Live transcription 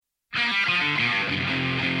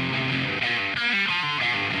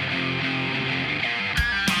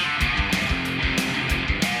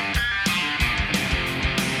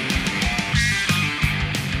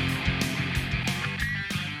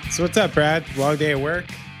So what's up, Brad? Long day at work?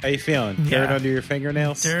 How you feeling? Yeah. Dirt under your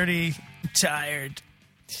fingernails? Dirty, tired.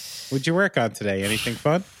 What'd you work on today? Anything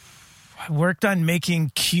fun? I worked on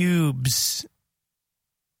making cubes.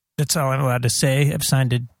 That's all I'm allowed to say. I've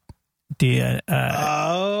signed a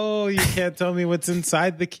Oh, you can't tell me what's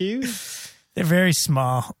inside the cube? They're very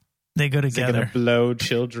small. They go Is it together. going to blow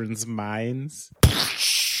children's minds?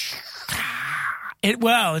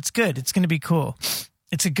 It's good. It's going to be cool.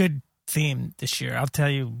 It's a good theme this year. I'll tell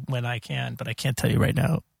you when I can, but I can't tell you right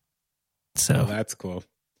now. So Oh, that's cool.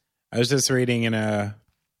 I was just reading in an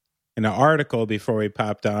article before we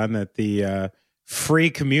popped on that the free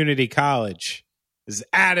community college is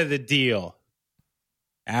out of the deal,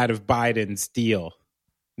 out of Biden's deal.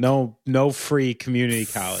 No free community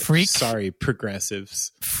college. Freak? Sorry,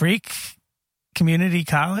 progressives. freak community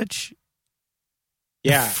college.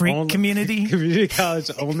 Yeah, Freak community? Community college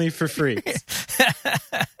only for freaks.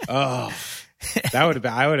 Oh, I would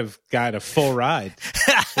have got a full ride.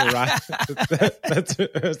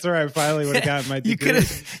 That's where I finally would have gotten my degree.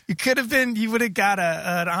 You would have got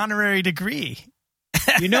an honorary degree.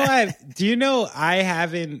 Do you know I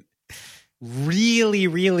haven't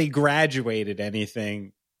really graduated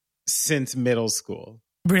anything since middle school.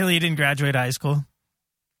 Really, you didn't graduate high school?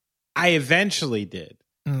 I eventually did.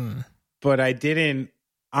 But I didn't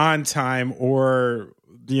on time or,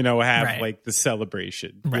 have Right. like the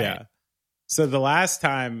celebration. Right. Yeah. So the last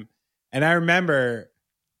time, and I remember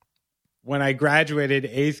when I graduated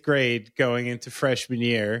 8th grade going into freshman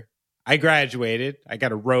year, I graduated. I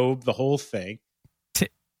got a robe, the whole thing.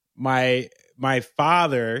 My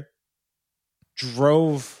father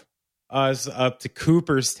drove us up to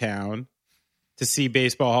Cooperstown to see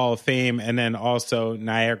Baseball Hall of Fame and then also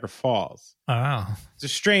Niagara Falls. Oh. It's a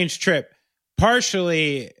strange trip.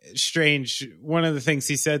 Partially strange. One of the things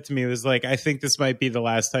he said to me was like, I think this might be the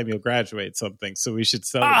last time you'll graduate something, so we should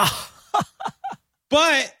celebrate. Oh.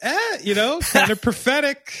 But, kind of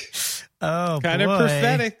prophetic. Oh, Kind of boy.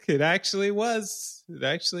 prophetic. It actually was.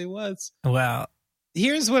 Well,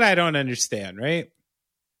 Here's what I don't understand, right?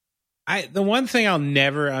 The one thing I'll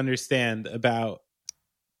never understand about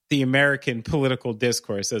the American political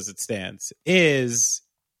discourse as it stands is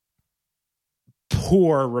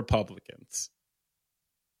poor Republicans.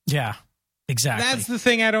 yeah, exactly. That's the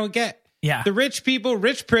thing I don't get. Yeah. The rich people,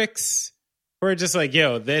 rich pricks, who are just like,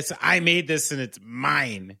 yo, I made this and it's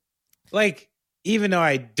mine. Like, even though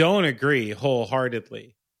I don't agree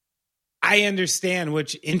wholeheartedly, I understand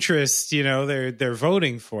which interests, they're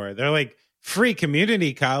voting for. They're like, free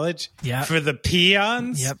community college Yep. for the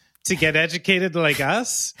peons Yep. to get educated like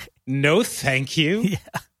us? No, thank you. Yeah.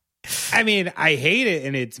 I mean, I hate it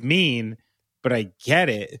and it's mean, but I get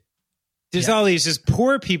it. There's Yeah. all these just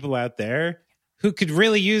poor people out there who could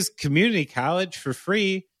really use community college for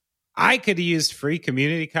free. I could have used free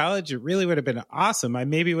community college. It really would have been awesome. I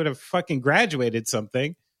maybe would have fucking graduated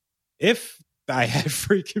something if I had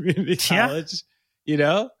free community college,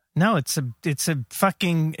 No, it's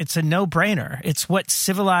a no-brainer. It's what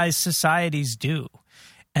civilized societies do.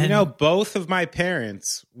 And both of my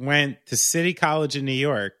parents went to City College in New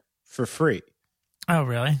York for free. Oh,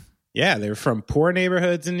 really? Yeah, they were from poor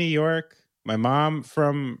neighborhoods in New York. My mom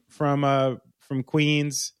from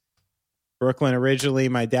Queens, Brooklyn originally.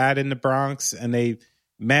 My dad in the Bronx, and they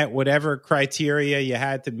met whatever criteria you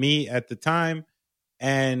had to meet at the time,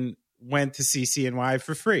 and went to CCNY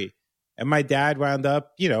for free. And my dad wound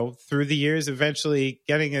up, through the years, eventually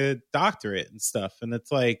getting a doctorate and stuff. And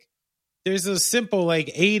it's like, there's a simple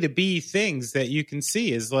like A to B things that you can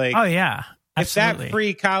see is like, Oh, yeah. Absolutely. if that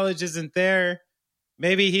free college isn't there,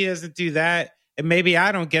 maybe he doesn't do that. And maybe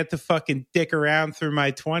I don't get to fucking dick around through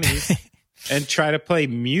my 20s and try to play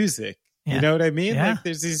music. Yeah. You know what I mean? Yeah. Like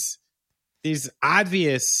there's these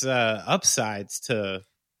obvious upsides to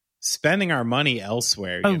spending our money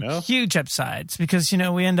elsewhere, Huge upsides because,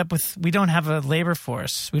 we don't have a labor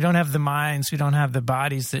force. We don't have the minds. We don't have the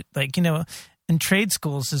bodies that and trade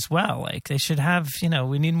schools as well. Like they should have,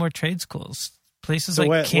 we need more trade schools. Places So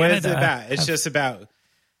like Canada. what is it about? It's just about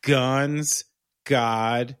guns,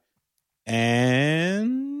 God,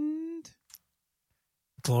 and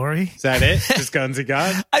glory. is that it? Just guns and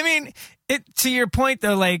God? I mean, to your point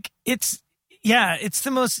though, like it's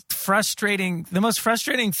the most frustrating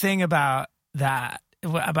thing about that,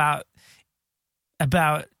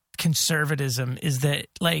 about conservatism is that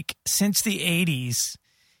like since the 80s,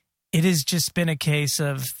 it has just been a case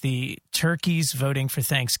of the turkeys voting for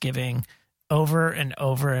Thanksgiving over and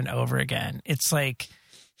over and over again. It's like,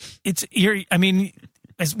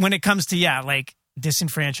 when it comes to, like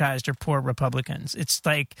disenfranchised or poor Republicans, it's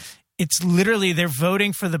like, it's literally, they're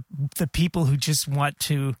voting for the people who just want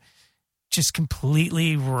to just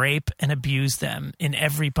completely rape and abuse them in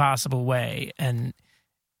every possible way, and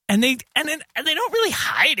they don't really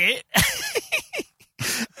hide it.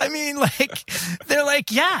 I mean, like, they're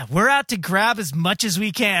like, yeah, we're out to grab as much as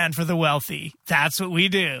we can for the wealthy. That's what we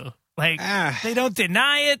do. Like, they don't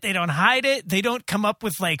deny it. They don't hide it. They don't come up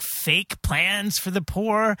with, like, fake plans for the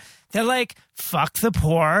poor. They're like, fuck the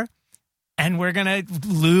poor, and we're going to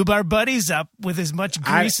lube our buddies up with as much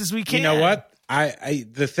grease as we can. You know what?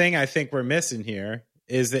 The thing I think we're missing here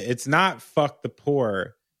is that it's not fuck the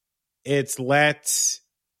poor. It's like,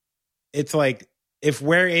 if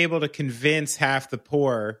we're able to convince half the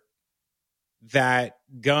poor that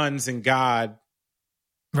guns and God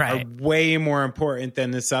are way more important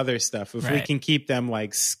than this other stuff, if we can keep them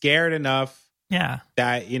like scared enough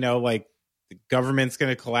that, you know, like the government's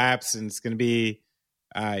going to collapse and it's going to be,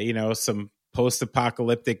 you know, some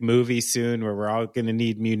post-apocalyptic movie soon where we're all going to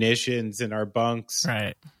need munitions in our bunks.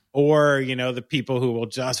 Right. Or, you know, the people who will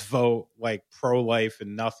just vote like pro-life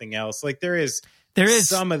and nothing else. Like there is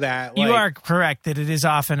some of that. You are correct that it is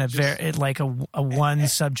often a one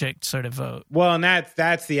subject sort of vote. Well, and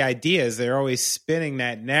that's the idea, is they're always spinning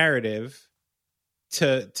that narrative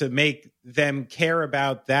to make them care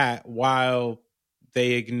about that while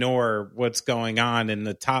they ignore what's going on in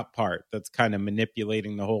the top part. That's kind of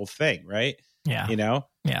manipulating the whole thing, right? Yeah. You know?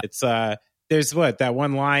 Yeah. It's there's that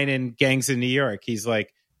one line in Gangs of New York. He's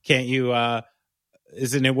like, can't you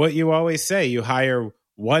isn't it what you always say? You hire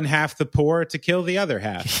one half the poor to kill the other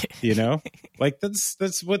half, you know? Like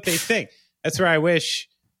that's what they think. That's where I wish,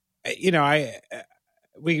 you know,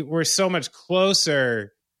 we're so much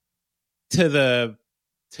closer to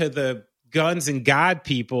the guns and God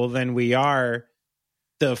people than we are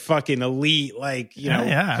the fucking elite, like, you know,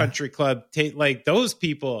 country club, like those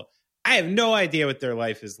people. I have no idea what their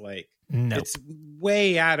life is like. Nope. It's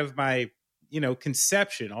way out of my, you know,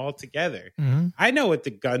 conception altogether. Mm-hmm. I know what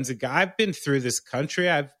the guns and God. I've been through this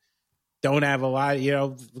country. Don't have a lot, you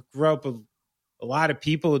know, grew up with a lot of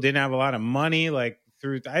people who didn't have a lot of money. Like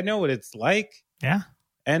I know what it's like. Yeah.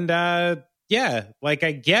 And like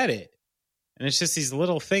I get it. And it's just these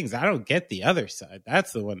little things. I don't get the other side.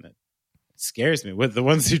 That's the one that scares me, with the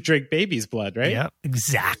ones who drink baby's blood, right? Yep,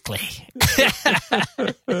 exactly.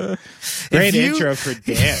 Great intro for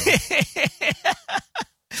Dan.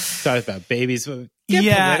 Talk about babies.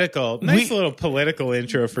 Political. Nice little political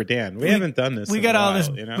intro for Dan. We haven't done this. We got all this.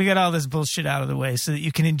 You know? We got all this bullshit out of the way so that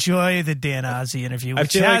you can enjoy the Dan Ozzi interview,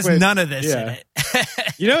 which has none of this in it.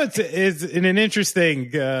 You know, it's in an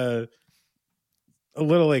interesting a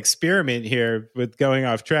little experiment here with going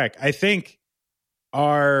off track. I think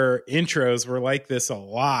our intros were like this a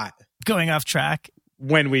lot. Going off track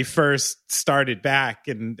when we first started back,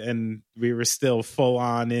 and we were still full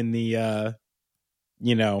on in the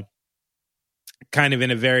you know, kind of in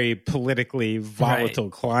a very politically volatile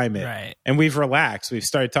climate. Right. And we've relaxed. We've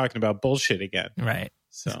started talking about bullshit again. Right.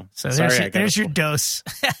 So there's your dose.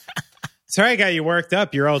 Sorry I got you worked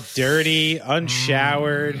up. You're all dirty,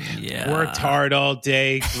 unshowered, worked hard all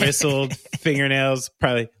day, gristled fingernails,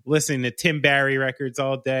 probably listening to Tim Barry records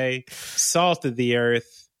all day, salted the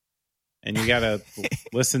earth. And you got to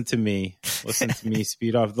listen to me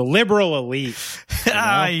speed off. The liberal elite. You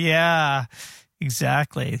know? Yeah.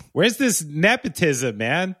 Exactly. Where's this nepotism,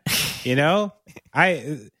 man? You know,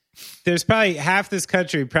 there's probably half this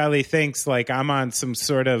country probably thinks like I'm on some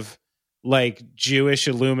sort of like Jewish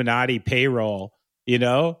Illuminati payroll, you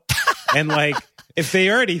know? And like, if they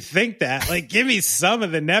already think that, like, give me some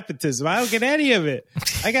of the nepotism. I don't get any of it.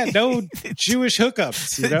 I got no Jewish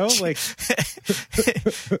hookups, you know? Like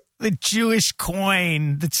the Jewish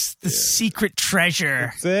coin, that's the secret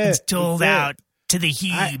treasure that's doled out to the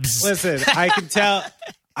Hebes. Listen, I can tell.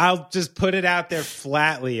 I'll just put it out there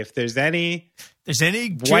flatly. If there's any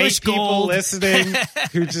Jewish people gold listening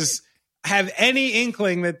who just have any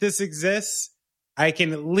inkling that this exists, I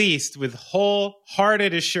can at least with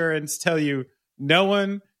wholehearted assurance tell you no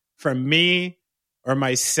one from me or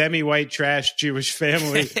my semi-white trash Jewish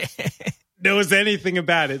family knows anything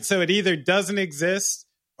about it. So it either doesn't exist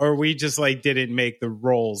or we just like didn't make the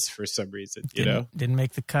rolls for some reason, you know? Didn't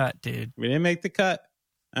make the cut, dude. We didn't make the cut.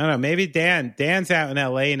 I don't know. Maybe Dan's out in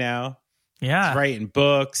LA now. Yeah. He's writing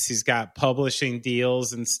books. He's got publishing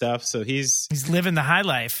deals and stuff. So he's living the high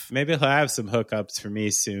life. Maybe he'll have some hookups for me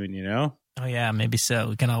soon, you know? Oh, yeah, maybe so.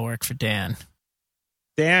 We can all work for Dan.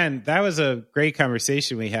 Dan, that was a great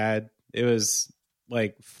conversation we had. It was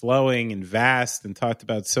like flowing and vast and talked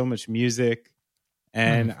about so much music.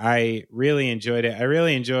 And I really enjoyed it. I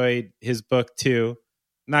really enjoyed his book, too.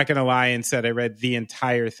 I'm not going to lie and said I read the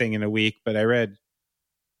entire thing in a week, but I read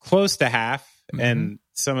close to half. And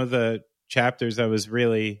some of the chapters I was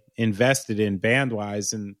really invested in band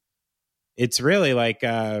wise. And it's really like, it's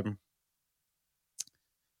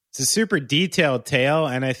a super detailed tale.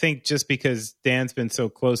 And I think just because Dan's been so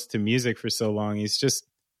close to music for so long, he's just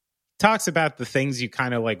talks about the things you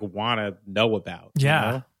kind of like want to know about. Yeah.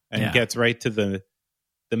 You know? And gets right to the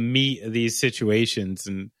meat of these situations.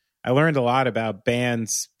 And I learned a lot about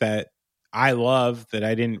bands that I love that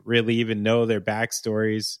I didn't really even know their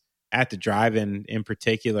backstories at the drive-in in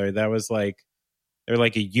particular. That was like, they're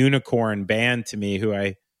like a unicorn band to me who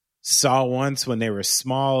I saw once when they were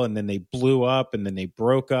small and then they blew up and then they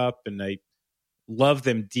broke up, and I loved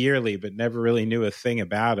them dearly, but never really knew a thing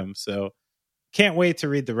about them. So can't wait to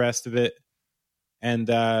read the rest of it. And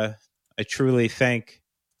I truly thank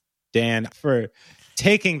Dan for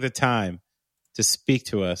taking the time to speak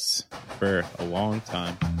to us for a long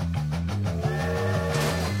time.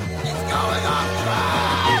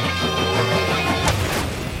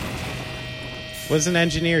 What does an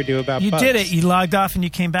engineer do about You bugs? did it. You logged off and you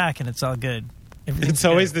came back, and it's all good. It's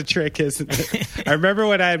always the trick, isn't it? I remember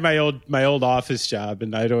when I had my old office job,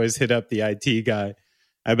 and I'd always hit up the IT guy.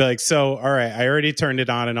 I'd be like, "So, all right, I already turned it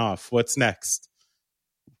on and off. What's next?"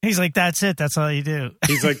 He's like, "That's it. That's all you do."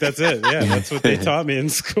 He's like, "That's it. Yeah, that's what they taught me in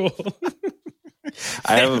school."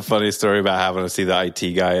 I have a funny story about having to see the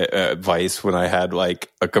IT guy at Vice when I had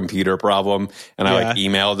like a computer problem, and I like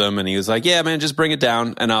emailed him and he was like, "Yeah, man, just bring it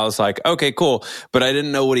down." And I was like, "Okay, cool." But I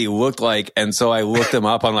didn't know what he looked like. And so I looked him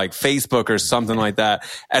up on like Facebook or something like that.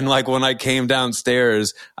 And like when I came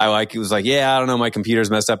downstairs, he was like, "Yeah, I don't know, my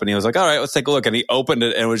computer's messed up." And he was like, "All right, let's take a look." And he opened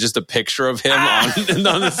it and it was just a picture of him on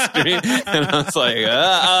the screen. And I was like,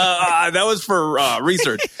 that was for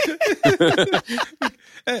research.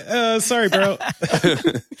 Sorry, bro.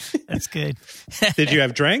 That's good. Did you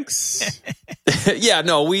have drinks? Yeah,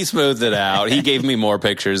 no, we smoothed it out. He gave me more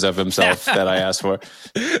pictures of himself that I asked for.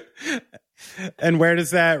 And where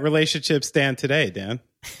does that relationship stand today, Dan?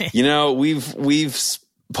 You know, we've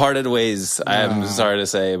parted ways. I'm sorry to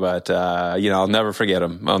say, but I'll never forget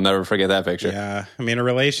him. I'll never forget that picture. Yeah, I mean, a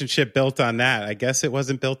relationship built on that. I guess it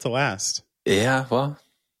wasn't built to last. Yeah, well.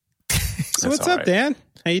 So what's up, Dan?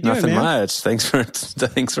 How you doing, Nothing man? much. Thanks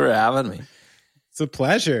for having me. It's a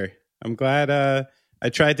pleasure. I'm glad. I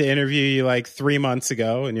tried to interview you like 3 months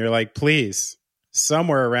ago, and you're like, please,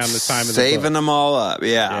 somewhere around the time of the saving book. them all up.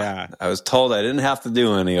 Yeah. I was told I didn't have to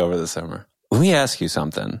do any over the summer. Let me ask you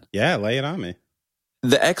something. Yeah, lay it on me.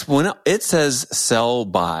 When it says sell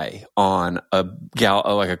by on a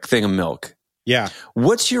like a thing of milk. Yeah.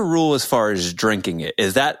 What's your rule as far as drinking it?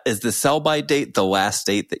 Is the sell by date the last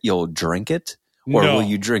date that you'll drink it? Or will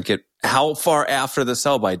you drink it? How far after the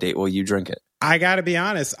sell by date will you drink it? I got to be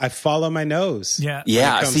honest. I follow my nose. Yeah.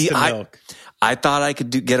 Yeah. See, I thought I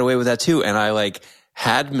could get away with that too. And I like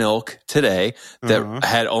had milk today that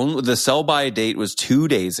had only the sell by date was 2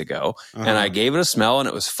 days ago. And I gave it a smell and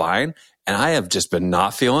it was fine. And I have just been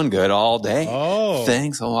not feeling good all day. Oh,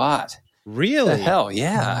 thanks a lot. Really? The hell?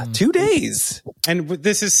 Yeah. 2 days. And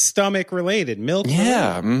this is stomach related. Milk.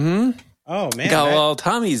 Yeah. Mm-hmm. Oh, man. Got a little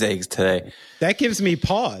Tommy's eggs today. That gives me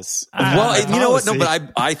pause. Well, you know what? No,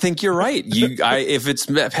 but I think you're right. If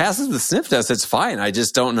it passes the sniff test, it's fine. I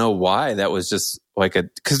just don't know why that was just like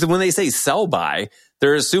because when they say sell by,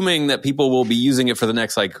 they're assuming that people will be using it for the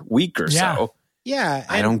next like week or so. Yeah.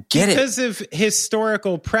 I don't get it. Because of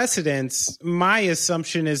historical precedents, my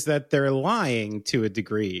assumption is that they're lying to a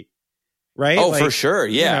degree, right? Oh, for sure.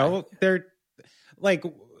 Yeah. You know, they're like,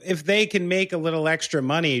 if they can make a little extra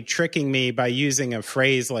money tricking me by using a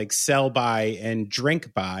phrase like sell by and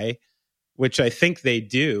drink by, which I think they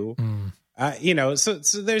do, so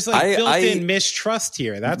there's like built-in mistrust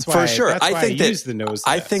here. That's why, for sure. That's why I use the nose test.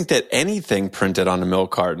 I think that anything printed on a milk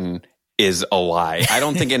carton is a lie. I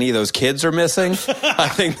don't think any of those kids are missing. I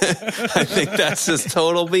think that's just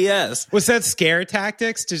total BS. Was that scare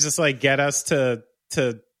tactics to just like get us to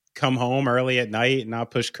come home early at night and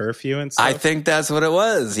not push curfew and stuff? I think that's what it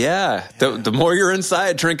was. Yeah. The more you're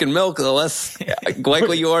inside drinking milk, the less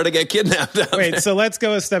likely you are to get kidnapped. Wait, so let's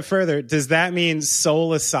go a step further. Does that mean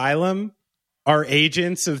Soul Asylum are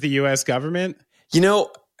agents of the U.S. government? You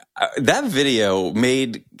know, that video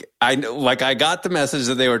I got the message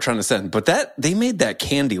that they were trying to send, but they made that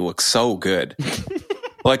candy look so good.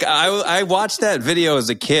 Like I watched that video as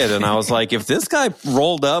a kid and I was like, if this guy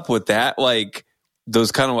rolled up with that, like,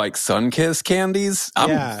 those kind of like Sunkist candies,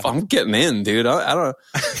 I'm getting in, dude. I don't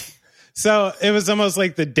know. So it was almost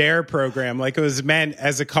like the DARE program. Like it was meant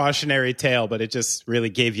as a cautionary tale, but it just really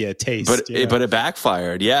gave you a taste. But it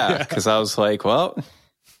backfired. Yeah. Because I was like, well,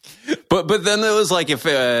 but then it was like, if,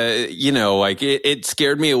 like it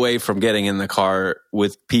scared me away from getting in the car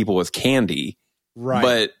with people with candy. Right.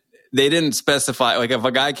 But they didn't specify. Like if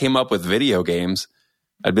a guy came up with video games,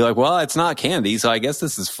 I'd be like, well, it's not candy, so I guess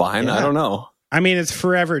this is fine. Yeah. I don't know. I mean, it's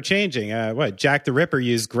forever changing. What Jack the Ripper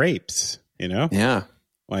used grapes, you know? Yeah.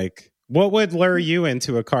 Like, what would lure you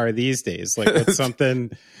into a car these days? Like, what's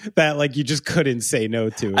something that like you just couldn't say no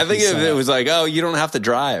to? I think if it was like, oh, you don't have to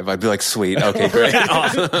drive, I'd be like, sweet, okay, great,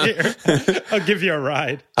 awesome. I'll give you a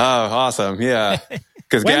ride. Oh, awesome, yeah.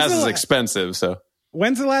 Because gas is expensive. So,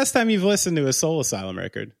 when's the last time you've listened to a Soul Asylum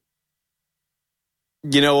record?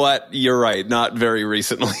 You know what? You're right. Not very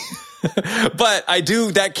recently. But I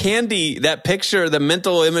do, that candy, that picture, the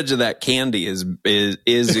mental image of that candy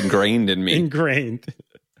is ingrained in me. Ingrained.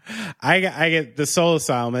 I get the Soul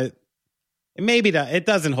Asylum. It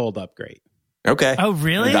doesn't hold up great. Okay. Oh,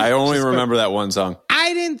 really? I only remember that one song.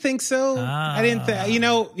 I didn't think so. I didn't think. You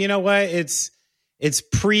know what? It's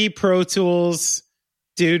pre-Pro Tools,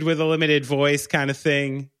 dude with a limited voice kind of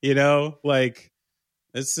thing. You know, like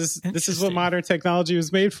this is what modern technology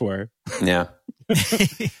was made for. Yeah.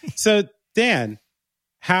 So, Dan,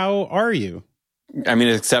 how are you? I mean,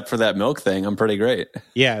 except for that milk thing, I'm pretty great.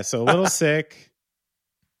 Yeah, so a little sick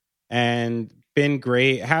and been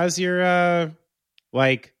great. How's your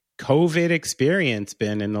COVID experience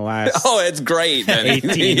been in the last it's great, man.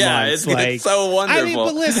 18 yeah, months? It's so wonderful. I mean,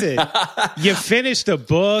 but listen, you finished a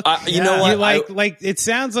book. You know what? You it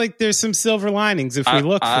sounds like there's some silver linings if we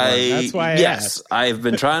look for them. That's why I asked. I've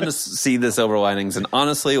been trying to see the silver linings. And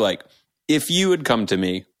honestly, like, if you had come to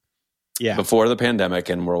me before the pandemic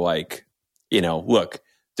and were like, look,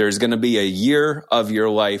 there's going to be a year of your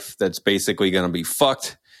life that's basically going to be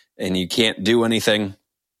fucked and you can't do anything.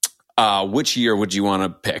 Which year would you want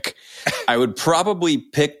to pick? I would probably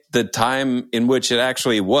pick the time in which it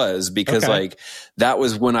actually was, because that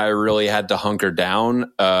was when I really had to hunker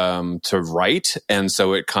down to write. And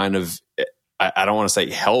so it kind of, I don't want to say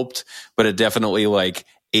helped, but it definitely like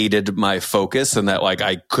aided my focus, and that like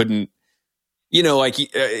I couldn't,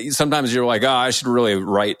 sometimes you're like, I should really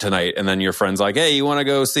write tonight. And then your friend's like, hey, you want to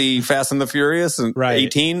go see Fast and the Furious and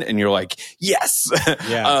 18? And you're like, yes.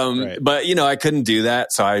 Yeah, But, I couldn't do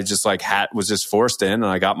that. So I just was just forced in, and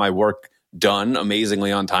I got my work done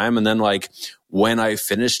amazingly on time. And then like when I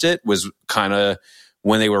finished it was kind of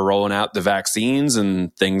when they were rolling out the vaccines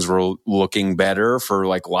and things were looking better for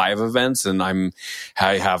like live events. And I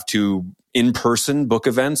have two in-person book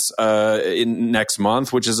events in next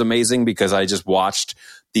month, which is amazing because I just watched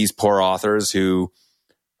these poor authors who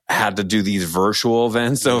had to do these virtual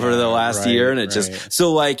events over the last year. And it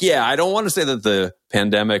so like, I don't want to say that the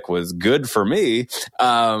pandemic was good for me.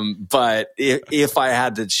 But if I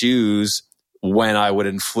had to choose when I would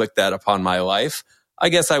inflict that upon my life, I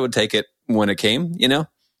guess I would take it when it came,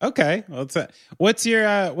 Okay. Well, what's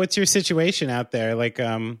your situation out there? Like,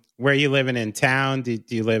 where are you living in town? Do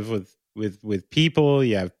you live with people?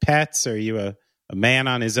 You have pets? Are you a man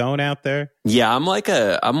on his own out there? Yeah, I'm like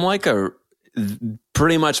a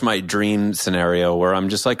pretty much my dream scenario where I'm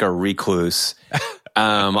just like a recluse.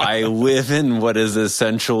 I live in what is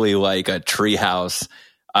essentially like a treehouse.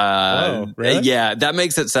 Really? Yeah, that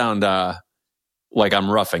makes it sound like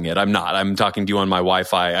I'm roughing it. I'm not. I'm talking to you on my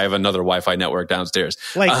Wi-Fi. I have another Wi-Fi network downstairs.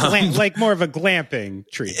 Like more of a glamping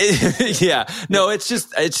tree. Yeah. No, it's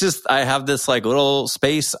just I have this like little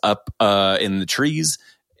space up in the trees,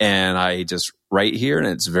 and I just right here, and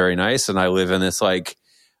it's very nice. And I live in this like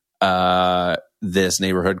this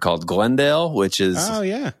neighborhood called Glendale, which is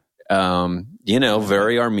very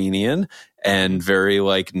Armenian and very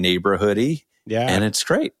like neighborhoody. Yeah. And it's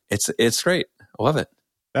great. It's great. I love it.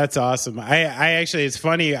 That's awesome. I actually, it's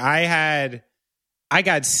funny. I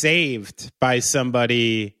got saved by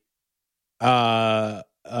somebody to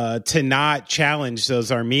not challenge those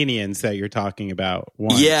Armenians that you're talking about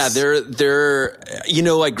once. Yeah, they're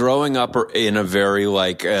like growing up in a very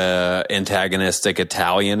like antagonistic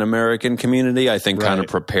Italian American community, I think kind of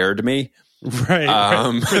prepared me.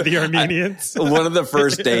 Right. For the Armenians. One of the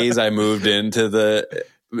first days I moved into this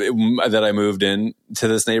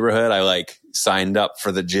neighborhood, I like signed up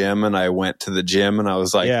for the gym, and I went to the gym, and I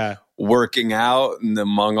was like working out and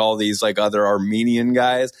among all these like other Armenian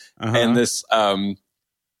guys. And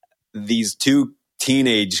these two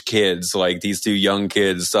teenage kids, like these two young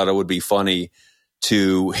kids, thought it would be funny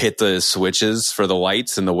to hit the switches for the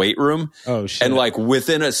lights in the weight room. Oh shit. And like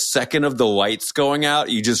within a second of the lights going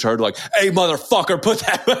out, you just heard like, hey motherfucker, put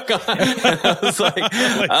that back on. And I was like,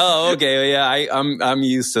 oh, okay. Yeah. I'm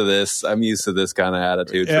used to this. I'm used to this kind of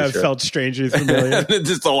attitude. Yeah. For sure. It felt strangely familiar.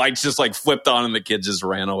 Just the lights just like flipped on and the kid just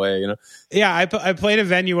ran away, Yeah. I played a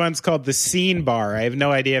venue once called the Scene Bar. I have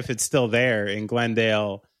no idea if it's still there in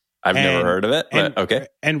Glendale. I've never heard of it, but okay.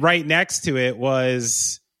 And right next to it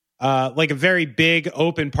was like a very big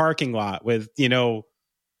open parking lot with,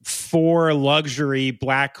 4 luxury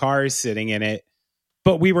black cars sitting in it.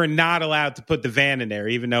 But we were not allowed to put the van in there,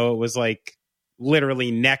 even though it was like literally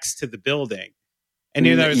next to the building. And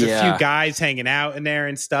there was a few guys hanging out in there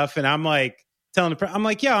and stuff. And I'm like telling I'm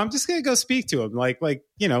like, yeah, I'm just going to go speak to him. Like,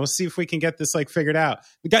 see if we can get this like figured out.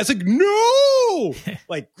 The guy's like, no,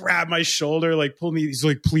 like grab my shoulder, like pull me. He's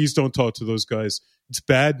like, please don't talk to those guys. It's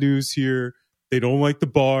bad news here. They don't like the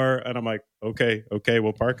bar. And I'm like, okay,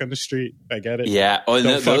 we'll park on the street. I get it. Yeah. Oh,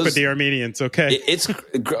 don't fuck with the Armenians. Okay.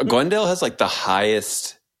 Glendale has like the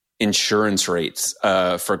highest insurance rates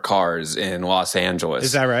for cars in Los Angeles.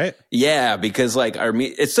 Is that right? Yeah, because like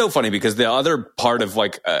it's so funny because the other part of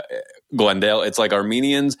like Glendale, it's like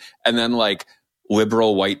Armenians and then like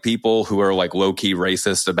liberal white people who are like low key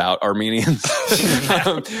racist about Armenians.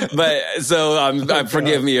 But so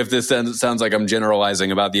forgive me if this sounds like I'm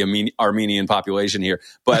generalizing about the Armenian population here,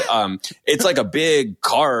 but it's like a big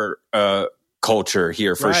car culture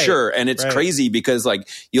here for sure. And it's crazy because like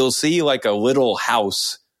you'll see like a little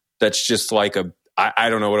house that's just like I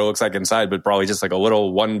don't know what it looks like inside, but probably just like a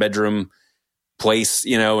little 1-bedroom place,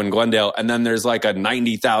 in Glendale. And then there's like a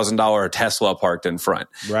 $90,000 Tesla parked in front.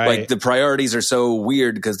 Right. Like the priorities are so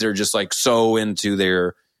weird because they're just like so into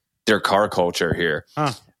their car culture here.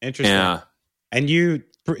 Huh. Interesting. Yeah. And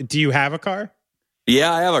do you have a car?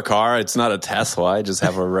 Yeah, I have a car. It's not a Tesla. I just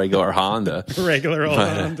have a regular Honda. Regular old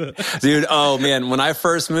Honda. Dude, oh man, when I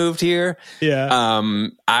first moved here,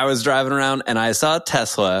 I was driving around and I saw a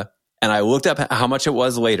Tesla and I looked up how much it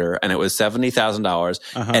was later and it was $70,000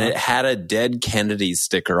 and it had a Dead Kennedy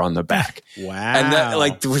sticker on the back. Wow. And that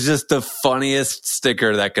like was just the funniest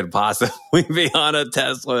sticker that could possibly be on a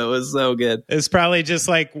Tesla. It was so good. It's probably just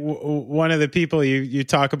like one of the people you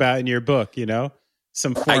talk about in your book,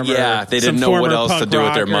 some former, they didn't know what else to do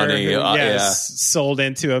with their money. Sold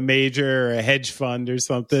into a major or a hedge fund or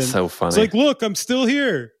something. So funny. It's like, look, I'm still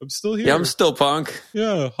here. Yeah, I'm still punk.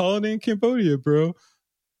 Yeah, holiday in Cambodia, bro.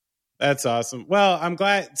 That's awesome. Well, I'm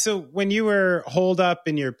glad. So when you were holed up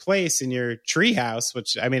in your place, in your treehouse,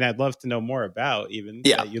 which I mean, I'd love to know more about, even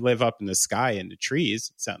that you live up in the sky in the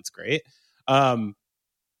trees. It sounds great.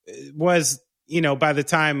 Was, by the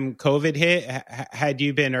time COVID hit, had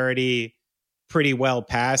you been already pretty well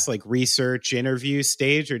past like research interview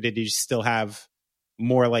stage, or did you still have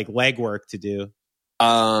more like legwork to do?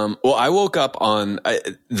 Well, I woke up on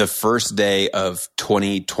the first day of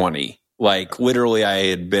 2020. Like literally I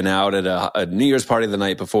had been out at a New Year's party the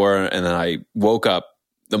night before, and then I woke up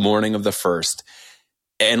the morning of the first.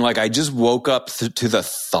 And like I just woke up to the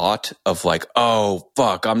thought of like, oh,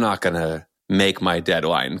 fuck, I'm not going to make my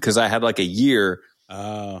deadline. Because I had like a year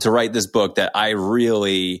to write this book that I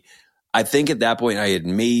think at that point I had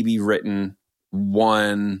maybe written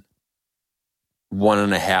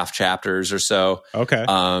 1.5 chapters or so. Okay.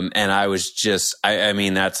 And I was just, I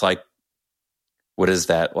mean, that's like, what is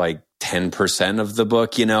that? Like 10% of the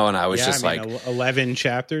book, and I was just like 11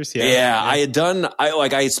 chapters. I had done,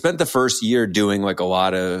 I spent the first year doing like a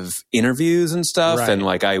lot of interviews and stuff. Right. And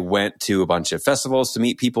like, I went to a bunch of festivals to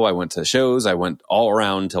meet people. I went to shows. I went all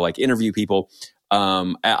around to like interview people.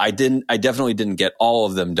 I definitely didn't get all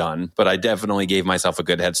of them done, but I definitely gave myself a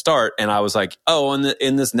good head start. And I was like, oh,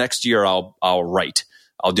 in this next year, I'll write.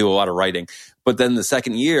 I'll do a lot of writing. But then the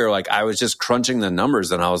second year, like I was just crunching the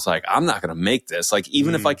numbers and I was like, I'm not going to make this. Like,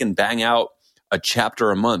 even if I can bang out a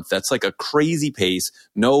chapter a month, that's like a crazy pace,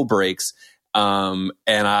 no breaks. I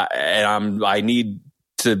need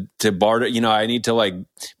to barter, I need to like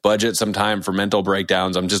budget some time for mental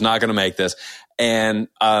breakdowns. I'm just not going to make this. And,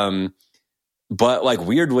 but like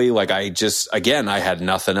weirdly, like I had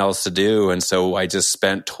nothing else to do. And so I just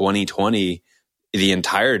spent 2020, the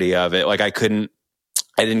entirety of it. Like I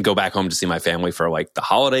didn't go back home to see my family for like the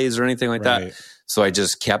holidays or anything like that. So I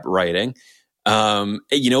just kept writing.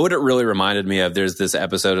 You know what it really reminded me of? There's this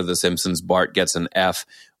episode of The Simpsons, Bart gets an F,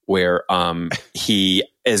 where he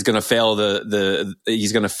is going to fail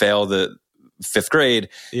he's going to fail the 5th grade.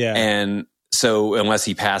 Yeah. And so unless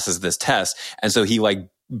he passes this test. And so he like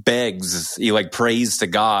begs, he like prays to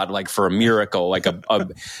God like for a miracle, like a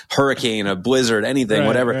hurricane, a blizzard, anything,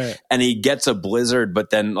 whatever. Right. And he gets a blizzard,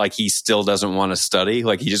 but then like he still doesn't want to study.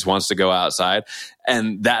 Like he just wants to go outside.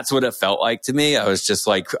 And that's what it felt like to me. I was just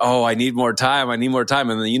like, oh, I need more time. And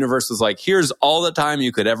the universe was like, here's all the time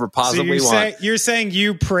you could ever possibly want. You're saying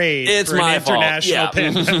you prayed it's for my an international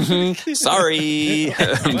pandemic. Sorry,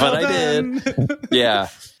 but I did. Yeah.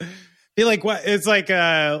 Be like what? It's like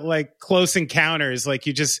Close Encounters. Like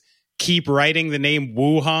you just keep writing the name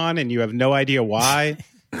Wuhan and you have no idea why.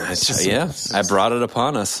 It's just I brought it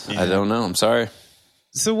upon us. Yeah. I don't know. I'm sorry.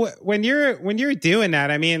 So when you're doing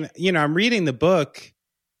that, I mean, I'm reading the book,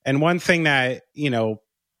 and one thing that,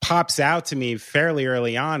 pops out to me fairly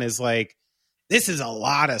early on is like, this is a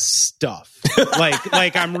lot of stuff.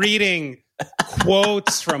 like I'm reading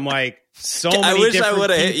quotes from like so many I wish I would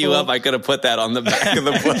have hit you up. I could have put that on the back of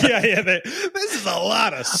the book. yeah. This is a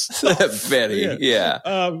lot of stuff. Betty, yeah.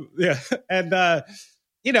 And,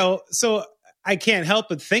 so I can't help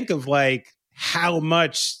but think of like how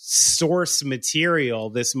much source material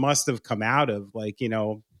this must have come out of, like,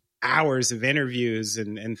 hours of interviews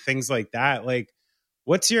and things like that. Like,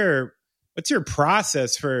 what's your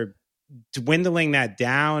process for dwindling that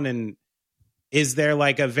down? And is there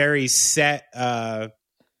like a very set, rule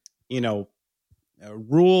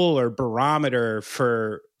or barometer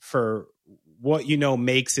for what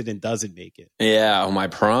makes it and doesn't make it? Yeah, my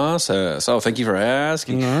process. Oh, thank you for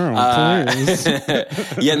asking. Yeah,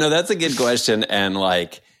 no, that's a good question. And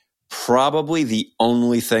like, probably the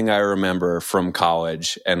only thing I remember from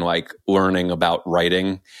college and like learning about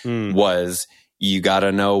writing was you got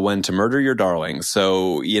to know when to murder your darling.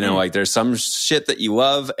 So, like there's some shit that you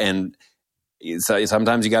love, and so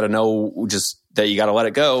sometimes you got to know just that you got to let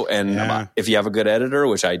it go. And if you have a good editor,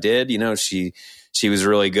 which I did, she was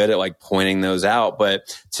really good at like pointing those out. But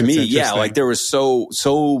to me, like there was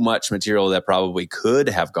so much material that probably could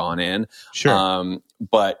have gone in,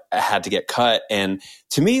 but had to get cut. And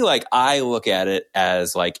to me, like I look at it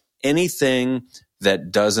as like anything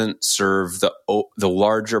that doesn't serve the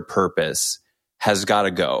larger purpose has got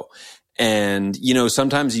to go. And,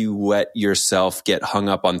 sometimes you let yourself get hung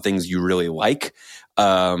up on things you really like.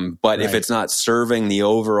 But if it's not serving the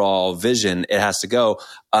overall vision, it has to go.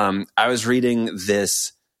 I was reading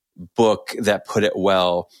this book that put it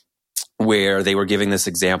well, where they were giving this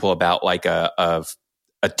example about like a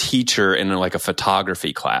teacher in like a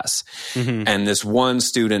photography class. Mm-hmm. And this one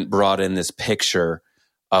student brought in this picture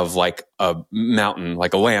of like a mountain,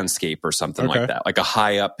 like a landscape or something like that, like a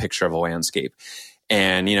high up picture of a landscape.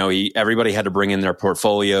 And, everybody had to bring in their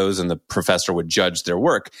portfolios, and the professor would judge their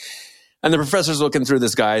work. And the professor's looking through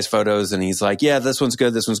this guy's photos, and he's like, yeah, this one's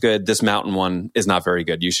good. This one's good. This mountain one is not very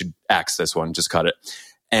good. You should axe this one. Just cut it.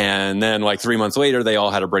 And then like 3 months later, they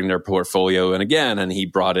all had to bring their portfolio in again. And he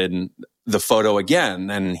brought in the photo again.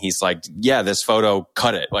 And he's like, yeah, this photo,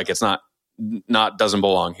 cut it. Like it's not doesn't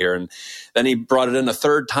belong here. And then he brought it in a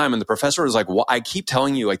third time, and the professor was like, well, I keep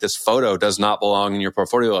telling you, like, this photo does not belong in your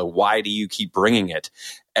portfolio. Like, why do you keep bringing it?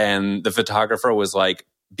 And the photographer was like,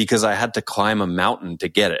 because I had to climb a mountain to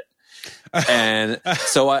get it. And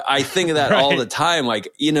so I think of that all the time. Like,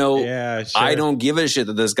 I don't give a shit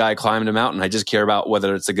that this guy climbed a mountain. I just care about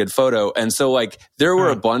whether it's a good photo. And so like, there were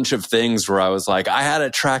a bunch of things where I was like, I had to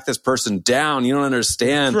track this person down. You don't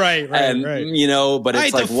understand. Right. But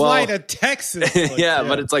it's like, fly to Texas. Like,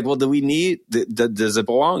 but it's like, well, do we need, does it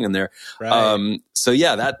belong in there? Right. So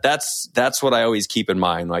yeah, that's what I always keep in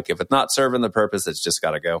mind. Like if it's not serving the purpose, it's just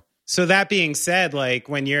got to go. So that being said, like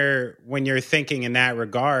when you're thinking in that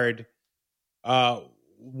regard,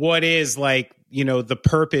 what is like, the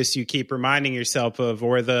purpose you keep reminding yourself of,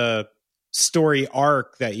 or the story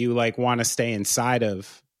arc that you like want to stay inside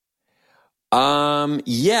of?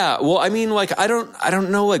 Well, I mean, like, I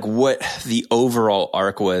don't know like what the overall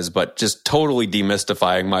arc was, but just totally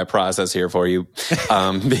demystifying my process here for you.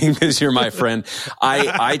 Because you're my friend,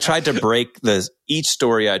 I tried to break each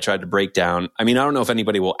story I tried to break down. I mean, I don't know if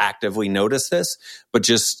anybody will actively notice this, but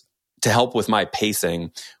just to help with my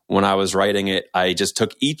pacing, when I was writing it, I just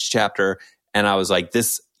took each chapter and I was like,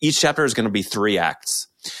 each chapter is going to be 3 acts.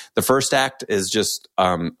 The first act is just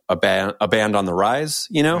a band on the rise,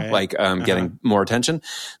 getting more attention.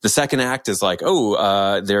 The second act is like,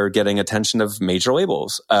 they're getting attention of major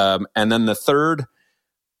labels. And then the third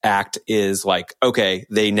act is like, okay,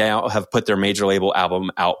 they now have put their major label album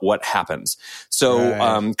out. What happens?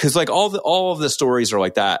 So, cause like all of the stories are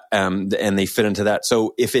like that, and they fit into that.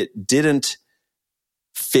 So if it didn't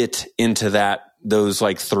fit into those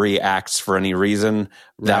like 3 acts for any reason,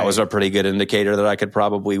 that was a pretty good indicator that I could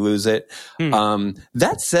probably lose it.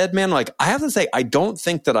 That said, man, like I have to say, I don't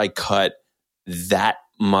think that I cut that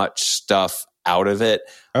much stuff out of it.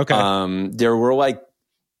 Okay. There were like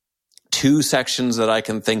 2 sections that I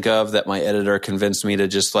can think of that my editor convinced me to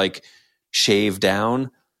just like shave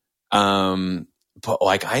down. But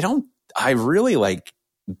like, I really like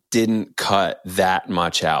didn't cut that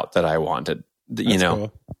much out that I wanted,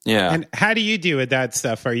 Cool. Yeah. And how do you do with that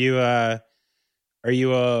stuff? Are you a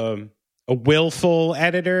willful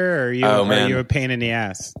editor, or are you a pain in the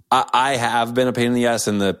ass? I have been a pain in the ass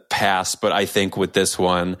in the past, but I think with this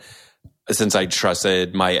one, since I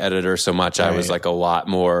trusted my editor so much, I was like a lot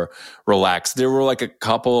more relaxed. There were like a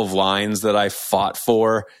couple of lines that I fought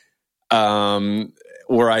for,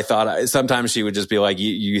 where I thought sometimes she would just be like,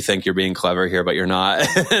 you think you're being clever here, but you're not.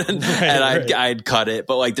 And I'd cut it.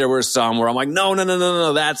 But like there were some where I'm like,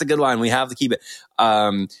 no, that's a good line. We have to keep it.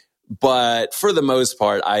 But for the most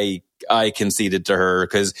part, I conceded to her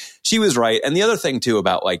because she was right. And the other thing too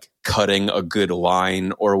about like cutting a good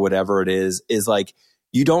line or whatever it is like,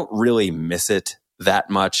 you don't really miss it that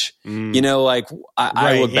much. You know, like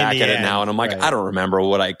I look back at it now and I'm like, I don't remember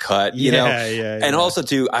what I cut, you know? And also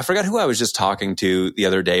too, I forgot who I was just talking to the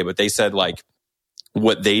other day, but they said like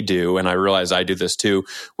what they do, and I realize I do this too,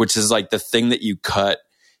 which is like the thing that you cut,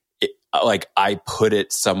 like I put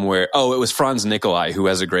it somewhere. Oh, it was Franz Nicolai, who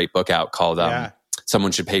has a great book out called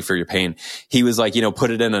Someone Should Pay for Your Pain. He was like, you know,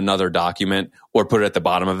 put it in another document or put it at the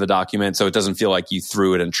bottom of the document so it doesn't feel like you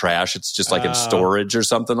threw it in trash. It's just like in storage or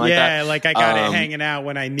something like that. Yeah, like I got it hanging out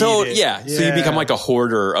when I need it. Yeah, so you become like a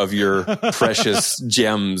hoarder of your precious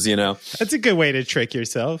gems, you know? That's a good way to trick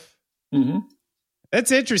yourself. Mm-hmm.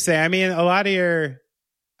 That's interesting. I mean, a lot of your,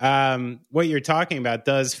 what you're talking about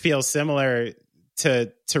does feel similar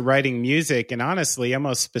to writing music, and honestly,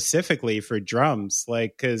 almost specifically for drums.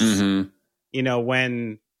 Like, because, you know,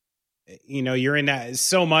 when, you know, you're in that,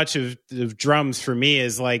 so much of drums for me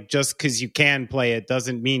is like, just because you can play it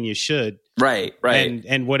doesn't mean you should. Right.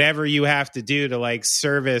 And whatever you have to do to like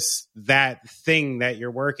service that thing that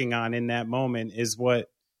you're working on in that moment is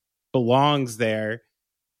what belongs there.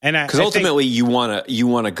 And because ultimately you want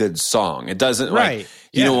a good song. It doesn't like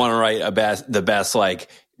you don't want to write the best like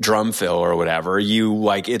drum fill or whatever. You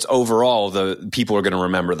like it's overall the people are going to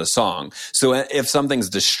remember the song. So if something's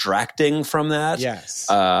distracting from that,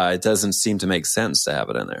 it doesn't seem to make sense to have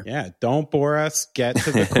it in there. Yeah, don't bore us. Get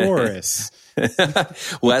to the chorus.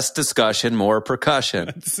 Less discussion, more percussion.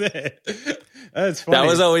 That's it. That's funny. That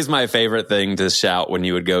was always my favorite thing to shout when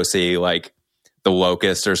you would go see like The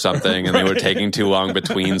Locust or something, and they were taking too long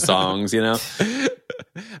between songs, you know?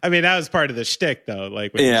 I mean, that was part of the shtick, though.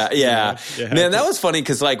 Like, Man, that was funny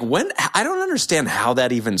because, like, I don't understand how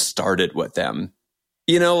that even started with them.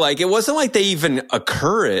 You know, like, it wasn't like they even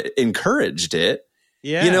encouraged it.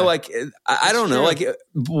 Yeah. You know, like, I don't know. Like,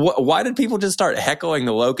 why did people just start heckling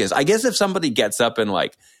The Locust? I guess if somebody gets up in,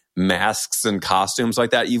 like, masks and costumes like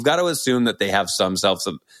that, you've got to assume that they have some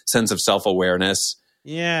sense of self-awareness.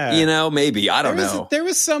 Yeah. You know, maybe. I don't know. There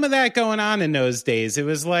was some of that going on in those days. It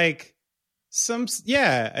was like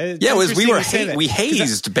we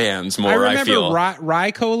hazed bands more, I feel. I remember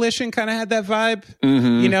Rye Coalition kind of had that vibe.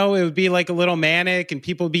 You know, it would be like a little manic and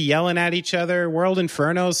people would be yelling at each other. World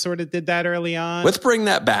Inferno sort of did that early on. Let's bring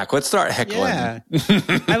that back. Let's start heckling. Yeah.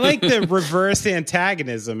 I like the reverse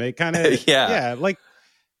antagonism. It kind of, like,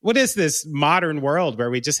 what is this modern world where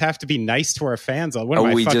we just have to be nice to our fans? What am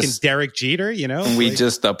I, fucking Derek Jeter, you know? We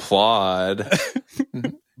just applaud.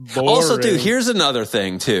 Also, dude, here's another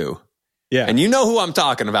thing, too. Yeah. And you know who I'm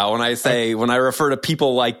talking about when I refer to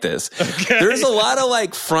people like this. Okay. There's a lot of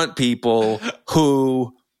like front people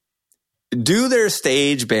who do their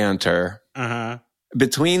stage banter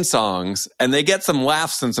between songs and they get some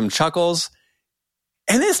laughs and some chuckles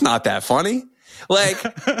and it's not that funny. Like,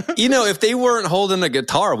 you know, if they weren't holding a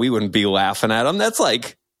guitar, we wouldn't be laughing at them. That's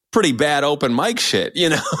like pretty bad open mic shit, you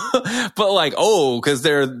know? But like, because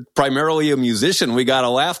they're primarily a musician, we got to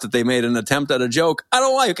laugh that they made an attempt at a joke. I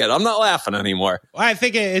don't like it. I'm not laughing anymore. Well, I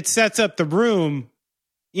think it sets up the room,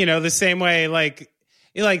 you know, the same way like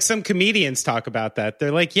some comedians talk about that.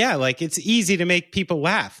 They're like, yeah, like it's easy to make people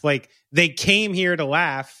laugh. Like they came here to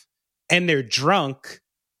laugh and they're drunk.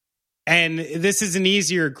 And this is an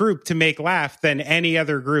easier group to make laugh than any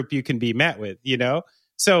other group you can be met with, you know?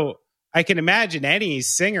 So I can imagine any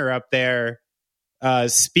singer up there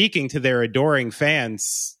speaking to their adoring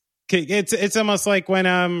fans. It's almost like when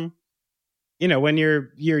you know, when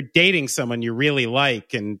you're dating someone you really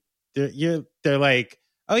like, and they're like,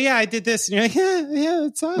 oh yeah, I did this, and you're like, yeah,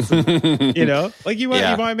 it's awesome. You know, like you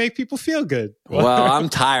want to make people feel good. Well, I'm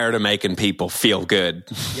tired of making people feel good.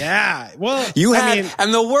 Yeah, well,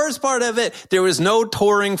 and the worst part of it, there was no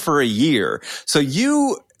touring for a year, so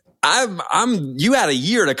you had a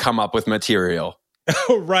year to come up with material.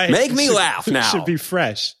 Oh, right. Make me laugh now. It should be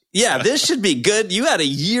fresh. Yeah, this should be good. You had a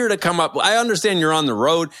year to come up. I understand you're on the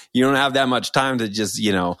road. You don't have that much time to just,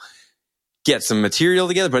 you know, get some material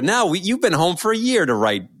together. But now you've been home for a year to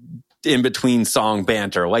write in between song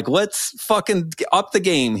banter. Like, let's fucking up the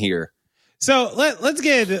game here. So let's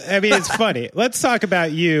it's funny. Let's talk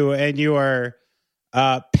about you and your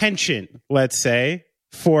penchant, let's say.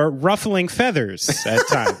 for ruffling feathers at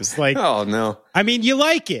times. Like, oh no, I mean, you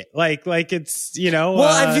like it, like it's, you know.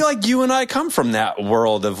 Well, I feel like you and I come from that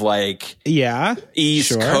world of like,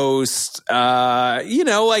 East Coast, you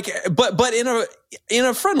know, like, but in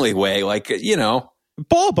a friendly way, like, you know,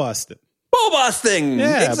 ball busting. Ball busting,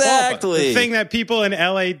 exactly. The thing that people in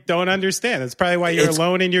LA don't understand. That's probably why you're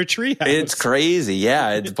alone in your treehouse. It's crazy,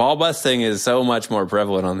 yeah. Ball busting is so much more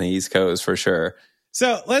prevalent on the East Coast for sure.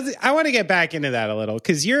 So I want to get back into that a little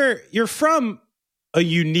because you're from a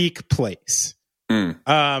unique place. You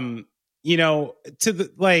know, to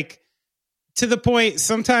the point.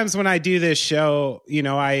 Sometimes when I do this show, you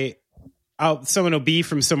know, someone will be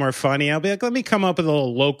from somewhere funny. I'll be like, let me come up with a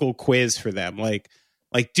little local quiz for them, Like,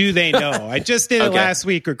 do they know? I just did it last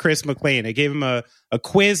week with Chris McLean. I gave him a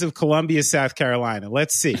quiz of Columbia, South Carolina.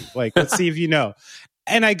 Let's see if you know.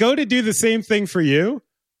 And I go to do the same thing for you.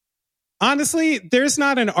 Honestly, there's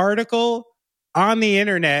not an article on the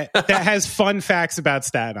internet that has fun facts about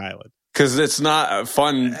Staten Island. Because it's not a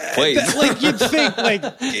fun place. Like, you'd think like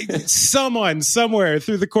someone somewhere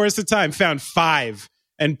through the course of time found 5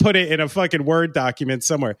 and put it in a fucking Word document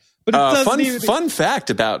somewhere. But it doesn't fun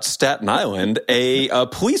fact about Staten Island, a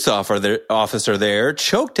police officer there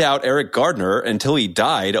choked out Eric Gardner until he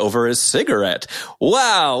died over his cigarette.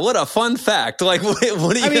 Wow, what a fun fact. Like, what are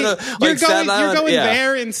you going to... Like, you're going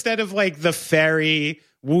there instead of like the ferry,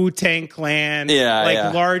 Wu-Tang Clan,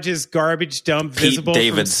 largest garbage dump Pete visible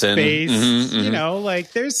Davidson. from space. You know,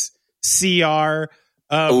 like there's CR.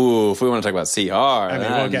 Ooh, if we want to talk about CR.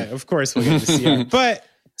 I mean, of course we'll get to CR. But...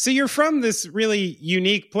 So you're from this really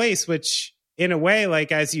unique place, which in a way,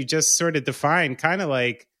 like as you just sort of defined, kind of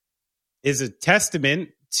like is a testament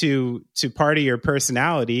to part of your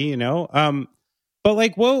personality, you know? But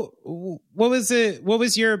like, what was it? What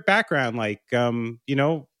was your background like? You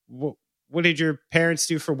know, what did your parents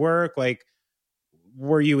do for work? Like,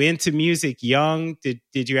 were you into music young?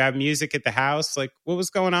 Did you have music at the house? Like, what was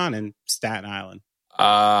going on in Staten Island?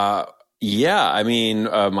 Yeah, I mean,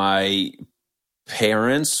 my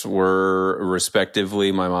parents were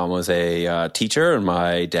respectively, my mom was a teacher and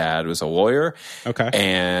my dad was a lawyer. Okay.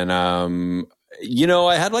 And, you know,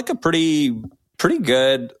 I had like a pretty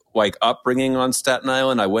good like upbringing on Staten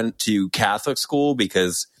Island. I went to Catholic school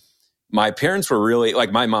because my parents were really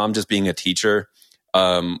like, my mom just being a teacher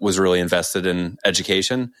was really invested in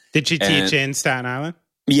education. Did she teach in Staten Island?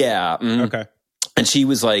 Yeah. Mm-hmm. Okay. And she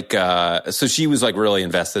was like, so she was like really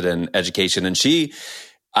invested in education, and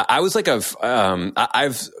I was like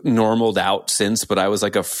I've normaled out since, but I was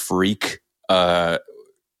like a freak,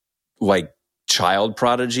 like child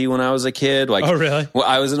prodigy when I was a kid. Like, oh really? Well,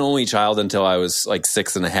 I was an only child until I was like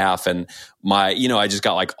 6.5, and I just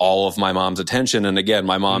got like all of my mom's attention. And again,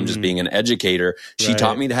 my mom just being an educator, she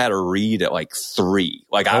taught me how to read at like 3.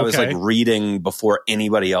 Like I was like reading before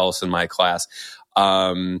anybody else in my class.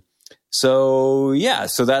 So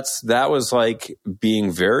that was like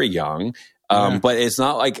being very young. But it's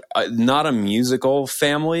not like not a musical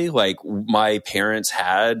family. Like my parents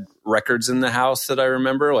had records in the house that I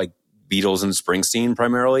remember, like Beatles and Springsteen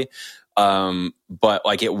primarily. But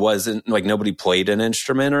like it wasn't like nobody played an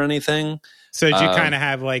instrument or anything. So did you kind of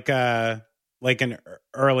have like an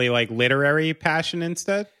early like literary passion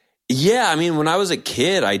instead? Yeah, I mean, when I was a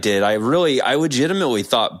kid, I did. I legitimately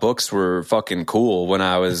thought books were fucking cool when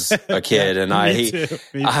I was a kid, and Me too.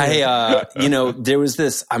 you know, there was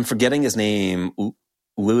this. I'm forgetting his name,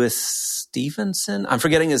 Louis Stevenson. I'm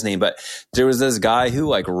forgetting his name, but there was this guy who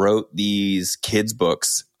like wrote these kids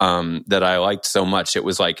books that I liked so much. It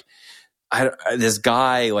was like this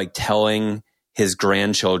guy like telling his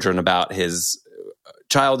grandchildren about his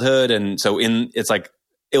childhood, and so it's like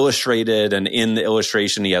illustrated, and in the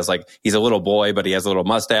illustration he has like, he's a little boy but he has a little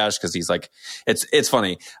mustache because he's like, it's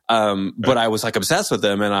funny. But I was like obsessed with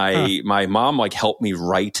him, and my mom like helped me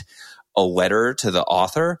write a letter to the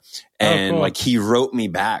author, and like he wrote me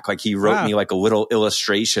back, like he wrote me like a little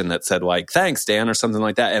illustration that said like, thanks Dan, or something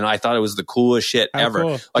like that, and I thought it was the coolest shit ever.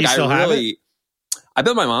 Cool. Like I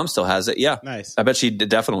bet my mom still has it. Yeah, nice. I bet she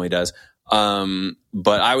definitely does.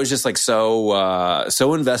 But I was just like so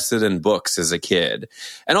invested in books as a kid.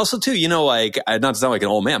 And also too, you know, like not to sound like an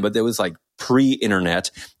old man, but there was like pre-internet.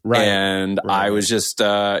 And I was just,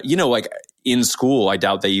 you know, like in school, I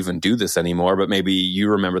doubt they even do this anymore, but maybe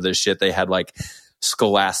you remember this shit. They had like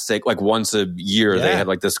Scholastic, like once a year, they had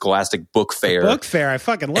like the Scholastic book fair. Book fair, I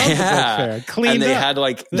fucking love the book fair. Cleaned and they up. had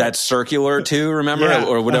like that circular too, remember,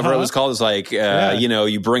 or whatever it was called. It's like, you know,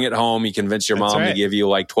 you bring it home, you convince your mom to give you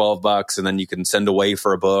like $12, and then you can send away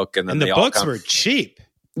for a book, and then the books were cheap.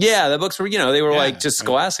 Yeah, the books were, you know, they were like just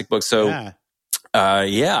Scholastic books. So,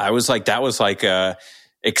 I was like, that was like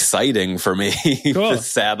exciting for me, Cool.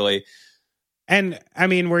 sadly. And I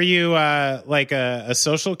mean, were you like a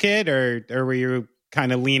social kid, or were you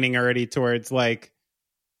kind of leaning already towards like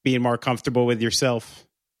being more comfortable with yourself?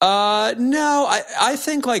 No, I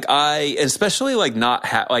think like especially like not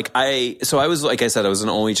so I was, like I said, I was an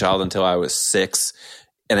only child until I was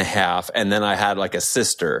 6.5, and then I had like a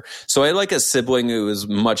sister. So I had like a sibling who was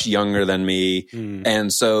much younger than me.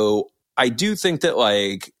 And so I do think that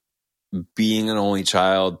like being an only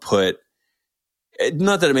child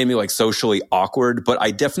not that it made me like socially awkward, but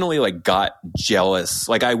I definitely like got jealous.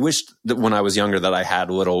 Like I wished that when I was younger that I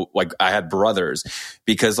had I had brothers,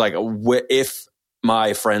 because like if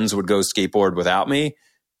my friends would go skateboard without me,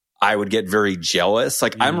 I would get very jealous.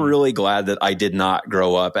 Like I'm really glad that I did not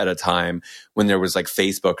grow up at a time when there was like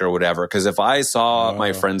Facebook or whatever. Cause if I saw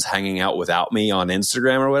my friends hanging out without me on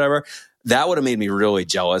Instagram or whatever, that would have made me really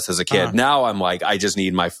jealous as a kid. Now I'm like, I just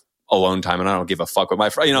need my alone time, and I don't give a fuck what my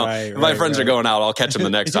friends. If my friends are going out, I'll catch them the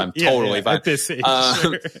next time. Totally fine. At this age,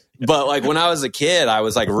 sure. But like when I was a kid, I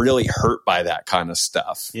was like really hurt by that kind of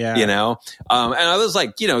stuff. Yeah, and I was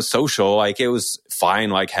like, social. Like it was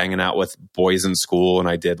fine, like hanging out with boys in school, and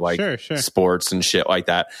I did like sports and shit like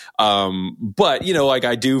that. But like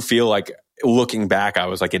I do feel like looking back, I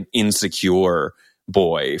was like an insecure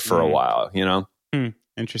boy for a while.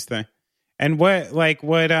 Interesting. And what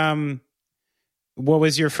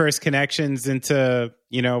was your first connections into,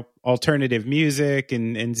 alternative music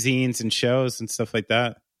and zines and shows and stuff like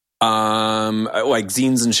that? Like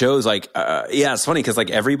zines and shows, like, it's funny because like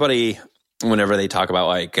everybody, whenever they talk about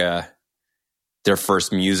like, their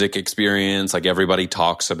first music experience, like everybody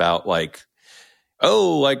talks about like,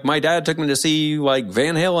 oh, like my dad took me to see like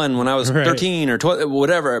Van Halen when I was 13 or 12,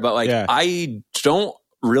 whatever. But like, I don't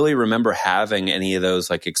really remember having any of those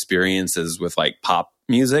like experiences with like pop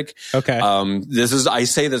music. Okay. I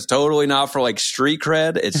say this totally not for like street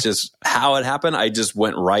cred. It's just how it happened. I just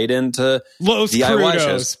went right into Los DIY Crudos,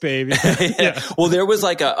 shows, baby. Well, there was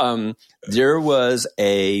like a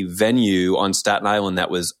venue on Staten Island that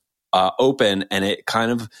was open, and it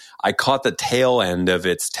I caught the tail end of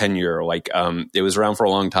its tenure. Like, it was around for a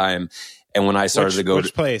long time. And when I started to go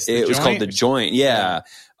which place? It was called The Joint. Yeah.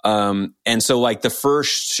 And so like the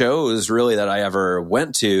first shows really that I ever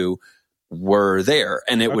went to were there,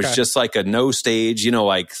 and it was just like a no stage,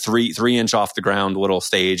 like 3-inch off the ground little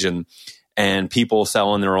stage, and people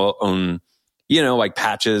selling their own, like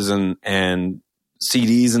patches and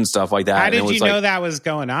CDs and stuff like that. How did you know that was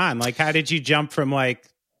going on? Like, how did you jump from like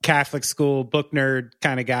Catholic school book nerd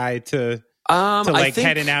kind of guy to like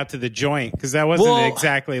heading out to The Joint? Because that wasn't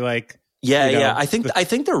exactly like. Yeah. I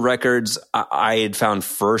think the records I had found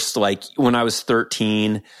first, like when I was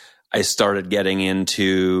 13, I started getting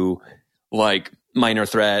into like Minor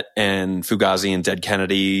Threat and Fugazi and Dead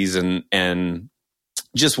Kennedys and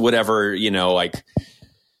just whatever, like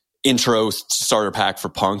intro starter pack for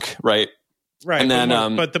punk. Right. Right. And then,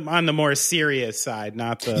 on the more serious side,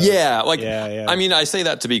 not the. Yeah. Like, I mean, I say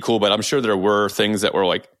that to be cool, but I'm sure there were things that were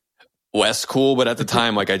like less cool, but at the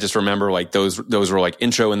time, like I just remember like those were like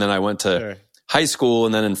intro. And then I went to high school,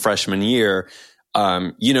 and then in freshman year,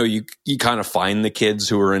 you kind of find the kids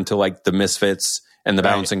who are into like the Misfits and the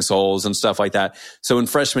Bouncing Souls and stuff like that. So in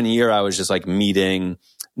freshman year, I was just like meeting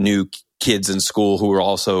new kids in school who were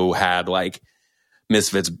also had like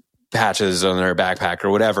Misfits patches on their backpack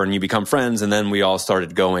or whatever. And you become friends. And then we all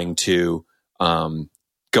started going to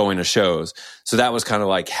shows. So that was kind of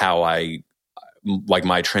like how like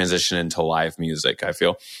my transition into live music, I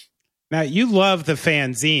feel. Now you love the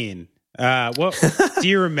fanzine. What do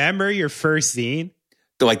you remember your first zine?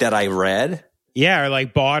 Like that I read? Yeah, or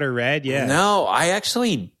like bought or read. Yeah. No, I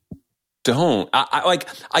actually don't.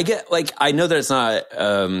 I get like, I know that it's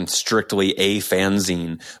not strictly a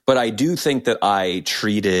fanzine, but I do think that I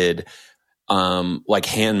treated like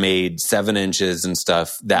handmade 7 inches and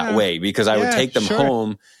stuff that way, because I would take them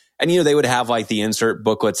home. And, they would have like the insert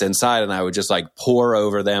booklets inside, and I would just like pour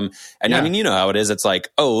over them. And I mean, you know how it is. It's like,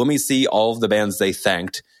 oh, let me see all of the bands they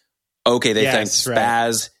thanked. Okay, they thanked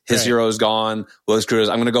Spaz, His Hero's Gone, Los Crudos.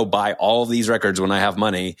 I'm going to go buy all of these records when I have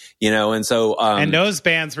money, And so, and those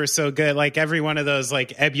bands were so good. Like every one of those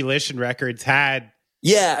like Ebullition records had.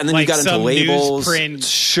 Yeah, and then like you got into labels. Newsprint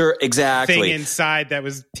sure, exactly. Thing inside that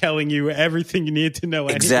was telling you everything you need to know.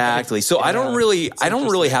 Anyway. Exactly. So I don't really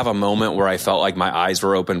have a moment where I felt like my eyes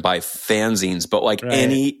were opened by fanzines, but like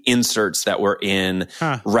any inserts that were in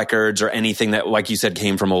records or anything that, like you said,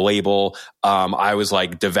 came from a label, I was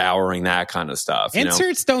like devouring that kind of stuff.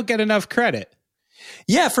 Inserts don't get enough credit.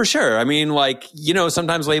 Yeah, for sure. I mean, like,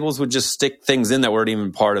 sometimes labels would just stick things in that weren't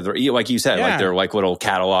even part of their, like you said, like their like little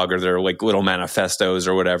catalog or their like little manifestos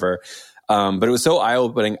or whatever. But it was so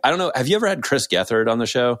eye-opening. I don't know. Have you ever had Chris Gethard on the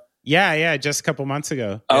show? Yeah. Just a couple months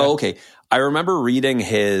ago. Oh, Yeah. okay. I remember reading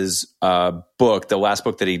his book, the last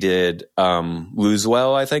book that he did, Lose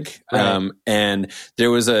Well, I think. Right. And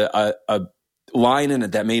there was a line in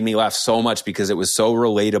it that made me laugh so much because it was so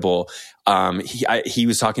relatable. He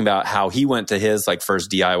was talking about how he went to his like first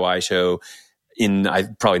DIY show in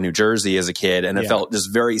probably New Jersey as a kid, and it felt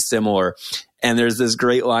just very similar. And there's this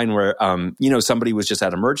great line where, somebody was just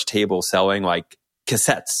at a merch table selling like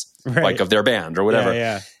cassettes, like of their band or whatever.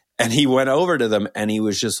 Yeah. And he went over to them and he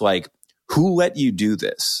was just like, who let you do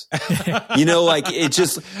this? Like it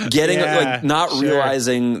just getting like not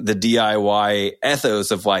realizing the DIY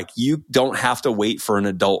ethos of like, you don't have to wait for an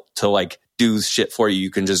adult to like do shit for you.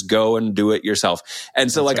 You can just go and do it yourself.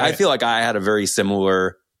 And so I feel like I had a very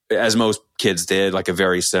similar, as most kids did, like a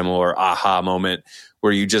very similar aha moment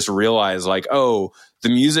where you just realize like, oh, the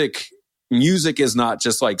music is not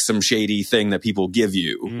just like some shady thing that people give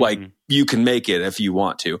you. Like you can make it if you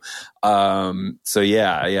want to. So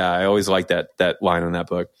I always like that line in that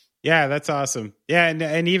book. Yeah, that's awesome. Yeah.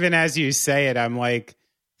 And even as you say it, I'm like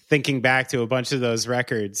thinking back to a bunch of those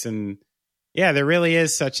records, and yeah, there really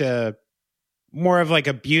is such a more of like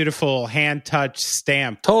a beautiful hand touch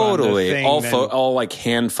stamp. Totally. All like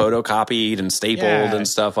hand photocopied and stapled and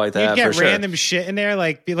stuff like that. You get random shit in there.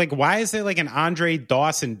 Like, be like, why is there like an Andre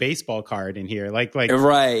Dawson baseball card in here? Like, right.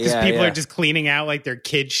 Because people are just cleaning out like their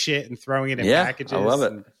kid shit and throwing it in packages. I love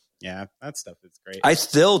it. And, that stuff is great. I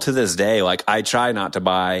still to this day, like I try not to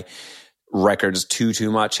buy records too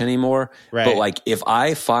much anymore. Right. But like if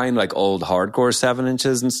I find like old hardcore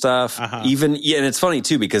 7-inches and stuff, even, and it's funny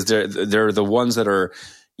too, because they're the ones that are,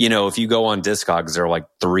 if you go on Discogs, they're like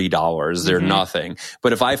 $3. They're nothing.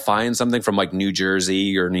 But if I find something from like New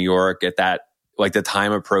Jersey or New York at that, like the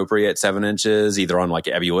time appropriate 7-inches, either on like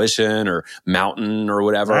Ebullition or Mountain or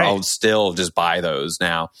whatever, I'll still just buy those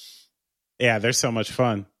now. Yeah. They're so much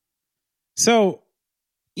fun. So,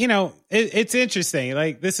 it's interesting.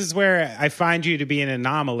 Like, this is where I find you to be an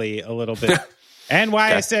anomaly a little bit. And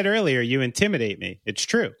why I said earlier, you intimidate me. It's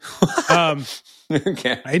true.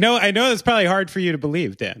 Okay. I know it's probably hard for you to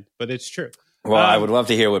believe, Dan, but it's true. Well, I would love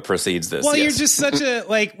to hear what precedes this. Well, you're just such a,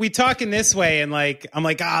 like, we talk in this way, and like, I'm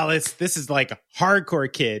like, this is like a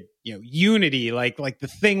hardcore kid, unity, like the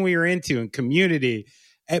thing we were into in community.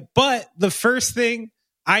 But the first thing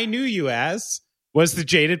I knew you as was the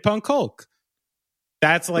Jaded Punk Hulk.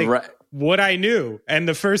 That's like what I knew. And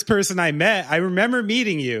the first person I met, I remember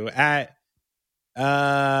meeting you at,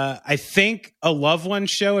 I think a Love One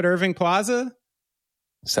show at Irving Plaza.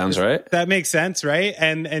 Sounds right. That makes sense, right?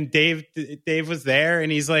 And Dave was there,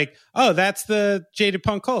 and he's like, "Oh, that's the Jaded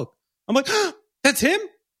Punk Hulk." I'm like, oh, "That's him,"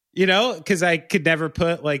 because I could never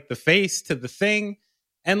put like the face to the thing,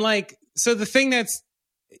 and like, so the thing that's,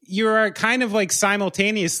 you are kind of like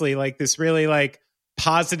simultaneously like this really like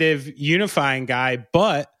positive unifying guy,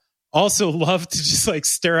 but also love to just like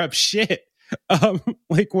stir up shit.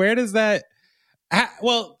 Like, where does that?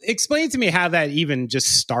 Well, explain to me how that even just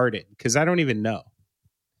started, because I don't even know.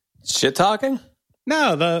 Shit talking?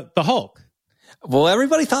 No, the Hulk. Well,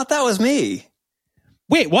 everybody thought that was me.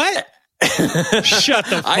 Wait, what? Shut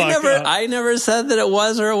the fuck up. I never said that it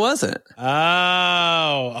was or it wasn't. Oh,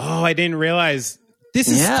 I didn't realize. This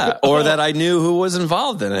is or that I knew who was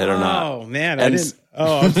involved in it or not. Oh man, I didn't.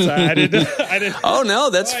 Oh, I'm sorry. I didn't. Oh no,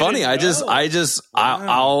 that's funny.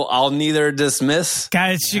 I'll neither dismiss.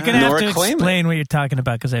 Guys, you're gonna have to explain what you're talking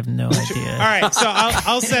about, because I have no idea. All right, so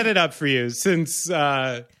I'll set it up for you since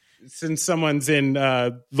someone's in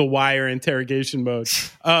the Wire interrogation mode.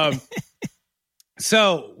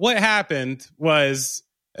 So what happened was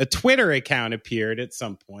a Twitter account appeared at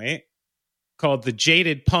some point called the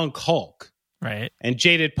Jaded Punk Hulk. Right. And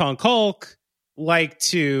Jaded Punk Hulk liked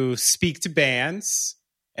to speak to bands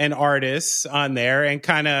and artists on there and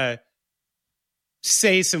kind of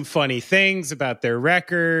say some funny things about their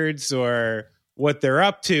records or what they're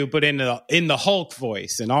up to, but in the Hulk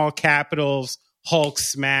voice, in all capitals, Hulk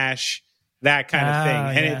smash, that kind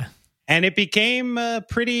of thing. And it became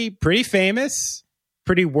pretty famous,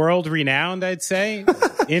 pretty world renowned, I'd say,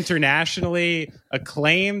 internationally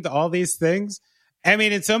acclaimed, all these things. I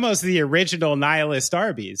mean, it's almost the original Nihilist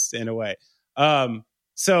Arby's in a way.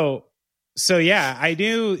 So yeah, I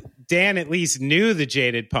knew Dan at least knew the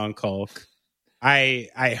Jaded Punk Hulk.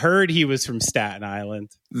 I heard he was from Staten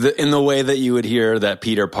Island. In the way that you would hear that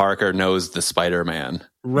Peter Parker knows the Spider-Man.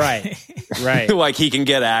 Right. Like he can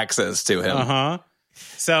get access to him. Uh-huh.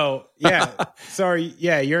 So, yeah. Sorry.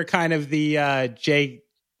 Yeah, you're kind of the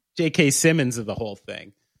J.K. Simmons of the whole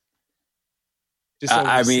thing.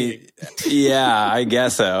 I mean, yeah, I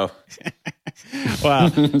guess so. Well,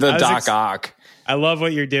 the Doc Ock. I love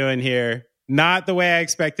what you're doing here. Not the way I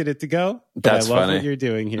expected it to go, but That's I love funny. what you're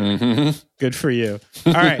doing here. Mm-hmm. Good for you.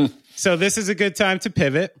 All right. So this is a good time to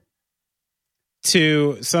pivot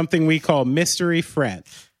to something we call Mystery Friend.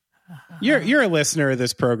 You're a listener of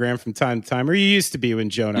this program from time to time, or you used to be when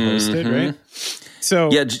Jonah hosted, right?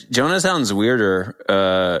 So yeah, Jonah sounds weirder,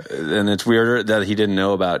 and it's weirder that he didn't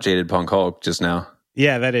know about Jaded Punk Hulk just now.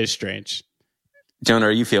 Yeah, that is strange. Jonah,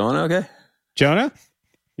 are you feeling okay? Jonah,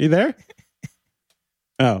 you there?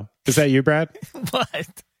 Oh, is that you, Brad?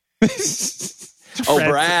 What? Oh,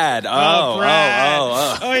 Brad. Brad.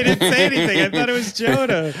 Oh, he didn't say anything. I thought it was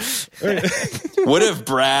Jonah. What if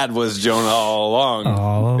Brad was Jonah all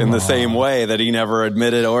along in the same way that he never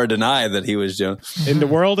admitted or denied that he was Jonah? In the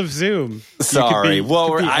world of Zoom. Sorry. You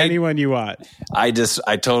could be anyone you want. I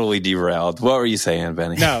totally derailed. What were you saying,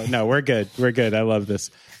 Benny? No, we're good. We're good. I love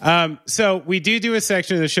this. So we do a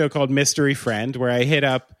section of the show called Mystery Friend where I hit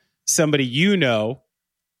up somebody you know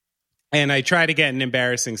and I try to get an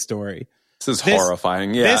embarrassing story. This is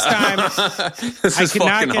horrifying. Yeah. This time, I could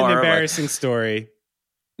not get an embarrassing story.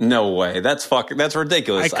 No way. That's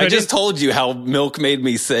ridiculous. I just told you how milk made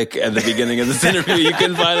me sick at the beginning of this interview. You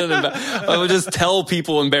couldn't find it. I would just tell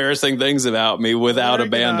people embarrassing things about me without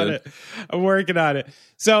abandon. I'm working on it.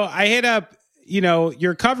 So I hit up,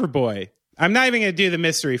 your cover boy. I'm not even going to do the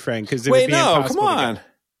mystery friend because it would be impossible. Come on.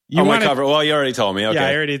 My cover. Well, you already told me. Okay. Yeah,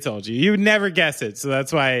 I already told you. You would never guess it. So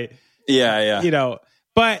that's why. Yeah.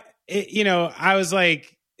 But I was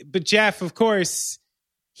like, but Jeff, of course,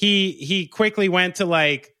 he quickly went to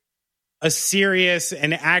like a serious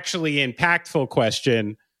and actually impactful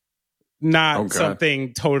question, not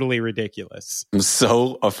something totally ridiculous. I'm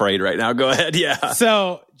so afraid right now. Go ahead. Yeah.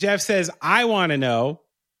 So Jeff says, I want to know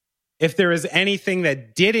if there is anything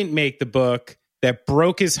that didn't make the book that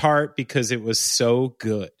broke his heart because it was so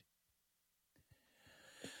good.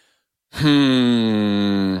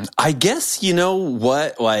 I guess, you know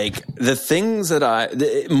what, like the things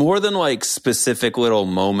that more than like specific little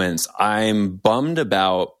moments, I'm bummed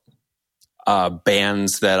about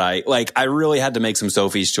bands that I really had to make some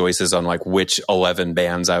Sophie's choices on like which 11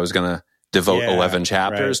 bands I was going to devote 11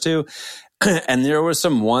 chapters to. And there were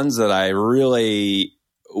some ones that I really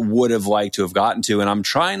would have liked to have gotten to. And I'm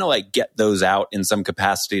trying to like get those out in some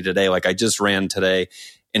capacity today. Like I just ran today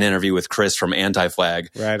an interview with Chris from Anti-Flag.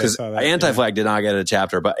 Right. Because Anti-Flag did not get a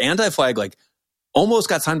chapter, but Anti-Flag like almost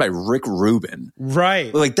got signed by Rick Rubin.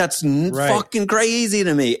 Right. Like that's fucking crazy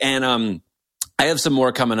to me. And I have some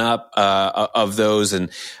more coming up of those. And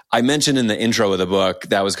I mentioned in the intro of the book,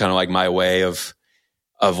 that was kind of like my way of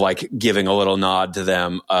like giving a little nod to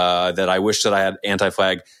them, that I wish that I had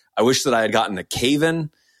Anti-Flag. I wish that I had gotten a Cave-In,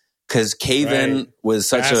 because Cave-In was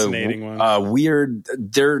such a weird,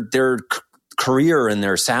 their career and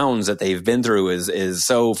their sounds that they've been through is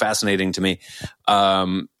so fascinating to me.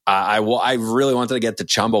 I really wanted to get to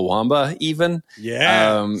Chumbawamba even.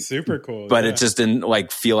 Yeah. Super cool. But it just didn't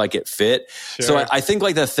like feel like it fit. Sure. So I think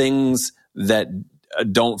like the things that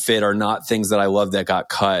don't fit are not things that I love that got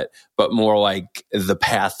cut, but more like the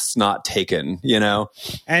paths not taken, you know?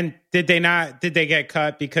 And did they get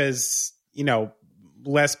cut because,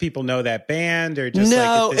 less people know that band, or just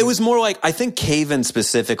no, it was more like, I think Cave-In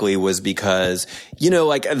specifically was because,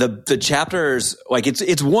 like the chapters, like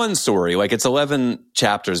it's one story, like it's 11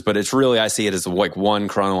 chapters, but it's really, I see it as like one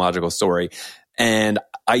chronological story. And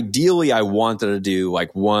ideally I wanted to do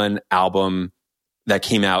like one album that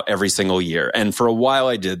came out every single year. And for a while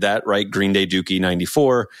I did that, right? Green Day Dookie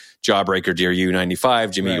 94, Jawbreaker Dear You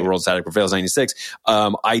 95, Jimmy World Static Prevails 96.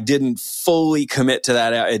 I didn't fully commit to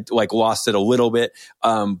that. It like lost it a little bit.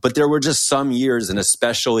 But there were just some years, and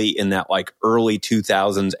especially in that like early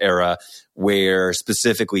 2000s era, where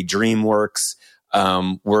specifically DreamWorks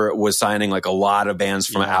was signing like a lot of bands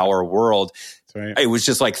from our world. That's right. It was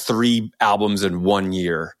just like 3 albums in 1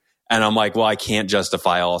 year. And I'm like, well, I can't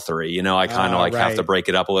justify all 3. I kind of have to break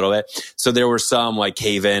it up a little bit. So there were some like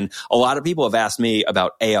Cave-In. A lot of people have asked me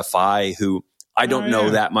about AFI, who I don't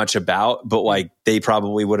know that much about, but like they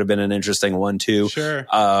probably would have been an interesting one too. Sure.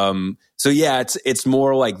 So yeah, it's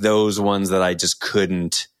more like those ones that I just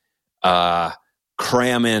couldn't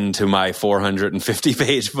cram into my 450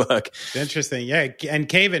 page book. Interesting. Yeah. And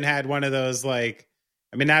Cave-In had one of those, like,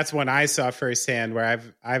 that's one I saw firsthand, where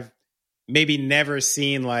I've maybe never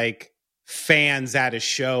seen like fans at a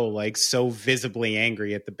show like so visibly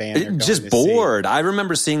angry at the band. Just bored. I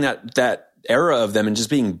remember seeing that era of them and just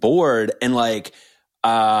being bored. And like,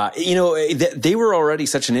 they were already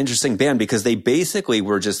such an interesting band because they basically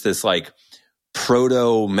were just this like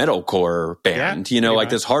proto metalcore band, like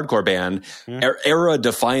this hardcore band, era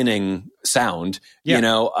defining sound,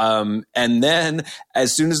 and then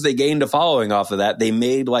as soon as they gained a following off of that, they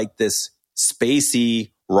made like this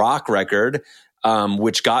spacey rock record,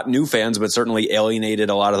 which got new fans, but certainly alienated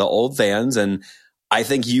a lot of the old fans. And I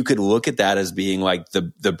think you could look at that as being like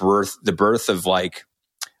the birth of like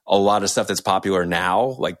a lot of stuff that's popular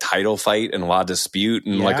now, like Title Fight and La Dispute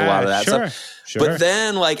and like a lot of that stuff. Sure. But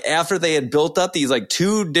then like after they had built up these like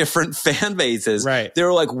two different fan bases, they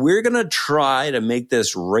were like, we're going to try to make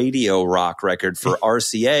this radio rock record for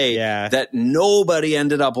RCA that nobody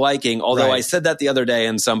ended up liking. Although I said that the other day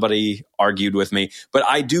and somebody argued with me, but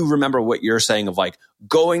I do remember what you're saying of like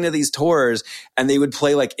going to these tours and they would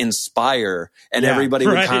play like Inspire and everybody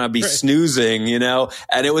would kind of be snoozing,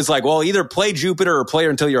 and it was like, well, either play Jupiter or play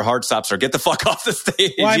Until Your Heart Stops or get the fuck off the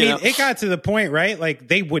stage. Well, I mean, it got to the point, right? Like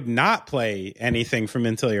they would not play anything from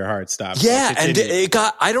Until Your Heart Stops. Yeah. Like and it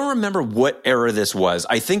got, I don't remember what era this was.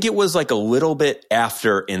 I think it was like a little bit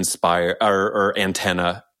after Inspire or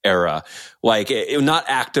Antenna era, like not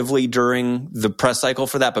actively during the press cycle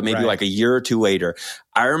for that, but maybe like a year or two later.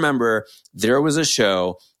 I remember there was a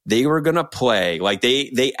show they were going to play, like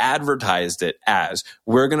they advertised it as,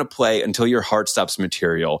 we're going to play Until Your Heart Stops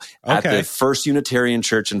material at the First Unitarian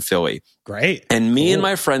Church in Philly. Great. And me and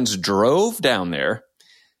my friends drove down there,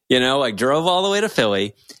 like drove all the way to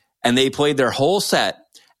Philly, and they played their whole set.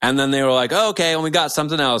 And then they were like, oh, okay, and we got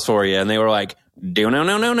something else for you. And they were like,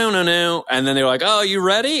 no. And then they were like, oh, you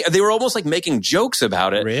ready? And they were almost like making jokes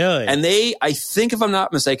about it. Really? And I think if I'm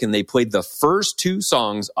not mistaken, they played the first two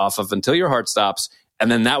songs off of Until Your Heart Stops,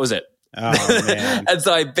 and then that was it. Oh, man. And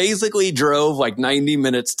so I basically drove like 90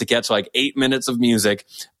 minutes to catch like 8 minutes of music.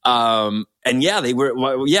 And they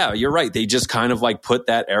were, you're right. They just kind of like put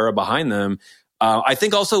that era behind them. I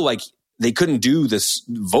think also like they couldn't do this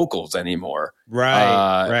vocals anymore.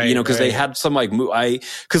 Right. Because they had some like,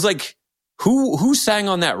 because like, who sang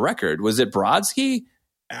on that record? Was it Brodsky?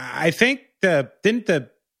 I think the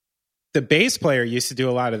bass player used to do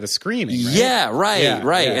a lot of the screaming. Right? Yeah, right.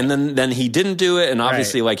 Yeah. And then he didn't do it, and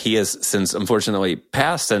obviously, like he has since unfortunately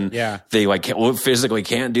passed, and they like physically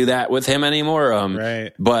can't do that with him anymore.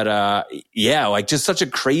 But like just such a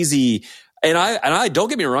crazy. And I don't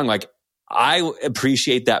get me wrong, like I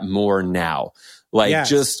appreciate that more now. Like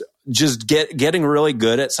just getting really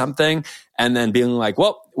good at something and then being like,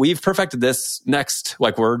 well, we've perfected this next,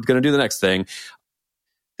 like we're going to do the next thing.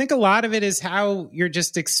 I think a lot of it is how you're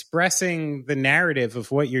just expressing the narrative of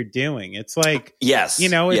what you're doing. It's like, it's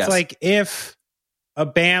like if a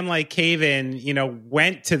band like Cave In,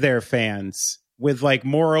 went to their fans with like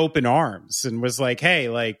more open arms and was like, hey,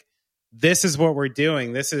 like, this is what we're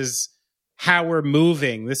doing. This is how we're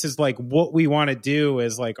moving. This is like what we want to do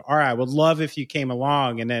is like, all right, I would love if you came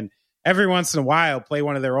along. And then every once in a while play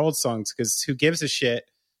one of their old songs because who gives a shit?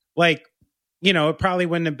 Like, it probably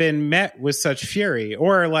wouldn't have been met with such fury.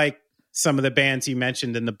 Or like some of the bands you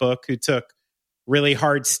mentioned in the book who took really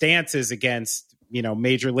hard stances against,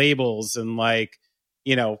 major labels and like,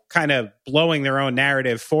 kind of blowing their own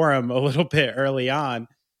narrative for them a little bit early on.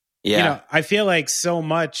 Yeah. I feel like so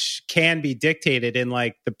much can be dictated in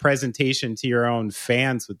like the presentation to your own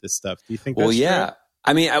fans with this stuff. Do you think that's true?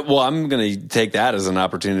 I mean, I'm going to take that as an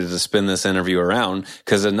opportunity to spin this interview around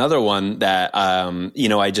because another one that,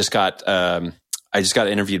 I just got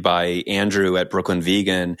interviewed by Andrew at Brooklyn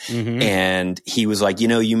Vegan, and he was like,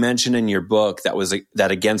 you mentioned in your book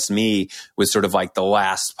that Against Me was sort of like the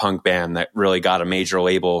last punk band that really got a major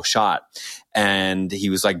label shot, and he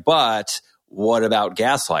was like, but what about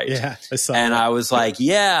Gaslight? Yeah, I was like,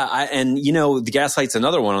 the Gaslight's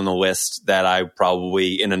another one on the list that I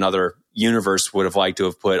probably in another universe would have liked to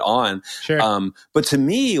have put on. Sure. But to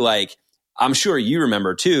me, like, I'm sure you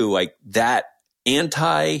remember too, like that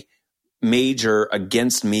major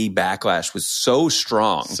Against Me backlash was so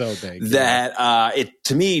strong, so big that it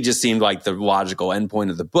to me just seemed like the logical endpoint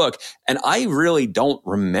of the book. And I really don't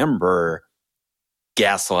remember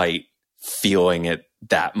Gaslight feeling it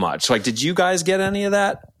that much. Like, did you guys get any of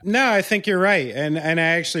that? No, I think you're right. And I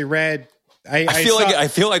actually read. I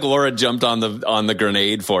feel like Laura jumped on the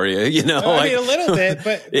grenade for you. I mean, a little bit,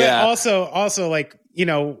 but also like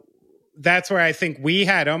that's where I think we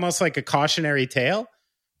had almost like a cautionary tale,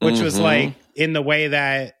 which was like in the way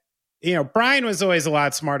that Brian was always a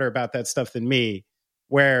lot smarter about that stuff than me,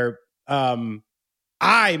 where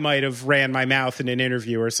I might have ran my mouth in an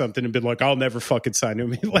interview or something and been like, I'll never fucking sign to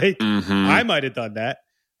me. Like I might have done that.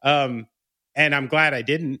 And I'm glad I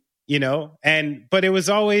didn't, but it was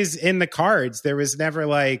always in the cards. There was never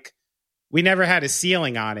like, we never had a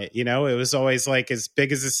ceiling on it. It was always like as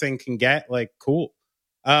big as this thing can get, like, cool.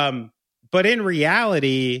 but in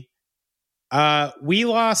reality, we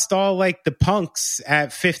lost all like the punks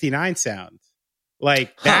at 59 Sound.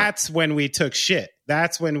 Like that's when we took shit.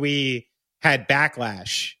 That's when we had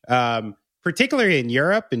backlash, particularly in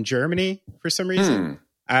Europe and Germany for some reason.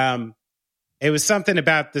 It was something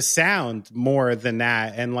about the sound more than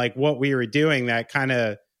that. And like what we were doing that kind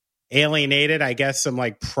of alienated, I guess, some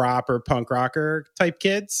like proper punk rocker type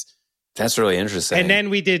kids. That's really interesting. And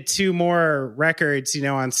then we did 2 more records, you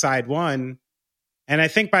know, on side 1. And I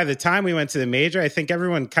think by the time we went to the major, I think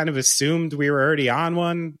everyone kind of assumed we were already on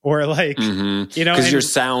one, or like, you know, because your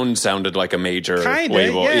sound sounded like a major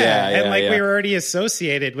label. Yeah. And like we were already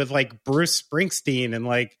associated with like Bruce Springsteen, and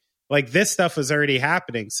like this stuff was already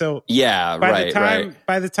happening. So by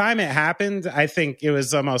the time it happened, I think it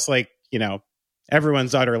was almost like, you know,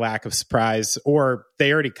 everyone's utter lack of surprise, or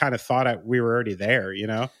they already kind of thought we were already there, you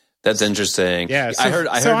know? That's interesting. Yeah. So, I heard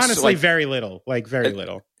honestly, like, very little.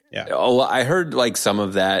 Yeah. I heard like some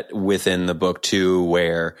of that within the book too,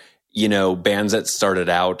 where, you know, bands that started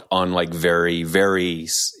out on like very, very,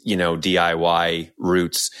 you know, DIY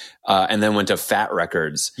roots, and then went to Fat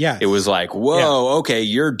Records. Yeah. It was like, whoa, okay,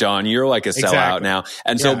 you're done. You're like a sellout now.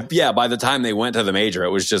 And so, by the time they went to the major,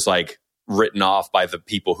 it was just like written off by the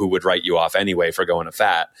people who would write you off anyway for going to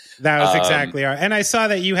Fat. That was exactly right. And I saw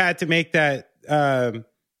that you had to make that,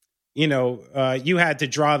 you had to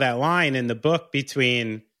draw that line in the book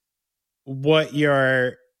between what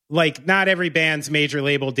your, like, not every band's major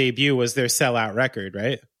label debut was their sellout record,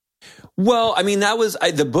 right? Well, I mean, that was,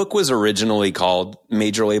 the book was originally called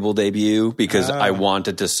Major Label Debut because I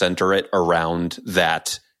wanted to center it around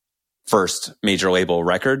that first major label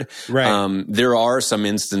record. Right. There are some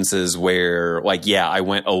instances where, like, I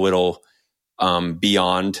went a little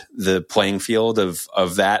beyond the playing field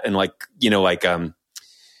of that. And like, you know, like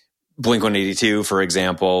Blink-182, for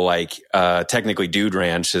example, like technically Dude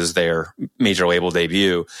Ranch is their major label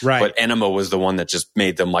debut, right? But Enema was the one that just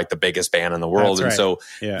made them like the biggest band in the world. That's and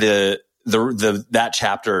right. So that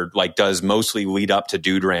chapter like does mostly lead up to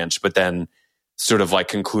Dude Ranch, but then sort of like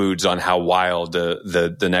concludes on how wild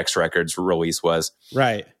the next record's release was.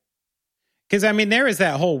 Right. Because I mean, there is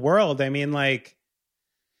that whole world. I mean, like,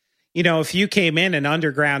 you know, if you came in an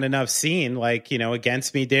underground enough scene, like, you know,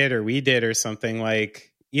 Against Me did, or we did, or something, like,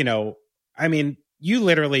 you know, I mean, you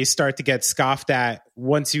literally start to get scoffed at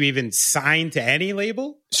once you even sign to any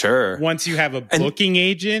label. Sure. Once you have a booking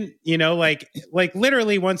agent, you know, like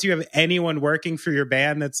literally once you have anyone working for your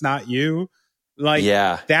band that's not you, like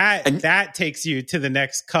that takes you to the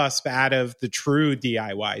next cusp out of the true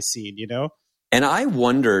DIY scene, you know? And I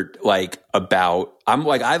wondered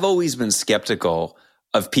I've always been skeptical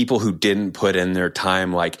of people who didn't put in their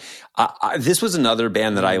time. Like this was another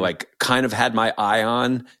band that I like kind of had my eye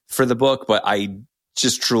on for the book, but I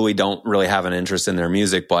just truly don't really have an interest in their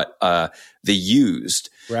music. But The Used,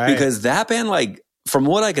 right? Because that band, like from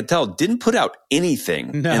what I could tell, didn't put out anything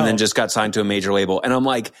and then just got signed to a major label. And I'm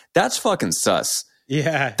like, that's fucking sus.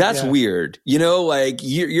 Yeah. That's weird. You know, like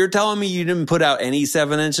you're telling me you didn't put out any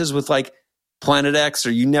 7 inches with like Planet X,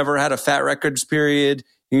 or you never had a Fat Records period.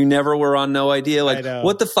 You never were on No Idea. Like,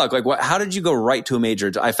 what the fuck? Like, how did you go right to a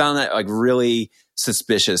major? I found that like really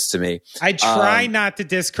suspicious to me. I try not to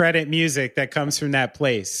discredit music that comes from that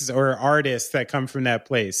place, or artists that come from that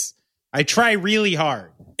place. I try really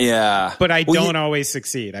hard. Yeah. But I don't always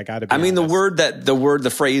succeed. I gotta be honest.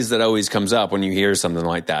 The phrase that always comes up when you hear something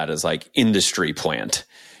like that is like industry plant.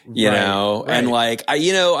 You know, right. And like,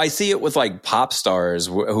 I see it with like pop stars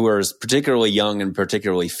who are particularly young and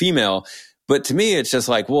particularly female. But to me, it's just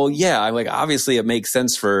like, well, yeah, like obviously it makes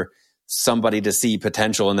sense for somebody to see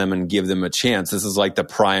potential in them and give them a chance. This is like the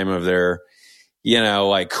prime of their, you know,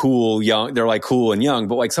 like cool young. They're like cool and young,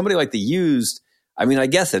 but like somebody like The Used, I mean, I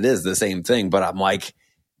guess it is the same thing, but I'm like,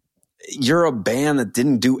 you're a band that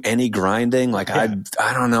didn't do any grinding. Like, I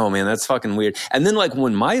don't know, man, that's fucking weird. And then like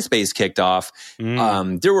when MySpace kicked off,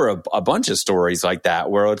 there were a bunch of stories like that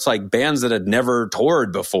where it's like bands that had never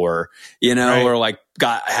toured before, you know, or like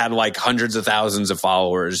had like hundreds of thousands of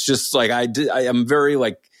followers. Just like I am very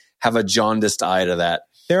like have a jaundiced eye to that.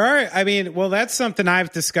 There are, I mean, well, that's something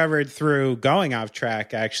I've discovered through going off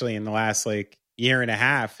track actually in the last like year and a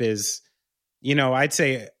half is, you know, I'd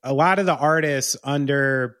say a lot of the artists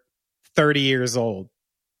under 30 years old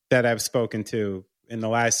that I've spoken to in the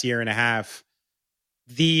last year and a half,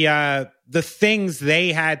 the things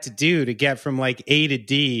they had to do to get from like A to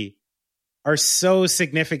D are so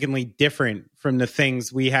significantly different from the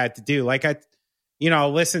things we had to do. Like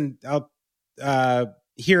I'll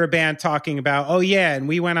hear a band talking about, oh yeah, and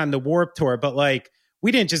we went on the Warped Tour, but like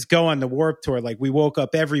we didn't just go on the Warped Tour. Like we woke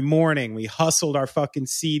up every morning, we hustled our fucking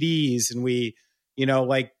CDs, and we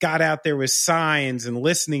like got out there with signs and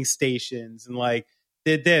listening stations and like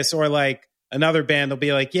did this. Or like another band will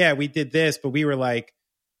be like, yeah, we did this, but we were like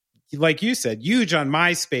you said, huge on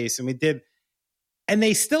MySpace, and we did, and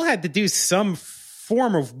they still had to do some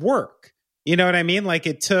form of work. You know what I mean? Like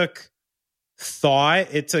it took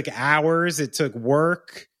thought, it took hours, it took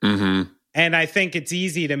work. Mm-hmm. And I think it's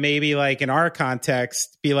easy to maybe like in our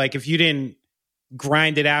context be like, if you didn't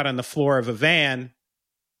grind it out on the floor of a van,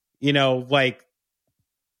 like,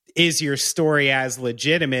 is your story as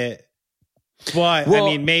legitimate? But I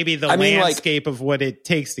mean, maybe the landscape of what it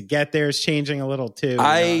takes to get there is changing a little too.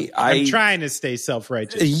 I'm trying to stay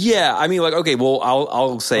self-righteous. Yeah, I mean, like, okay, well,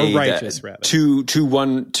 I'll say righteous, that rather.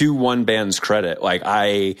 to one band's credit, like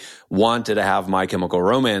I wanted to have My Chemical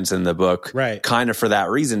Romance in the book, right? Kind of for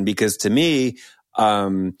that reason, because to me,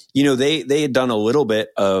 they had done a little bit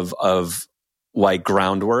of like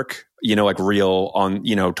groundwork, like real on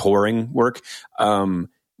touring work.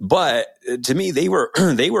 But to me, they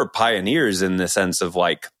were pioneers in the sense of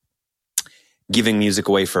like giving music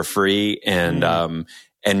away for free and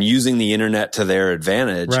using the internet to their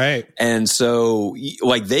advantage. Right. And so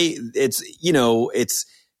like it's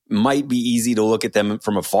might be easy to look at them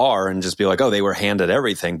from afar and just be like, oh, they were handed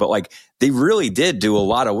everything. But like they really did do a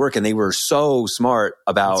lot of work, and they were so smart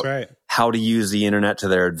about how to use the internet to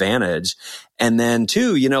their advantage. And then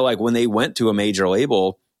too, like when they went to a major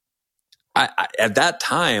label, I at that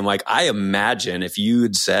time, like I imagine if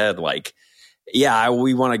you'd said like, yeah,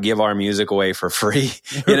 we want to give our music away for free,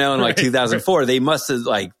 in like 2004, they must have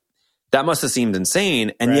like, that must have seemed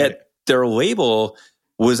insane. And yet their label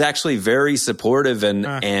was actually very supportive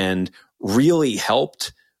and really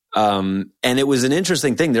helped. And it was an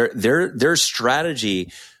interesting thing. Their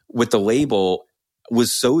strategy with the label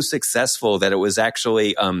was so successful that it was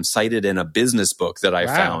actually cited in a business book that I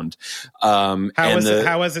found. How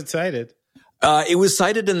was it cited? It was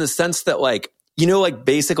cited in the sense that like, like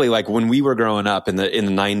basically like when we were growing up in the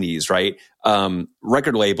 90s, right?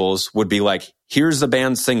 Record labels would be like, here's the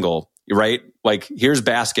band's single, right? Like, here's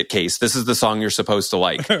Basket Case. This is the song you're supposed to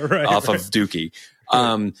like off of Dookie.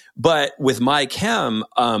 But with My Chem,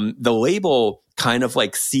 the label kind of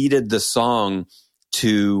like ceded the song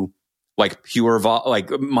to like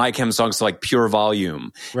like My Chem songs to like Pure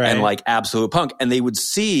Volume and like Absolute Punk, and they would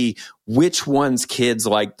see which ones kids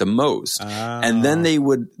liked the most, and then they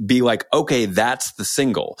would be like, okay, that's the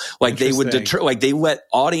single. Like they would they let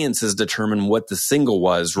audiences determine what the single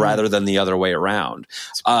was rather than the other way around.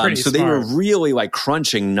 So smart. They were really like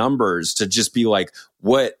crunching numbers to just be like,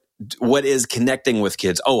 what is connecting with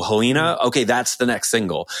kids? Oh, Helena. Okay. That's the next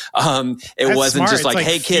single. It wasn't just like,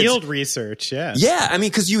 hey kids, field research. Yeah. Yeah. I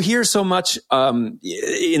mean, cause you hear so much,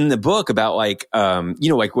 in the book about like,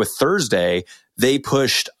 like with Thursday, they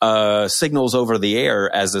pushed, Signals Over the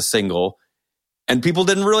Air as a single, and people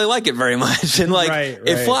didn't really like it very much. And like,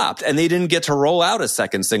 it flopped, and they didn't get to roll out a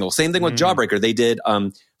second single. Same thing with Jawbreaker. They did,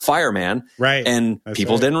 Fireman. Right. And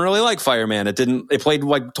people didn't really like Fireman. It played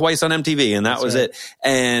like twice on MTV, and that was it.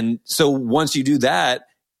 And so once you do that,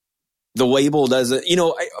 the label doesn't,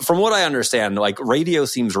 from what I understand, like radio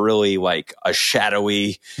seems really like a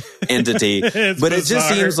shadowy entity, but bizarre. It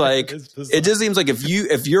just seems like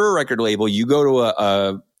if you're a record label, you go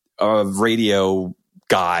to a radio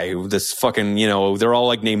guy, this fucking, they're all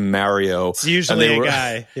like named Mario. It's usually a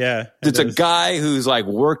guy. Yeah. It's a guy who's like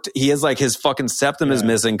worked, he has like his fucking septum is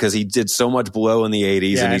missing because he did so much blow in the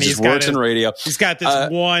 80s, and he just works in radio. He's got this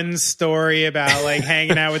one story about like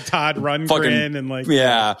hanging out with Todd Rundgren and like,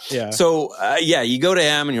 yeah. So, you go to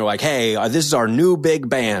him and you're like, hey, this is our new big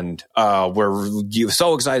band. We're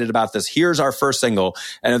so excited about this. Here's our first single.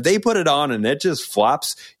 And if they put it on and it just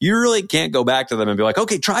flops, you really can't go back to them and be like,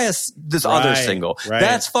 okay, try this other single. Right.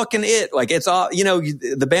 That's fucking it. Like it's all,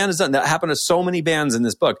 the band is done. That happened to so many bands in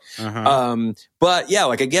this book. But yeah,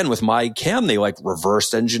 like again, with My Chem, they like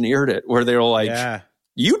reverse engineered it where they were like,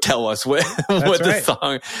 you tell us what the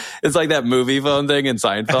song. It's like that movie phone thing in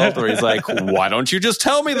Seinfeld where he's like, why don't you just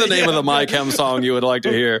tell me the name of the My Chem song you would like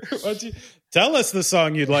to hear? Tell us the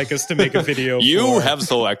song you'd like us to make a video for. You have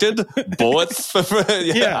selected Bullets.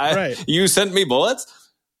 You sent me Bullets.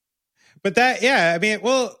 But I mean,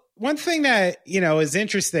 well, one thing that, is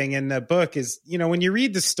interesting in the book is, when you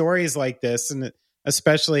read the stories like this, and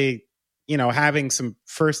especially, having some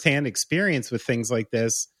firsthand experience with things like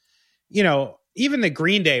this, even the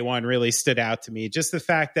Green Day one really stood out to me. Just the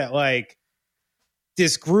fact that like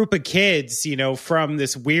this group of kids, from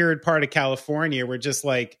this weird part of California were just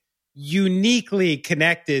like uniquely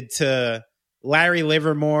connected to Larry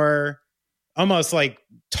Livermore, almost like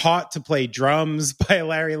taught to play drums by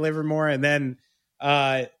Larry Livermore. And then,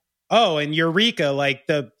 and Eureka, like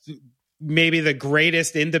the maybe the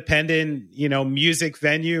greatest independent, music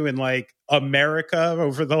venue in like America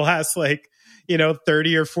over the last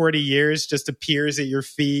 30 or 40 years just appears at your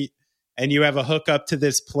feet, and you have a hookup to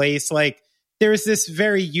this place. Like, there's this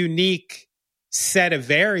very unique set of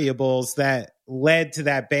variables that led to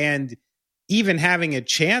that band even having a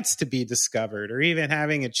chance to be discovered or even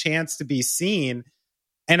having a chance to be seen.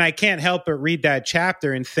 And I can't help but read that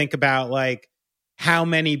chapter and think about like how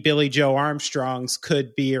many Billy Joe Armstrongs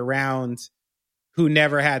could be around who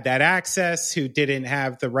never had that access, who didn't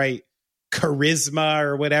have the right charisma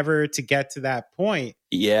or whatever to get to that point.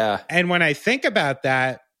 Yeah. And when I think about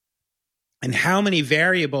that and how many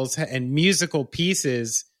variables and musical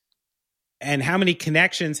pieces and how many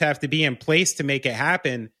connections have to be in place to make it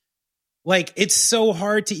happen, like, it's so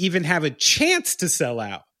hard to even have a chance to sell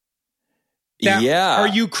out. Are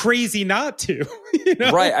you crazy not to?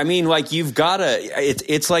 Right. I mean, like, you've got to,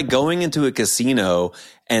 it's like going into a casino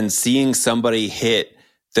and seeing somebody hit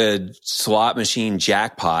the slot machine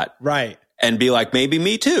jackpot. Right. And be like, maybe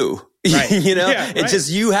me too. Right. It's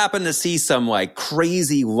just, you happen to see some like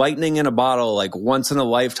crazy lightning in a bottle, like once in a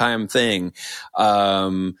lifetime thing.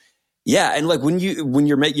 Yeah. And like when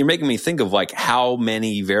you're making me think of like how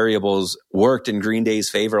many variables worked in Green Day's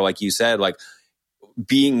favor, like you said, like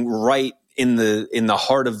being right in the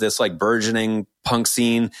heart of this like burgeoning punk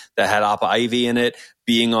scene that had Oppa Ivy in it,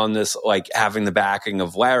 being on this, like having the backing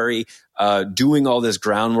of Larry, doing all this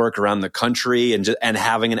groundwork around the country and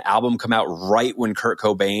having an album come out right when Kurt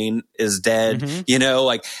Cobain is dead, and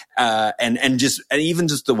even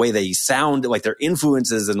just the way they sound, like their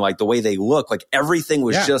influences and like the way they look, like everything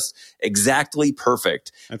was just exactly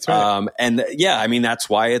perfect. That's right. And yeah, I mean, that's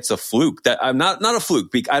why it's a fluke. That I'm not a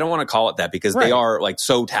fluke. I don't want to call it that because they are like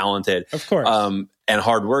so talented, of course, and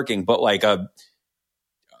hardworking, but like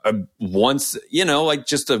once, like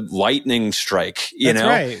just a lightning strike, That's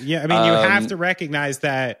right. Yeah. I mean, you have to recognize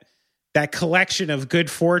that collection of good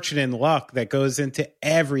fortune and luck that goes into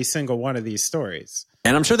every single one of these stories.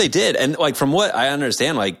 And I'm sure they did. And like, from what I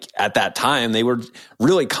understand, like at that time, they were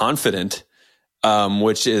really confident,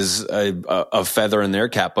 which is a feather in their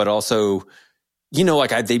cap, but also,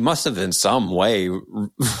 like they must have in some way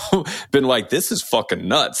been like, this is fucking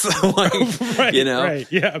nuts. Like, right.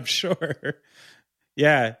 Yeah, I'm sure.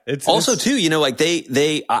 Yeah. It's also too, like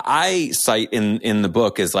I cite in the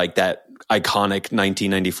book as like that iconic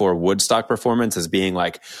 1994 Woodstock performance as being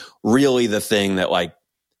like really the thing that like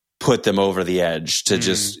put them over the edge to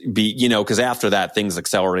just be, because after that things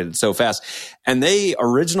accelerated so fast, and they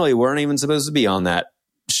originally weren't even supposed to be on that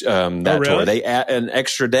really? tour. An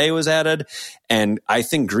extra day was added, and I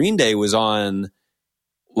think Green Day was on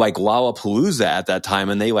like Lollapalooza at that time,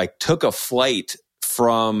 and they like took a flight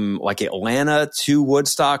from like Atlanta to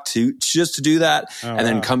Woodstock to do that,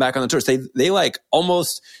 then come back on the tour. So they like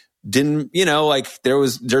almost didn't, like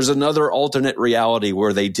there's another alternate reality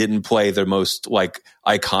where they didn't play their most like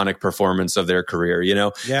iconic performance of their career,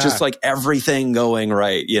 just like everything going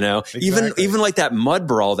right, Exactly. even like that mud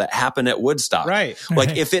brawl that happened at Woodstock, right?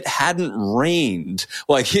 Like if it hadn't rained,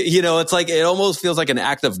 like, it's like, it almost feels like an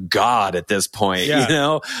act of God at this point,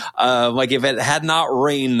 like if it had not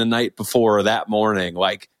rained the night before or that morning,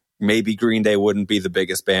 like maybe Green Day wouldn't be the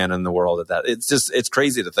biggest band in the world at that. It's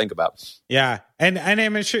crazy to think about. Yeah. And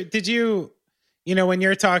I'm sure, did you, when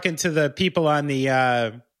you're talking to the people on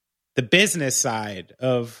the business side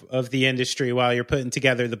of the industry while you're putting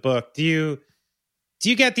together the book, do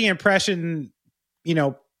you get the impression,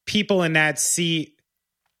 people in that seat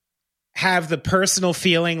have the personal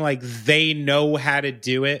feeling like they know how to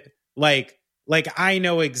do it? Like I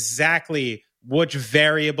know exactly which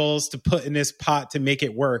variables to put in this pot to make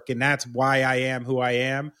it work, and that's why I am who I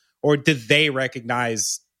am? Or did they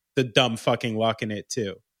recognize the dumb fucking luck in it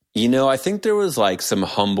too? I think there was like some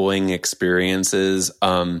humbling experiences.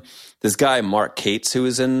 This guy, Mark Cates, who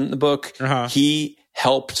was in the book, he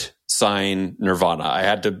helped sign Nirvana. I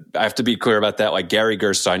have to be clear about that. Like Gary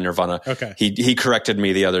Gerst signed Nirvana. Okay. He corrected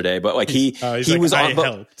me the other day, but like he was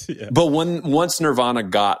on, but once Nirvana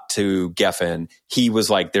got to Geffen, he was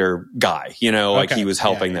like their guy, like he was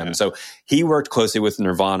helping them. So he worked closely with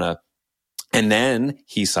Nirvana, and then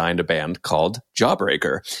he signed a band called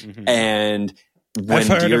Jawbreaker. Mm-hmm. And when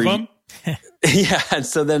I've heard of them. Yeah. And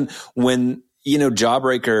so then when,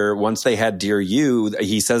 Jawbreaker, once they had Dear You,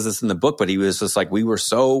 he says this in the book, but he was just like, we were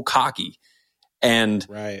so cocky. And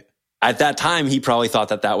at that time, he probably thought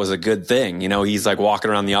that was a good thing. He's like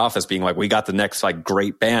walking around the office being like, we got the next like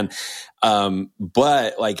great band.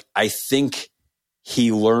 But like, I think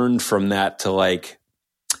he learned from that to like,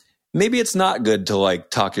 maybe it's not good to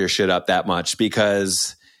like talk your shit up that much,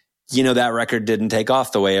 because that record didn't take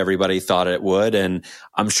off the way everybody thought it would. And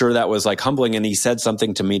I'm sure that was like humbling. And he said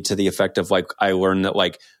something to me to the effect of like, I learned that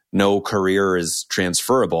like no career is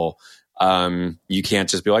transferable. You can't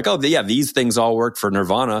just be like, oh yeah, these things all worked for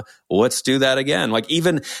Nirvana. Let's do that again. Like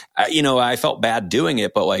even, I felt bad doing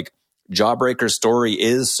it, but like Jawbreaker's story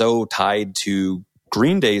is so tied to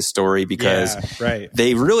Green Day's story because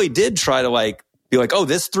they really did try to like, be like, oh,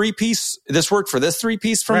 this worked for this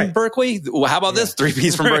 3-piece from Berkeley. Well, how about this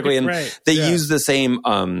 3-piece from Berkeley? And they use the same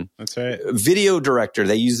that's right. video director.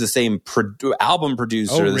 They use the same album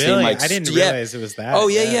producer. Oh, the really? same, like, I didn't realize it was that. Oh,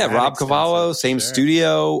 yeah. Rob Cavallo, same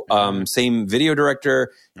studio, same video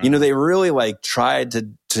director. They really like tried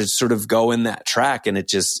to sort of go in that track, and it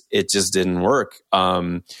just didn't work.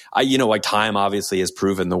 Like time obviously has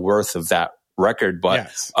proven the worth of that record,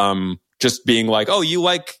 but just being like, oh, you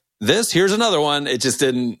like this, here's another one. It just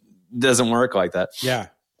doesn't work like that. Yeah.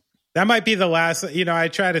 That might be the last, I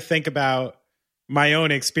try to think about my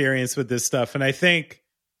own experience with this stuff. And I think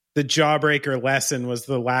the Jawbreaker lesson was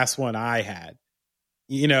the last one I had,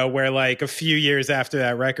 where like a few years after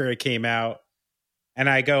that record came out and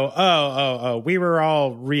I go, oh, we were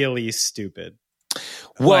all really stupid.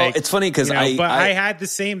 Well, like, it's funny because I had the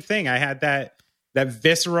same thing. I had that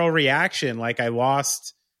visceral reaction. Like I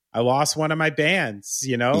lost one of my bands,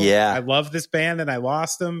 I love this band and I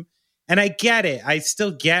lost them. And I get it. I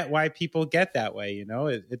still get why people get that way.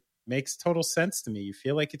 It makes total sense to me. You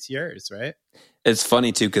feel like it's yours, right? It's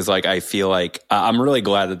funny too. Cause like, I feel like I'm really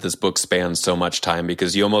glad that this book spans so much time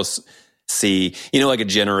because you almost see, like a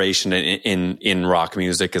generation in rock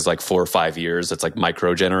music is like 4 or 5 years. It's like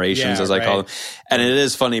micro generations as I call them. And it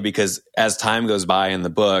is funny because as time goes by in the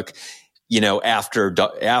book, after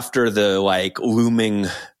the like looming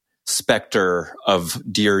specter of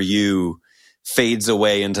Dear You fades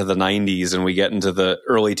away into the 90s and we get into the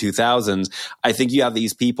early 2000s, I think you have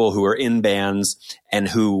these people who are in bands and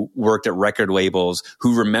who worked at record labels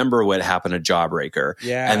who remember what happened to Jawbreaker.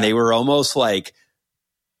 Yeah. And they were almost like,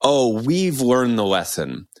 oh, we've learned the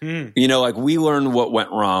lesson. Like we learned what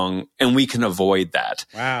went wrong and we can avoid that.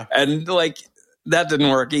 Wow. And like, that didn't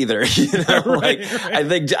work either. Right. I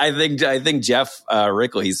think Jeff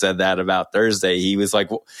Rickley said that about Thursday. He was like,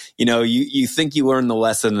 well, you think you learned the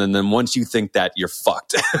lesson, and then once you think that, you're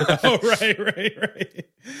fucked. Oh, right.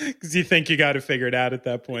 Because you think you got to figure it out at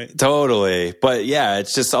that point. Totally. But yeah,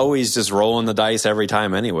 it's just always just rolling the dice every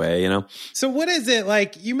time anyway, So what is it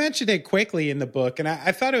like? You mentioned it quickly in the book, and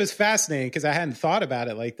I thought it was fascinating because I hadn't thought about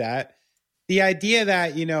it like that. The idea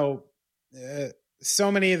that,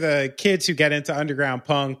 so many of the kids who get into underground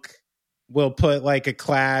punk will put like a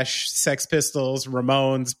Clash, Sex Pistols,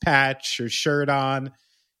 Ramones patch or shirt on.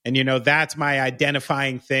 And, that's my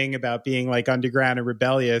identifying thing about being like underground and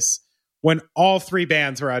rebellious when all 3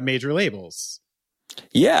 bands were on major labels.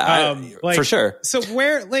 Yeah, for sure. So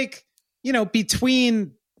where like,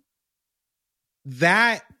 between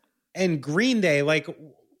that and Green Day, like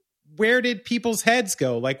where did people's heads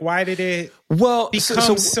go? Like, why did it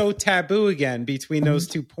become so taboo again between those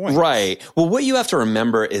 2 points? Right. Well, what you have to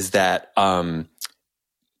remember is that, in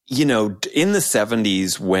the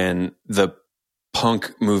 70s when the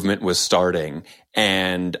punk movement was starting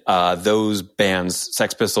and those bands,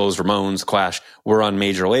 Sex Pistols, Ramones, Clash, were on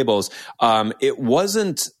major labels, it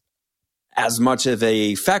wasn't as much of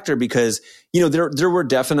a factor because, there were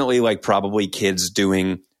definitely like probably kids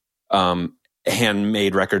doing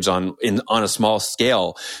handmade records on a small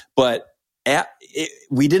scale, but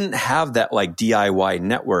we didn't have that like DIY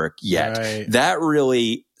network yet. Right. That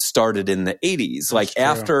really started in the 80s. Like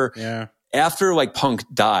after like punk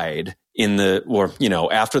died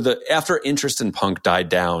after interest in punk died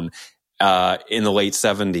down in the late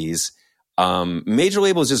 70s, major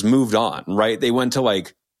labels just moved on, right? They went to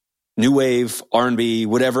like new wave, R&B,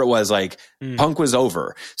 whatever it was, like punk was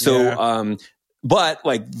over. So, but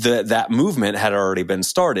like that movement had already been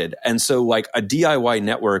started. And so like a DIY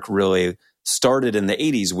network really started in the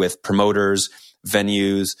 80s with promoters,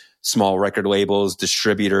 venues, small record labels,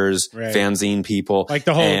 distributors, fanzine people. Like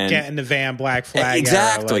the whole get in the van, Black Flag.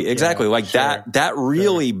 Exactly. That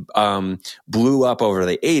really blew up over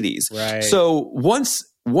the 80s. Right. So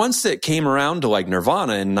once it came around to like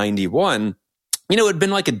Nirvana in 91, it'd been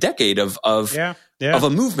like a decade of a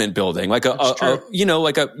movement building, like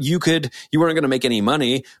you weren't going to make any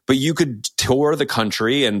money, but you could tour the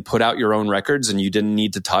country and put out your own records and you didn't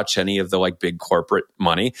need to touch any of the like big corporate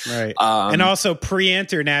money. Right. And also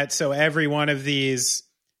pre-internet. So every one of these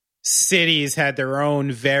cities had their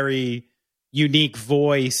own very unique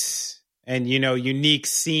voice and, unique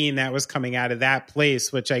scene that was coming out of that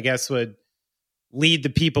place, which I guess would lead the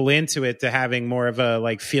people into it to having more of a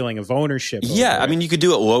like feeling of ownership. Yeah. I mean, you could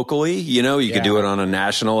do it locally, you know, you could do it on a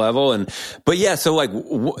national level. But yeah, so like,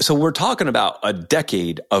 so we're talking about a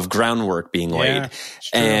decade of groundwork being laid.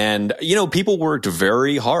 And, you know, people worked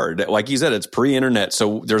very hard. Like you said, it's pre-internet.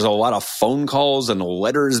 So there's a lot of phone calls and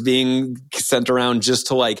letters being sent around just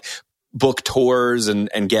to like book tours and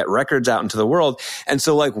get records out into the world. And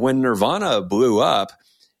so like when Nirvana blew up,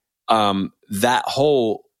 that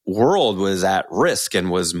whole world was at risk and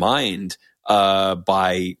was mined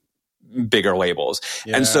by bigger labels.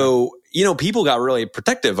 And so, you know, people got really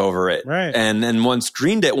protective over it. Right. And then once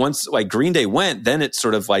Green Day went, then it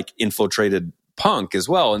sort of like infiltrated punk as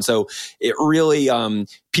well. And so it really,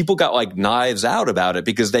 people got like knives out about it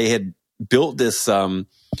because they had built this,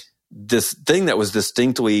 this thing that was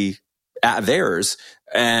distinctly at theirs,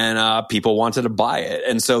 and people wanted to buy it.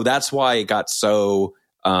 And so that's why it got so,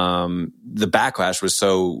 the backlash was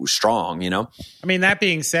so strong, you know? I mean, that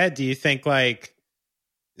being said, do you think like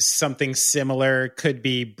something similar could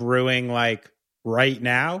be brewing like right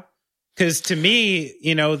now? Because to me,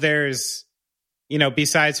 you know, there's, you know,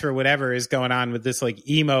 besides for whatever is going on with this like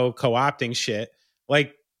emo co-opting shit,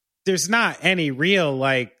 like there's not any real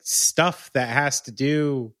like stuff that has to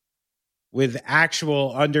do with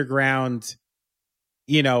actual underground,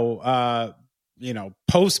 you know,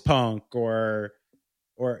 post-punk or,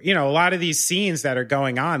 you know, a lot of these scenes that are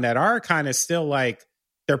going on that are kind of still like,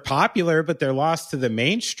 they're popular, but they're lost to the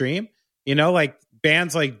mainstream, you know, like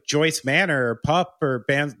bands like Joyce Manor or Pup or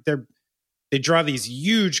bands, they draw these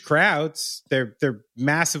huge crowds. They're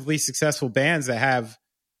massively successful bands that have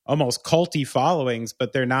almost culty followings,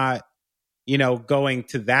 but they're not, you know, going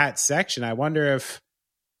to that section. I wonder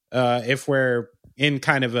if we're in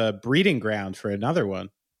kind of a breeding ground for another one.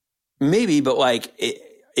 Maybe, but like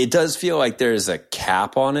it does feel like there's a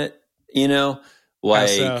cap on it, you know,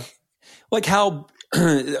 like how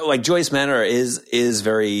like Joyce Manor is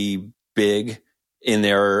very big in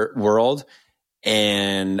their world.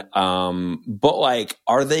 And, but like,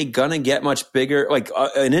 are they gonna get much bigger? Like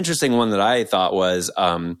an interesting one that I thought was,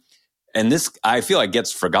 and this I feel like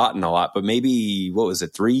gets forgotten a lot, but maybe what was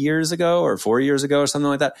it, 3 years ago or 4 years ago or something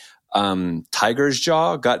like that? Tiger's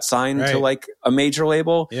Jaw got signed to like a major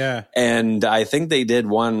label. Yeah. And I think they did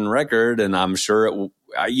one record, and I'm sure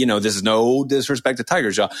you know, this is no disrespect to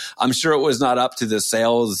Tiger's Jaw. I'm sure it was not up to the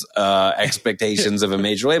sales expectations of a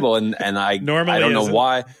major label. And I don't know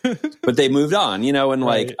why, but they moved on, you know, and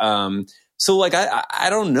like, so like, I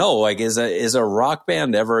don't know, like, is a rock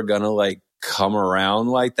band ever gonna like come around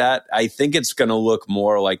like that? I think it's gonna look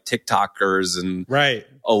more like TikTokers and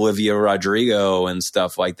Olivia Rodrigo and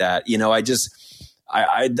stuff like that. You know,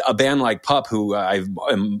 a band like Pup, who I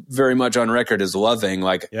am very much on record as loving,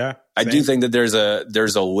 like, I do think that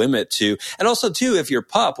there's a limit to, and also too, if you're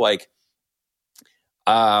Pup, like,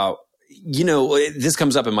 you know, this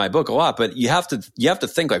comes up in my book a lot, but you have to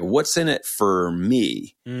think like, what's in it for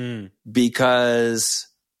me? Because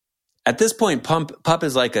at this point, Pup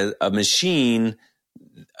is like a machine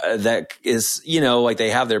that is, you know, like they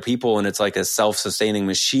have their people and it's like a self-sustaining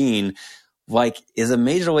machine. Like, is a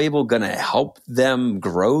major label going to help them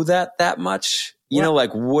grow that much? You know,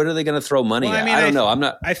 like, what are they going to throw money at? I mean, I don't know. I'm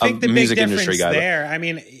not I think a the music big industry guy. There, I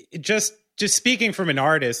mean, just speaking from an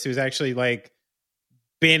artist who's actually like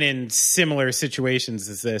been in similar situations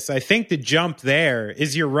as this, I think the jump there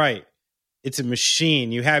is, you're right. It's a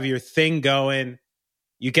machine. You have your thing going.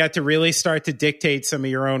 You get to really start to dictate some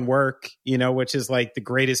of your own work, you know, which is like the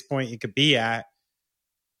greatest point you could be at.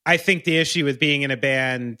 I think the issue with being in a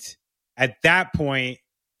band at that point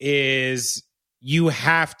is you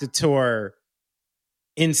have to tour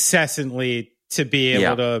incessantly to be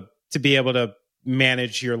able to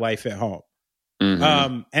manage your life at home.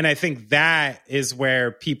 And I think that is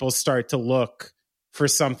where people start to look for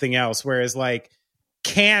something else. Whereas like,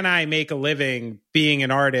 can I make a living being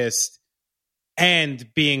an artist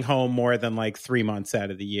and being home more than like 3 months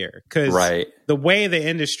out of the year? Because the way the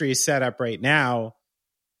industry is set up right now,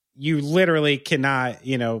 you literally cannot,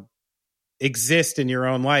 you know, exist in your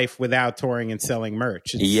own life without touring and selling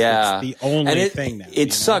merch. It's the only thing now.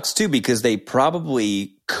 It sucks too, because they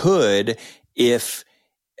probably could, if,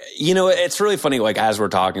 you know, it's really funny, like, as we're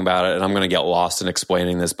talking about it, and I'm going to get lost in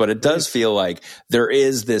explaining this, but it does feel like there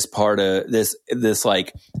is this part of this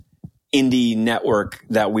like indie network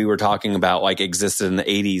that we were talking about, like, existed in the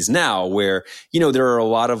 80s now, where, you know, there are a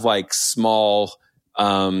lot of like small,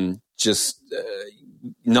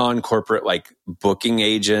 non-corporate like booking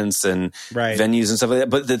agents and venues and stuff like that.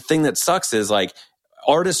 But the thing that sucks is like,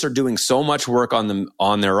 artists are doing so much work on them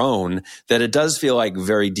on their own that it does feel like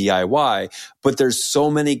very DIY, but there's so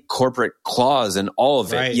many corporate clause in all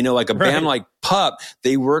of it. Right. You know, like a band like Pup,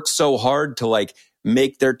 they work so hard to like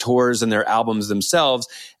make their tours and their albums themselves,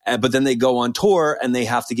 but then they go on tour and they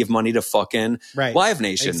have to give money to fucking Live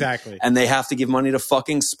Nation. Exactly. And they have to give money to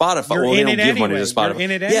fucking Spotify. You're well, they in don't it give money anyway. to Spotify. You're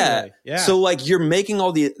in it anyway. Yeah. So like you're making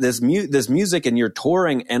all this music and you're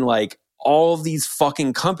touring, and like all of these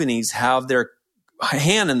fucking companies have their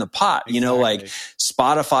hand in the pot. You know, like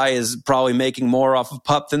Spotify is probably making more off of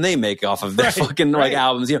Pup than they make off of their fucking like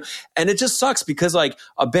albums, you know. And it just sucks because like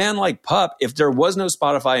a band like Pup, if there was no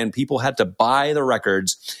Spotify and people had to buy the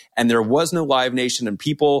records and there was no Live Nation and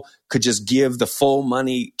people could just give the full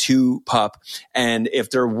money to Pup, and if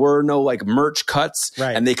there were no like merch cuts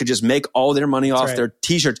and they could just make all their money off their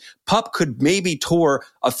t-shirts, Pup could maybe tour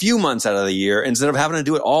a few months out of the year instead of having to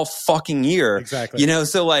do it all fucking year. Exactly. You know,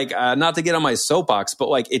 so like not to get on my soapbox, but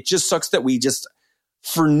like it just sucks that we just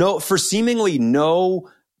for seemingly no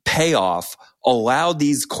payoff allowed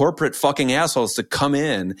these corporate fucking assholes to come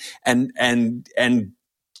in and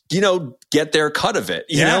you know, get their cut of it.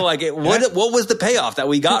 You know, like what was the payoff that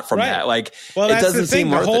we got from that? Like, well, it doesn't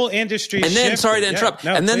seem worth the whole it. industry. And then, sorry to interrupt.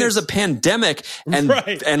 And then there's a pandemic, and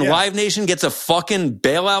Live Nation gets a fucking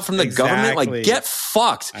bailout from the government. Like, get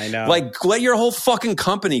fucked. I know. Like, let your whole fucking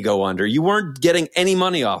company go under. You weren't getting any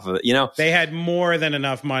money off of it. You know, they had more than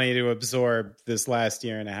enough money to absorb this last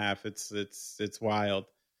year and a half. It's wild.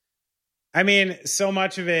 I mean, so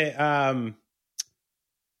much of it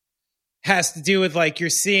has to do with like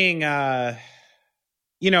you're seeing,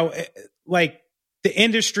 you know, like the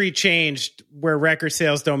industry changed where record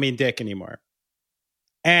sales don't mean dick anymore.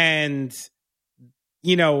 And,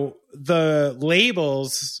 you know, the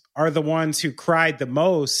labels are the ones who cried the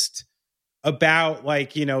most about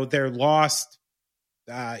like, you know, their lost,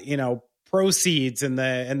 you know, proceeds and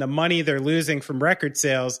the money they're losing from record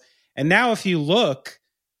sales. And now if you look,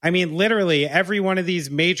 I mean, literally every one of these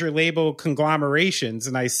major label conglomerations,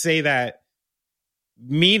 and I say that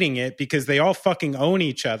meaning it because they all fucking own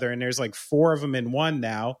each other, and there's like 4 of them in one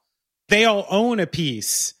now. They all own a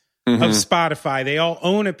piece of Spotify. They all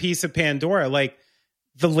own a piece of Pandora. Like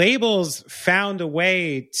the labels found a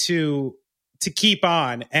way to keep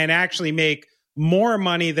on and actually make more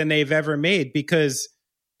money than they've ever made because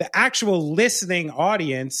the actual listening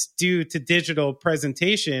audience due to digital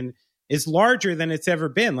presentation is larger than it's ever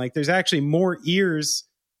been. Like there's actually more ears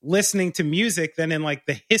listening to music than in like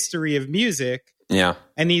the history of music. Yeah.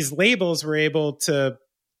 And these labels were able to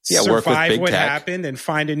survive what happened and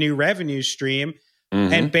find a new revenue stream.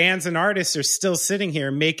 And bands and artists are still sitting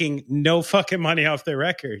here making no fucking money off their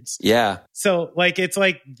records. Yeah. So like, it's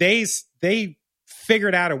like they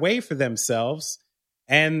figured out a way for themselves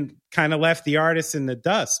and kind of left the artists in the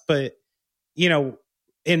dust. But, you know,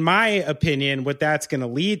 in my opinion, what that's going to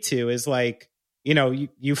lead to is like, you know,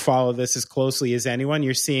 you follow this as closely as anyone.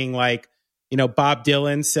 You're seeing like, you know, Bob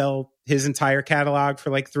Dylan sell his entire catalog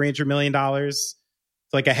for like $300 million. It's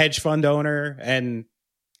like a hedge fund owner. And,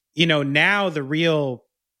 you know, now the real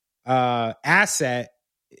asset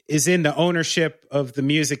is in the ownership of the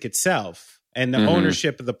music itself and the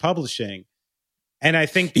ownership of the publishing. And I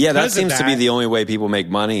think that seems to be the only way people make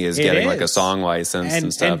money is getting like a song license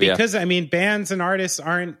and stuff. And because, I mean, bands and artists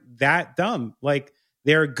aren't that dumb. Like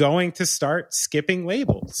they're going to start skipping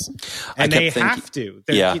labels and they have to.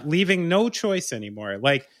 They're leaving no choice anymore.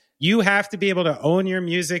 Like you have to be able to own your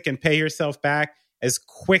music and pay yourself back as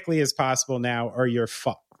quickly as possible now or you're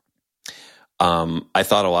fucked. I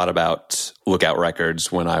thought a lot about Lookout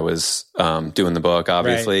Records when I was doing the book,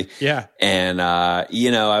 obviously. Right. Yeah. And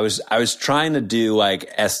you know, I was trying to do like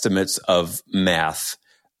estimates of math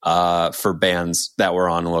for bands that were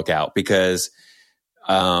on Lookout because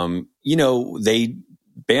you know,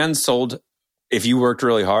 bands sold, if you worked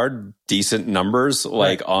really hard, decent numbers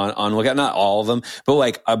like on Lookout, not all of them, but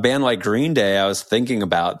like a band like Green Day, I was thinking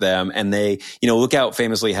about them and they, you know, Lookout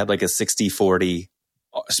famously had like a 60-40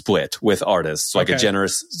 split with artists, like a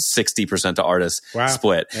generous 60% to artists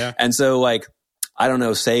split. Yeah. And so like, I don't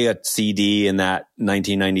know, say a CD in that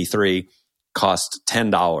 1993 cost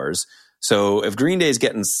 $10. So if Green Day is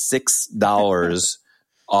getting $6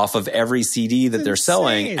 off of every CD that they're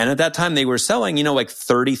selling, and at that time they were selling, you know, like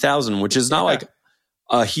 30,000, which is not like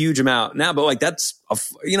a huge amount now, but like that's,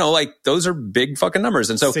 you know, like those are big fucking numbers.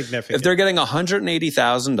 And so if they're getting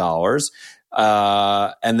 $180,000,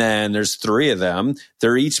 and then there's 3 of them,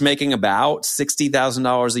 they're each making about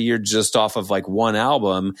 $60,000 a year just off of like one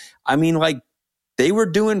album. I mean, like they were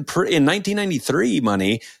doing in 1993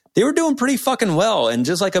 money, they were doing pretty fucking well. And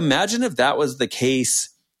just like, imagine if that was the case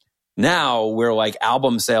now where like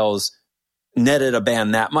album sales netted a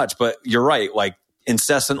band that much. But you're right. Like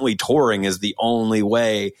incessantly touring is the only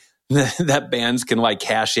way that bands can like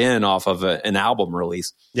cash in off of an album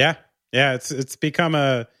release. Yeah. Yeah. It's become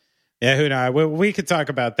a, yeah, who knows? We could talk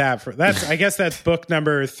about that. I guess that's book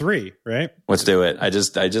number 3, right? Let's do it. I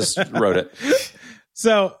just wrote it.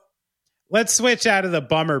 So let's switch out of the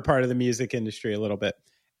bummer part of the music industry a little bit.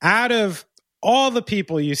 Out of all the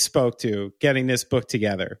people you spoke to getting this book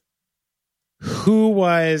together, who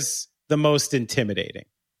was the most intimidating?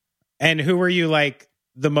 And who were you like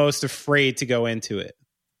the most afraid to go into it?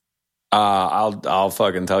 I'll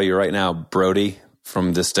fucking tell you right now, Brody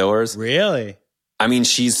from Distillers. Really? I mean,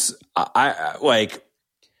 I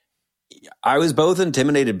was both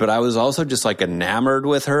intimidated, but I was also just like enamored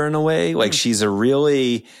with her in a way. Like she's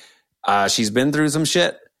she's been through some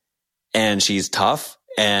shit and she's tough.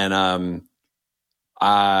 And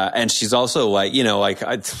she's also like, you know, like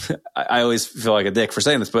I always feel like a dick for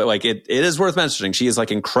saying this, but like it is worth mentioning. She is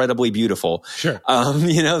like incredibly beautiful. Sure.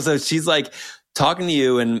 You know, so she's like talking to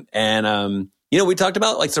you and you know, we talked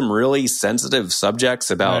about like some really sensitive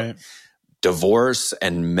subjects about divorce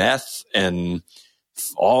and meth and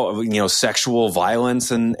all, you know, sexual violence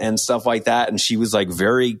and stuff like that. And she was like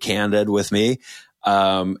very candid with me.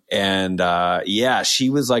 Yeah, she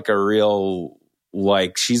was like a real,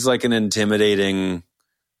 like, she's like an intimidating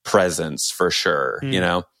presence for sure, you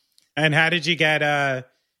know? And how did you get,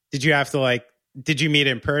 did you have to like, did you meet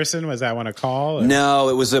in person? Was that one a call? Or? No,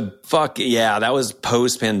 it was that was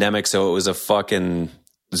post pandemic. So it was a fucking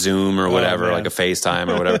Zoom or whatever, like a FaceTime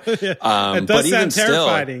or whatever. It does sound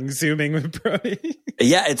terrifying, Zooming with Brody.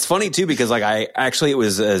 Yeah, it's funny too, because like it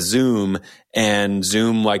was a Zoom and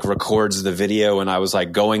Zoom like records the video, and I was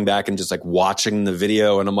like going back and just like watching the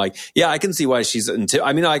video, and I'm like, yeah, I can see why she's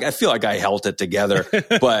I mean, I feel like I held it together,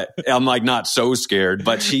 but I'm like not so scared,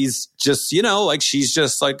 but she's just, you know, like she's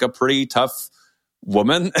just like a pretty tough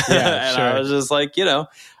woman. Yeah, and sure. I was just like, you know,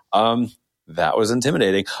 that was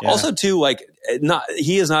intimidating. Yeah. Also too, like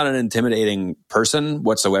he is not an intimidating person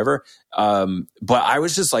whatsoever. But I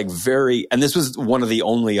was just like and this was one of the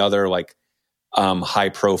only other like, high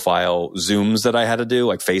profile Zooms that I had to do,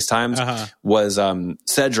 like FaceTimes, was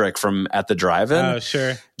Cedric from At the Drive-In. Oh,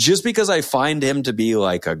 sure. Just because I find him to be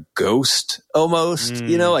like a ghost almost,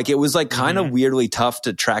 you know, like it was like kind of weirdly tough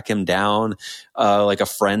to track him down. Like a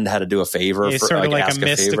friend had to do a favor He's for sort of like ask a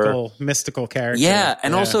mystical character. Yeah.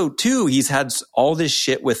 And also too, he's had all this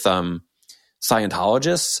shit with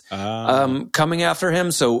Scientologists coming after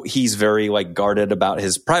him. So he's very like guarded about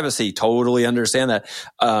his privacy. Totally understand that.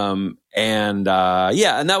 And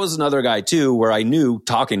that was another guy too, where I knew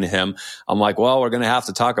talking to him, I'm like, well, we're going to have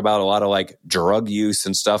to talk about a lot of like drug use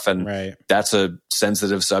and stuff. And that's a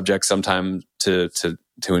sensitive subject sometimes to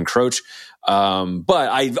encroach.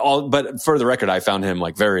 But for the record, I found him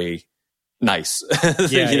like very nice.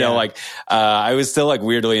 Like I was still like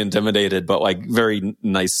weirdly intimidated, but like very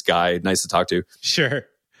nice guy, nice to talk to. Sure.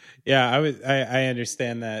 Yeah, I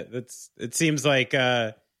understand that. It seems like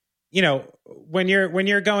you know, when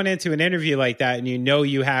you're going into an interview like that and you know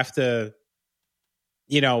you have to,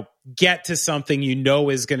 you know, get to something you know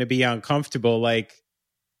is going to be uncomfortable, like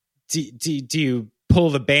do you pull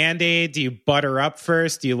the Band-Aid? Do you butter up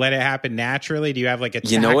first? Do you let it happen naturally? Do you have like a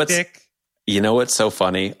tactic? You know what's so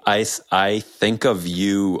funny? I think of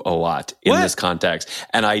you a lot in this context.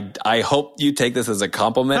 And I hope you take this as a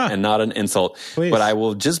compliment and not an insult. Please. But I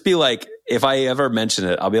will just be like, if I ever mention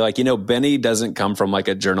it, I'll be like, you know, Benny doesn't come from like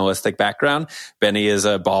a journalistic background. Benny is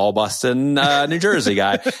a ball busting New Jersey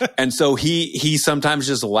guy. And so he sometimes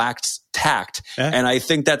just lacks tact. And I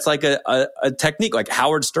think that's like a technique. Like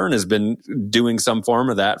Howard Stern has been doing some form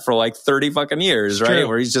of that for like 30 fucking years, right? True.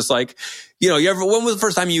 Where he's just like, you know, when was the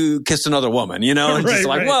first time you kissed another woman? You know, and just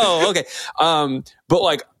like, whoa, okay. But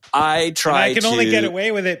like, I can only get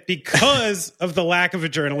away with it because of the lack of a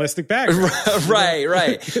journalistic background.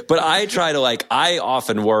 Right. But I try to like, I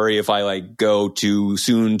often worry if I like go too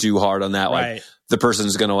soon, too hard on that, like the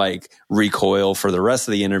person's going to like recoil for the rest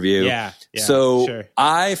of the interview. Yeah. So sure.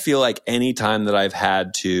 I feel like any time that I've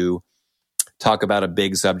had to talk about a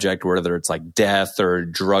big subject, whether it's like death or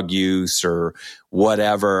drug use or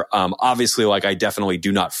whatever. Obviously, like I definitely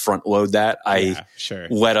do not front load that. I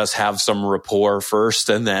let us have some rapport first,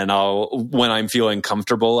 and then when I'm feeling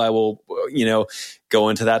comfortable, I will, you know, go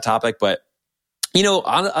into that topic. But, you know,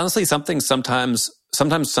 honestly, sometimes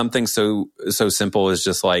something so simple is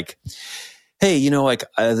just like, hey, like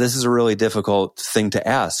this is a really difficult thing to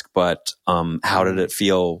ask, but how did it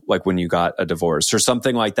feel like when you got a divorce or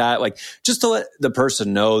something like that? Like just to let the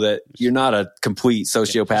person know that you're not a complete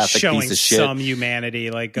sociopathic showing piece of shit. Some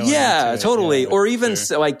humanity, like going yeah, into totally. It. Yeah, or even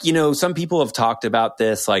sure. like, some people have talked about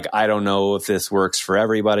this. Like, I don't know if this works for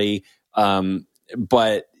everybody.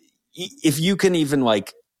 But if you can even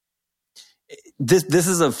like, this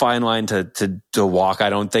is a fine line to walk.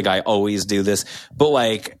 I don't think I always do this, but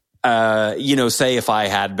like, say if I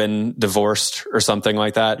had been divorced or something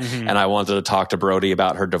like that, and I wanted to talk to Brody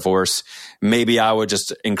about her divorce, maybe I would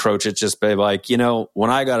just encroach it, just be like, when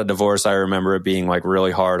I got a divorce, I remember it being like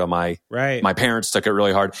really hard on my parents took it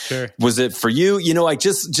really hard. Sure. Was it for you? Like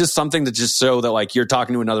just something to just show that like you're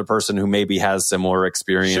talking to another person who maybe has similar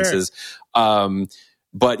experiences. Sure.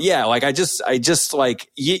 But yeah, like I just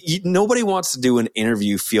like nobody wants to do an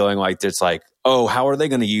interview feeling like it's like, oh, how are they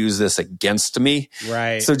going to use this against me?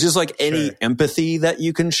 Right. So just like any empathy that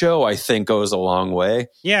you can show, I think goes a long way.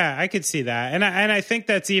 Yeah, I could see that. And I think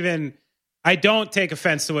that's even, I don't take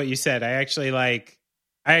offense to what you said. I actually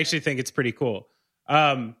think it's pretty cool.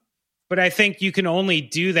 But I think you can only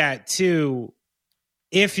do that too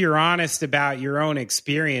if you're honest about your own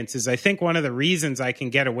experiences. I think one of the reasons I can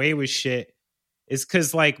get away with shit is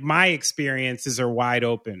because like my experiences are wide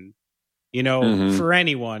open, for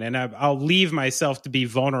anyone. And I'll leave myself to be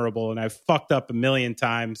vulnerable. And I've fucked up a million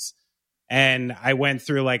times. And I went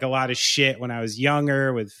through like a lot of shit when I was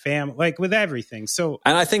younger with family, like with everything. So,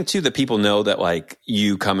 and I think too that people know that like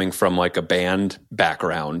you coming from like a band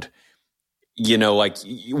background, like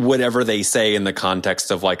whatever they say in the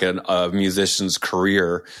context of like a musician's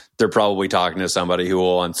career, they're probably talking to somebody who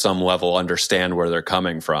will on some level understand where they're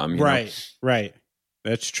coming from. Right.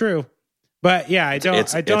 That's true. But yeah, I don't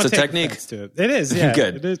it's a take technique to it. It is. Yeah.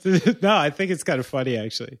 Good. It is. No, I think it's kind of funny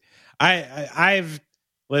actually.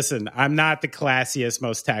 Listen, I'm not the classiest,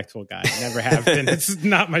 most tactful guy. I never have been. It's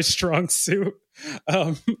not my strong suit.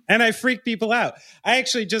 And I freak people out. I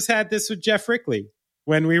actually just had this with Jeff Rickley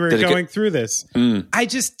when we were going through this. I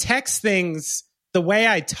just text things the way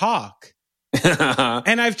I talk.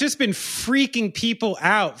 And I've just been freaking people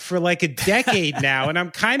out for like a decade now. And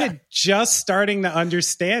I'm kind of just starting to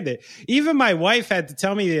understand it. Even my wife had to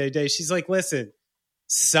tell me the other day, she's like, listen,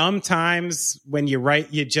 sometimes when you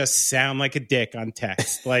write, you just sound like a dick on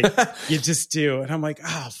text. Like you just do. And I'm like,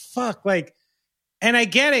 oh, fuck. Like, and I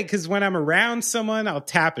get it because when I'm around someone, I'll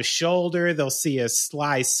tap a shoulder. They'll see a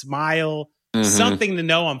sly smile, something to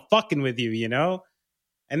know I'm fucking with you,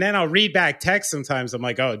 And then I'll read back text sometimes. I'm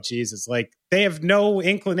like, oh, Jesus. Like they have no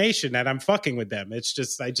inclination that I'm fucking with them. It's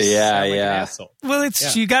just, I just sound like an asshole. Well,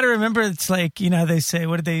 you got to remember, it's like, they say,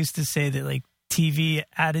 what did they used to say that like TV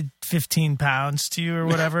added 15 pounds to you or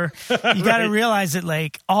whatever. You got to realize that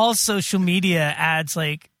like all social media adds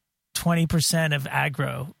like 20% of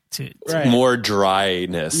aggro to more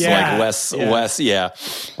dryness, like less. Yeah.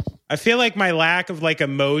 I feel like my lack of like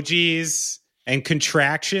emojis and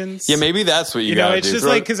contractions. Yeah, maybe that's what you got to do. It's just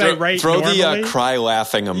like because I write throw normally. The cry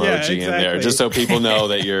laughing emoji in there, just so people know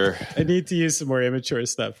that you're. I need to use some more immature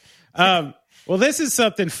stuff. Well, this is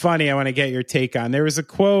something funny I want to get your take on. There was a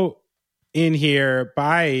quote in here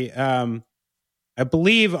by, I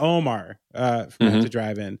believe, Omar from To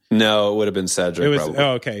Drive In. No, it would have been Cedric. It was probably.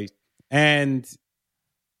 okay, and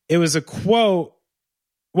it was a quote.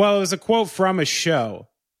 Well, it was a quote from a show,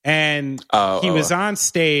 and he was on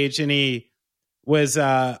stage and he was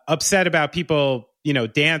upset about people,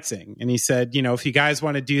 dancing, and he said, if you guys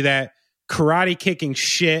want to do that karate kicking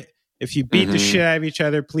shit, if you beat the shit out of each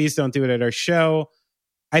other, please don't do it at our show.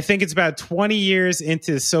 I think it's about 20 years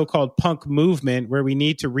into the so-called punk movement where we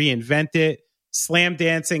need to reinvent it. Slam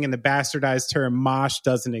dancing and the bastardized term mosh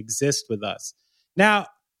doesn't exist with us. Now,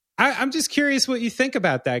 I'm just curious what you think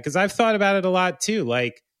about that, because I've thought about it a lot too.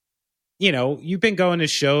 Like, you've been going to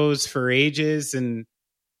shows for ages and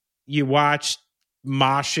you watch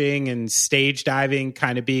moshing and stage diving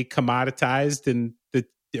kind of be commoditized in the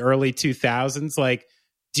early 2000s. Like,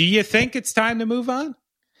 do you think it's time to move on?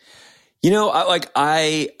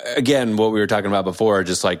 Again, what we were talking about before,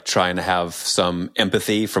 just like trying to have some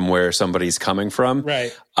empathy from where somebody's coming from.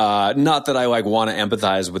 Right. Not that I want to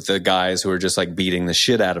empathize with the guys who are just like beating the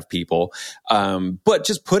shit out of people. But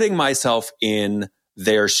just putting myself in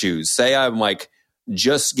their shoes. Say I'm like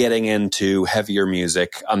just getting into heavier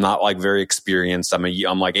music. I'm not like very experienced. I'm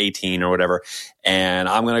like 18 or whatever. And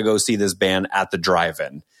I'm going to go see this band at the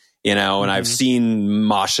drive-in. And I've seen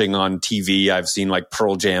moshing on TV. I've seen like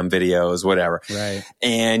Pearl Jam videos, whatever. Right.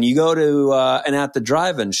 And you go to an at the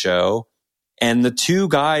drive-in show and the two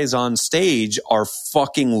guys on stage are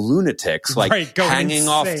fucking lunatics, like hanging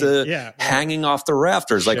off the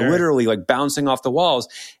rafters, like literally like bouncing off the walls.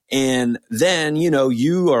 And then,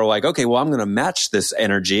 you are like, okay, well, I'm going to match this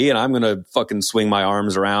energy and I'm going to fucking swing my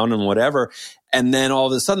arms around and whatever. And then all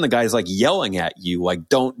of a sudden the guy's like yelling at you, like,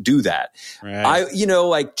 don't do that. Right.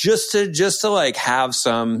 Like just to like have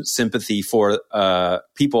some sympathy for,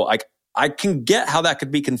 people, like, I can get how that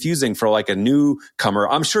could be confusing for like a newcomer.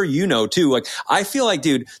 I'm sure too. Like, I feel like,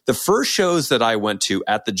 dude, the first shows that I went to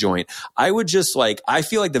at the Joint, I would just like, I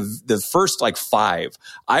feel like the first like 5,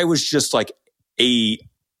 I was just like a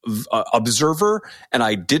observer, and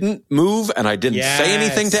I didn't move and I didn't say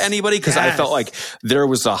anything to anybody because I felt like there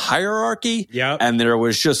was a hierarchy, and there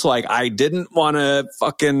was just like, I didn't want to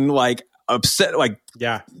fucking like upset, like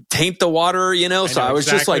taint the water, so I was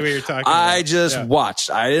exactly just like, I just watched.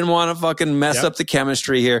 I didn't want to fucking mess up the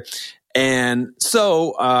chemistry here. And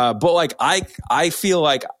so, but like, I feel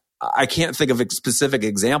like I can't think of specific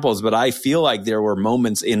examples, but I feel like there were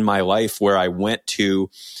moments in my life where I went to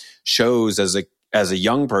shows as a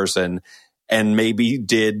young person and maybe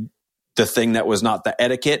did the thing that was not the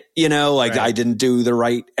etiquette, I didn't do the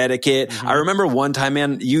right etiquette. Mm-hmm. I remember one time,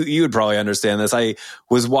 man, you would probably understand this. I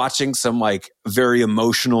was watching some like very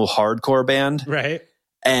emotional hardcore band. Right.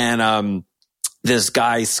 And, this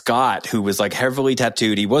guy, Scott, who was like heavily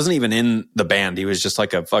tattooed, he wasn't even in the band. He was just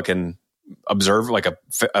like a fucking observer, like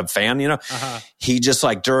a fan, He just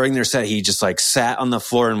like during their set, he just like sat on the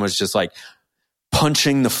floor and was just like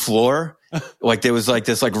punching the floor. Like there was like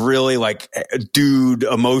this like really like dude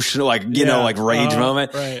emotional like like rage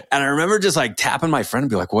moment. Right. And I remember just like tapping my friend and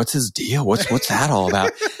be like, what's his deal? What's that all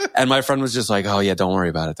about? And my friend was just like, oh yeah, don't worry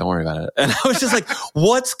about it. And I was just like,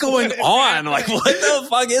 what's going on? Like, what the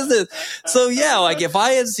fuck is this? So yeah, like if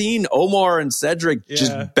I had seen Omar and Cedric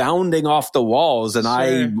just bounding off the walls, and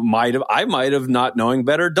I might have not knowing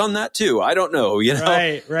better done that too. I don't know,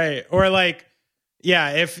 Right. Or like,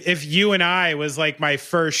 if you and I was like my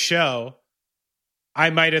first show, I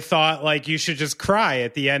might have thought like you should just cry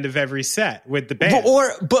at the end of every set with the band.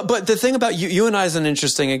 But the thing about you and I is an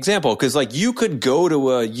interesting example, because like you could go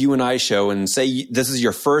to a you and I show and say this is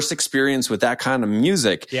your first experience with that kind of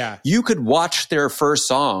music. Yeah. You could watch their first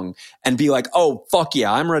song and be like, oh fuck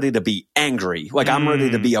yeah, I'm ready to be angry. Like I'm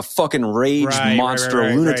ready to be a fucking rage monster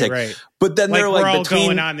lunatic. Right. But then they're like, we're all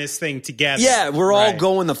going on this thing together. Yeah, we're all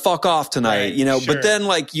going the fuck off tonight, Sure. But then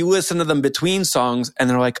like you listen to them between songs and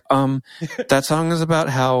they're like, that song is about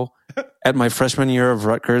how at my freshman year of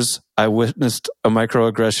Rutgers, I witnessed a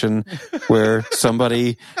microaggression where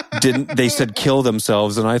somebody they said kill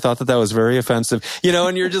themselves. And I thought that was very offensive,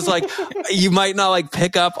 and you're just like, you might not like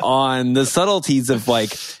pick up on the subtleties of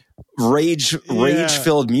like,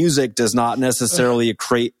 rage-filled music does not necessarily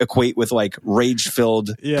equate with like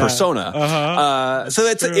rage-filled persona. So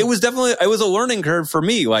it was a learning curve for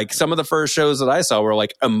me. Like some of the first shows that I saw were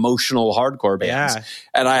like emotional hardcore bands,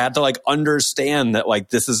 and I had to like understand that like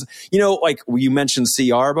this is, like you mentioned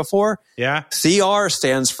CR before. Yeah, CR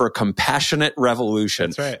stands for Compassionate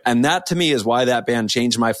Revolution. That's right. And that to me is why that band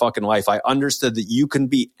changed my fucking life. I understood that you can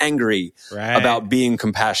be angry about being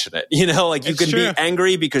compassionate. Like you can be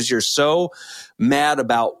angry because you're so mad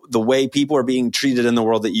about the way people are being treated in the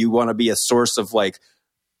world that you want to be a source of like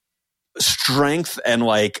strength and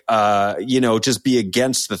like just be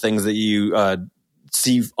against the things that you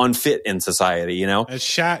see unfit in society.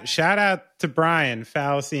 Shout out to Brian,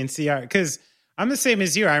 Fallacy and CR, because I'm the same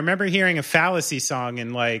as you. I remember hearing a Fallacy song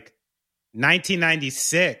in like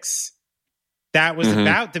 1996 that was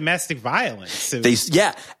about domestic violence. And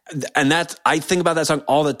I think about that song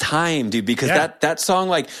all the time, dude, because that song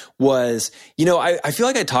like was, I feel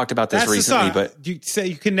like I talked about this recently, but you say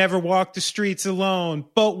you can never walk the streets alone,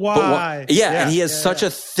 but why? And he has such a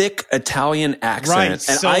thick Italian accent. Right, and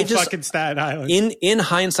so I just fucking Staten Island. In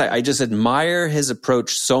hindsight, I just admire his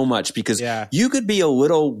approach so much, because you could be a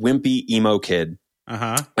little wimpy emo kid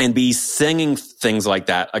and be singing things like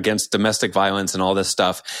that against domestic violence and all this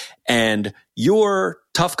stuff. And your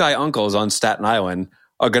tough guy uncles on Staten Island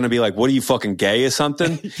are going to be like, what are you, fucking gay or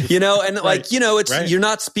something? And like, it's, you're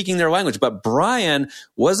not speaking their language. But Brian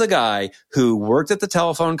was a guy who worked at the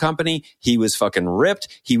telephone company. He was fucking ripped.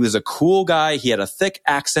 He was a cool guy. He had a thick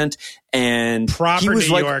accent, and proper he was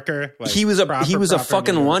New like, Yorker. Like he was a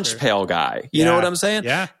fucking lunch pail guy. You know what I'm saying?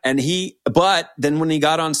 Yeah. And but then when he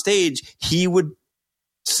got on stage, he would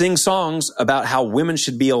sing songs about how women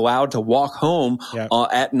should be allowed to walk home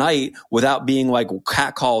at night without being like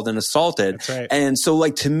catcalled and assaulted. That's right. And so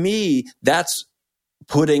like, to me, that's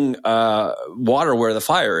putting water where the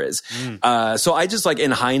fire is. So I just, like,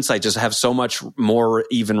 in hindsight, just have so much more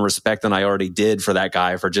even respect than I already did for that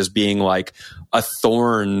guy, for just being like a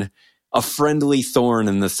friendly thorn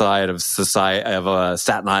in the side of society, of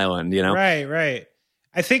Staten Island, you know? Right.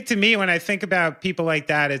 I think, to me, when I think about people like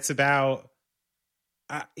that, it's about,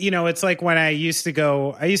 it's like when I used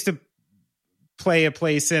to play a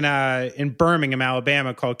place in Birmingham,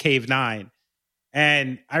 Alabama called Cave 9.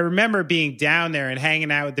 And I remember being down there and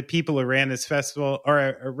hanging out with the people who ran this festival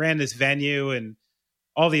or ran this venue and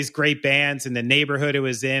all these great bands in the neighborhood it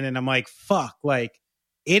was in. And I'm like, fuck, like,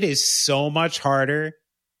 it is so much harder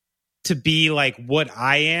to be like what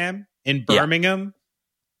I am in Birmingham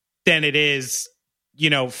than it is,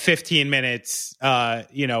 15 minutes,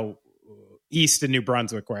 east of New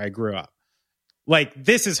Brunswick, where I grew up. Like,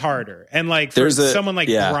 this is harder. And like, for someone like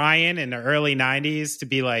Brian in the early 90s to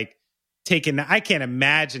be like I can't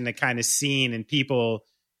imagine the kind of scene and people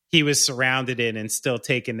he was surrounded in and still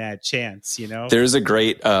taking that chance, There's a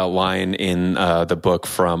great line in the book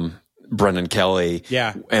from Brendan Kelly.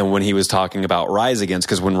 Yeah. And when he was talking about Rise Against,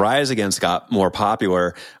 because when Rise Against got more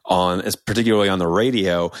popular particularly on the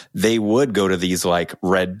radio, they would go to these like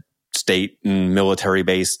red state and military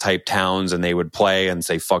base type towns, and they would play and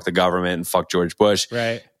say, fuck the government and fuck George Bush.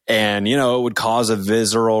 Right. And, it would cause a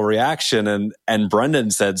visceral reaction. And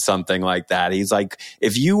Brendan said something like that. He's like,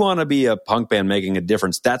 if you want to be a punk band making a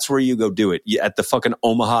difference, that's where you go do it. At the fucking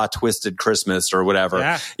Omaha Twisted Christmas or whatever.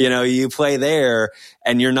 Yeah. You play there,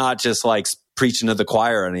 and you're not just like preaching to the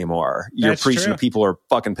choir anymore. You're preaching to people who are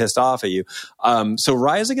fucking pissed off at you. So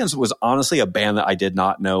Rise Against was honestly a band that I did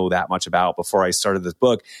not know that much about before I started this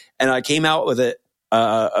book. And I came out with it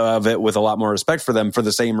with a lot more respect for them, for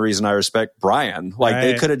the same reason I respect Brian. Like,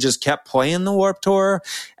 they could have just kept playing the Warped Tour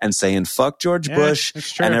and saying fuck George Bush,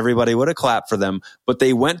 and everybody would have clapped for them. But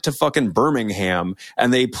they went to fucking Birmingham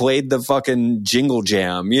and they played the fucking Jingle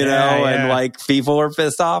Jam, and like, people were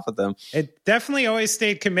pissed off at them. It definitely always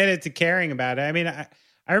stayed committed to caring about it. I mean,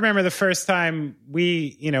 I remember the first time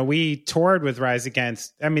we toured with Rise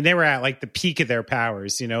Against. I mean, they were at like the peak of their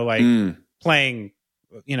powers, playing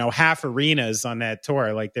half arenas on that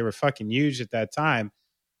tour. Like, they were fucking huge at that time.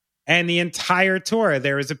 And the entire tour,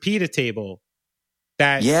 there was a pita table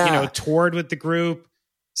that, toured with the group,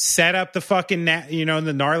 set up the fucking,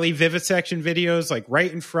 the gnarly vivisection videos, like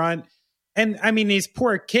right in front. And I mean, these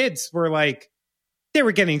poor kids were like, they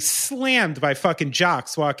were getting slammed by fucking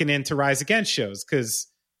jocks walking into Rise Against shows because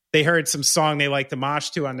they heard some song they liked to mosh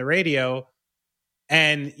to on the radio.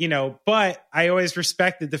 And, but I always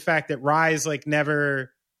respected the fact that Rise like never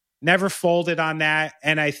folded on that.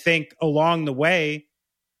 And I think along the way,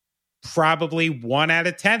 probably 1 out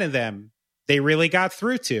of 10 of them, they really got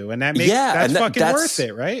through to. And that makes that's fucking worth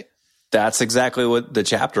it, right? That's exactly what the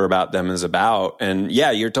chapter about them is about. And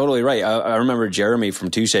yeah, you're totally right. I remember Jeremy from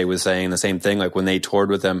Touche was saying the same thing. Like, when they toured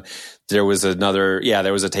with them, there was a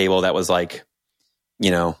table that was like,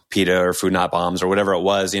 pita or food not bombs or whatever it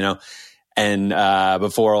was, And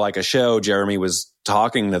before like a show, Jeremy was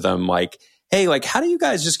talking to them like, hey, like, how do you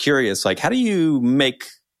guys, just curious, like, how do you make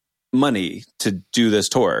money to do this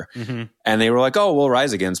tour? Mm-hmm. And they were like, oh, well,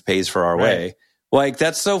 Rise Against pays for our way. Like,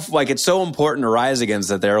 that's so, like, it's so important to Rise Against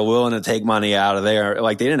that they're willing to take money out of there.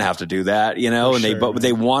 Like, they didn't have to do that, but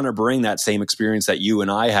they want to bring that same experience that you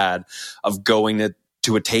and I had of going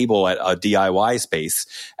to a table at a DIY space,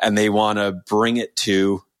 and they want to bring it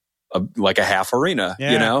to a half arena,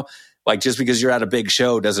 Like, just because you're at a big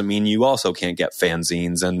show doesn't mean you also can't get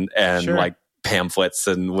fanzines and like pamphlets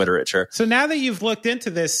and literature. So now that you've looked into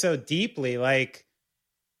this so deeply, like,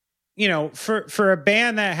 for a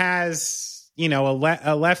band that has,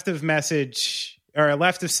 a left of message or a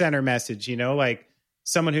left of center message, like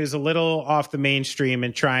someone who's a little off the mainstream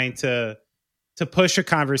and trying to push a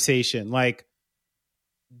conversation, like,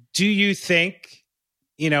 do you think,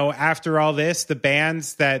 after all this, the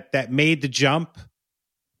bands that made the jump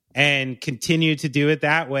and continue to do it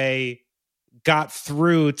that way got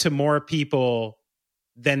through to more people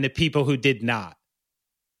than the people who did not?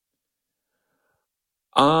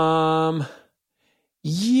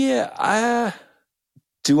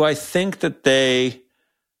 Do I think that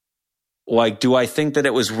do I think that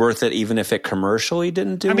it was worth it even if it commercially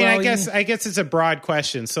didn't do well? I guess it's a broad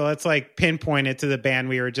question. So let's like pinpoint it to the band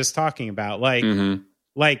we were just talking about. Like,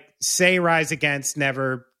 like say Rise Against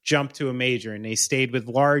never jumped to a major and they stayed with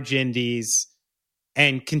large indies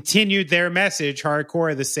and continued their message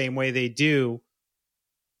hardcore the same way they do.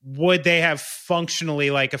 Would they have functionally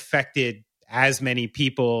like affected as many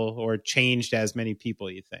people or changed as many people,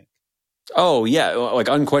 you think? Oh yeah. Like,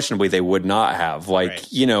 unquestionably they would not have. Like,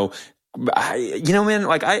 right. Man,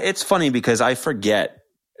 like it's funny because I forget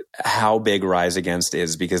how big Rise Against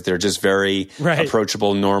is because they're just very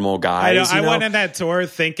approachable, normal guys. I went on that tour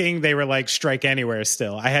thinking they were like Strike Anywhere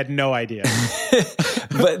still. I had no idea.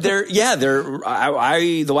 But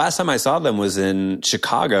the last time I saw them was in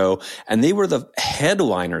Chicago, and they were the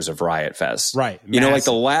headliners of Riot Fest. Right. You know, like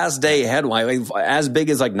the last day headline, like, as big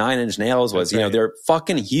as like Nine Inch Nails was, they're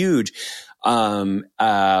fucking huge. But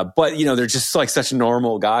you know, they're just like such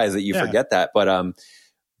normal guys that you forget that.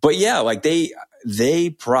 But yeah, like they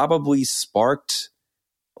probably sparked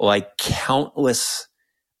like countless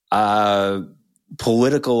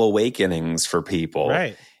political awakenings for people.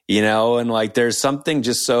 Right. You know, and like there's something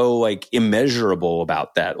just so like immeasurable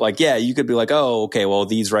about that. Like, yeah, you could be like, oh, okay, well,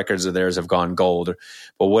 these records of theirs have gone gold.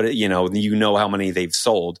 But what, you know how many they've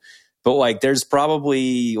sold. But like there's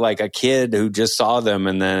probably like a kid who just saw them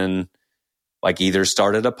and then like either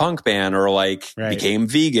started a punk band or like became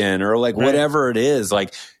vegan or like whatever it is.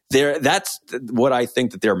 Like that's what I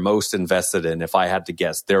think that they're most invested in. If I had to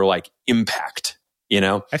guess, they're like impact, you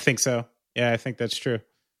know? I think so. Yeah, I think that's true.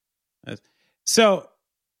 So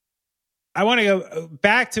I want to go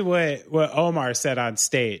back to what Omar said on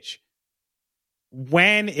stage.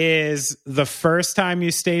 When is the first time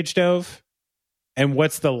you stage dove? And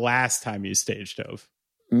what's the last time you stage dove?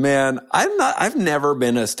 Man, I've never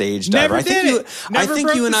been a stage diver. I think you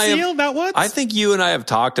and I think you and I have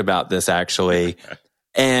talked about this actually.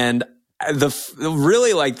 And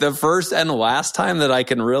really like the first and last time that I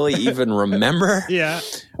can really even remember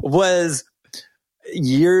was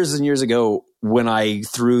years and years ago when I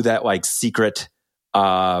threw that like secret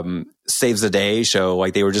Saves the Day show.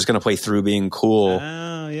 Like they were just going to play Through Being Cool.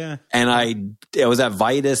 Oh, yeah. And it was at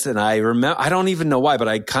Vitus, and I remember, I don't even know why, but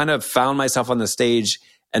I kind of found myself on the stage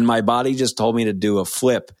and my body just told me to do a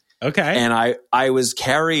flip. Okay. And I was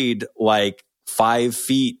carried like 5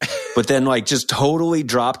 feet, but then like just totally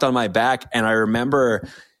dropped on my back. And I remember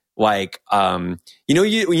like, you know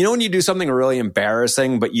when you do something really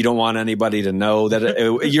embarrassing, but you don't want anybody to know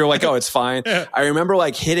that you're like, oh, it's fine. I remember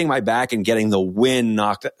like hitting my back and getting the wind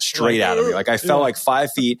knocked straight out of me. Like I fell like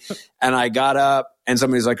 5 feet and I got up and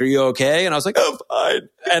somebody's like, are you okay? And I was like, oh, fine.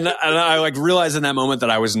 And I like realized in that moment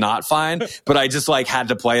that I was not fine, but I just like had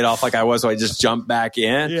to play it off like I was. So I just jumped back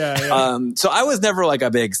in. So I was never like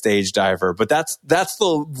a big stage diver, but that's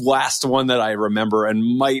the last one that I remember and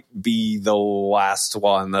might be the last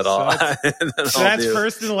one that I'll that's do.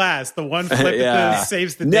 First and last. The one flip that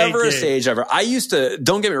saves the day. Never a stage diver. I used to,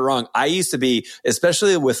 don't get me wrong, I used to be,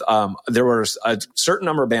 especially with, there were a certain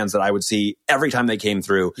number of bands that I would see every time they came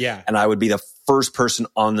through. Yeah. And I would be the first person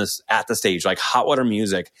at the stage, like Hot Water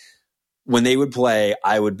Music. When they would play,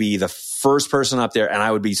 I would be the first person up there and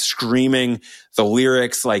I would be screaming the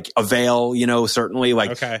lyrics, like Avail, certainly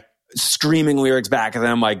like screaming lyrics back at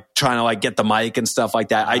them, like trying to like get the mic and stuff like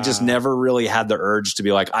that. I just never really had the urge to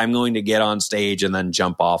be like, I'm going to get on stage and then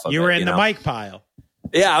jump off of it. You were in the mic pile.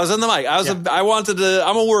 Yeah, I was in the mic.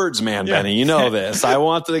 I'm a words man, Benny. You know this. I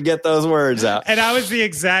wanted to get those words out. And I was the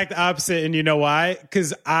exact opposite. And you know why?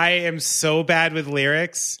 Because I am so bad with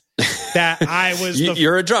lyrics that I was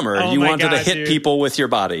you're a drummer. Oh you wanted to hit dude. People with your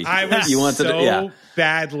body. I was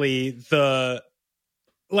badly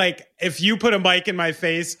like, if you put a mic in my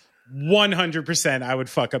face, 100% I would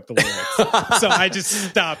fuck up the lyrics. So I just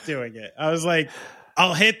stopped doing it. I was like,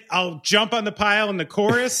 I'll jump on the pile in the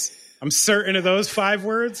chorus. I'm certain of those 5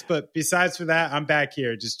 words, but besides for that, I'm back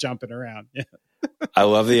here just jumping around. Yeah. I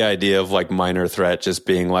love the idea of like Minor Threat just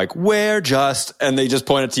being like, where just, and they just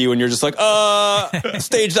point it to you and you're just like,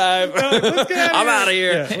 stage dive. I'm out of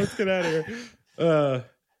here. Yeah, let's get out of here.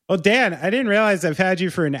 Well, Dan, I didn't realize I've had you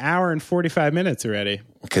for an hour and 45 minutes already.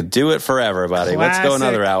 Could do it forever, buddy. Let's go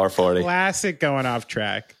another hour 40. Classic going off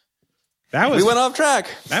track. We went off track.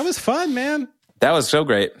 That was fun, man. That was so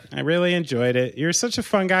great. I really enjoyed it. You're such a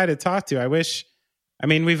fun guy to talk to.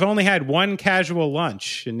 We've only had one casual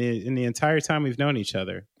lunch in the entire time we've known each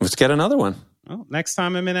other. Let's get another one. Well, next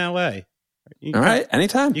time I'm in LA. All right,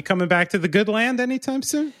 anytime. You coming back to the good land anytime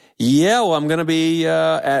soon? Yeah, well, I'm going to be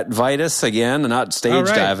at Vitus again, not stage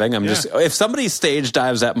diving. If somebody stage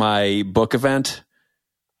dives at my book event,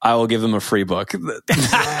 I will give them a free book.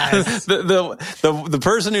 Yes. The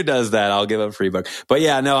person who does that, I'll give them a free book. But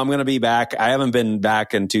yeah, no, I'm going to be back. I haven't been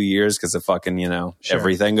back in 2 years because of fucking,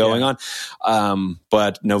 everything going on.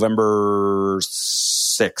 But November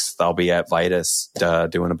 6th, I'll be at Vitus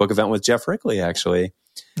doing a book event with Jeff Rickley, actually.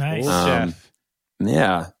 Nice. Jeff.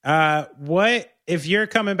 Yeah. What, if you're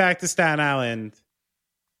coming back to Staten Island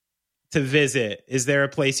to visit, is there a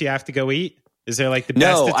place you have to go eat? Is there like the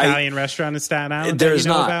best Italian restaurant in Staten Island? There's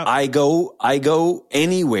not. I go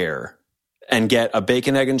anywhere and get a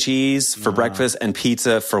bacon, egg, and cheese for breakfast and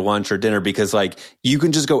pizza for lunch or dinner, because like you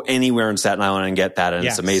can just go anywhere in Staten Island and get that, and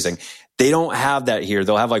it's amazing. They don't have that here.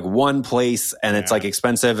 They'll have like one place, and it's like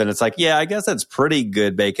expensive, and it's like, yeah, I guess that's pretty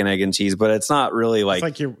good bacon, egg, and cheese, but it's not really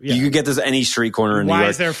like you could get this any street corner in New York. Why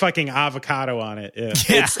is there fucking avocado on it?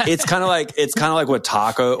 Yeah. It's kind of like what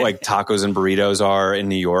tacos and burritos are in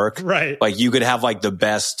New York. Right. Like you could have like the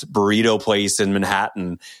best burrito place in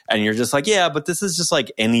Manhattan, and you're just like, yeah, but this is just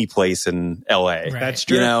like any place in LA. Right. That's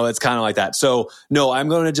true. You know, it's kind of like that. So no, I'm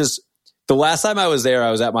going to just. The last time I was there,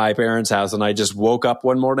 I was at my parents' house, and I just woke up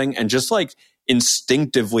one morning and just like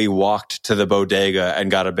instinctively walked to the bodega and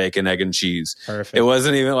got a bacon, egg, and cheese. Perfect. It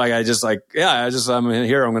wasn't even like I'm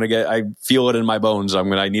here. I'm going to get, I feel it in my bones.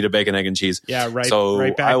 I need a bacon, egg, and cheese. Yeah. Right. So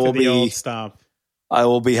right back to the old stomp. I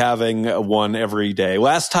will be having one every day.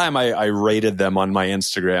 Last time I rated them on my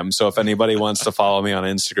Instagram. So if anybody wants to follow me on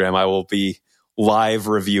Instagram, I will be live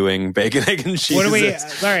reviewing bacon, egg, and cheese. What do we? All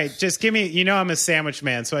right, just give me. You know, I'm a sandwich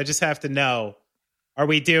man, so I just have to know.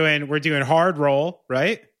 We're doing hard roll,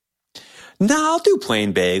 right? No, I'll do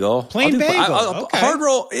plain bagel. Okay. Hard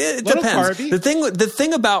roll. It depends. Carby. The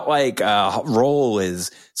thing about like roll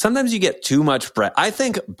is sometimes you get too much bread. I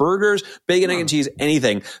think burgers, bacon, egg, and cheese,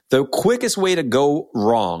 anything. The quickest way to go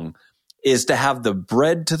wrong is to have the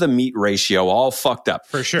bread to the meat ratio all fucked up.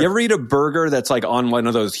 For sure. You ever eat a burger that's like on one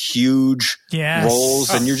of those huge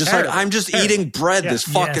rolls, and you're just like, I'm just eating bread. This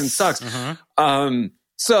fucking sucks.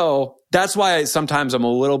 So that's why sometimes I'm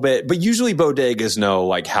a little bit, but usually bodegas know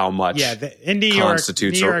like how much in New York,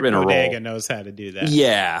 constitutes New York in a bodega roll. Knows how to do that.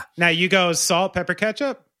 Yeah. Now you go salt, pepper,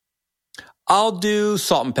 ketchup? I'll do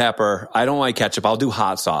salt and pepper. I don't like ketchup. I'll do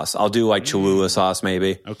hot sauce. I'll do like Cholula sauce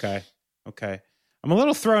maybe. Okay. I'm a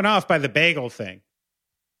little thrown off by the bagel thing.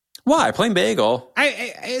 Why? Plain bagel.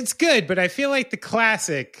 It's good, but I feel like the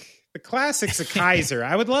classic's a Kaiser.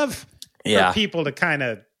 I would love for people to kind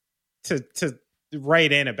of to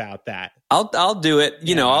write in about that. I'll do it.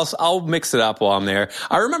 You know, I'll mix it up while I'm there.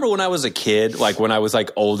 I remember when I was a kid, like when I was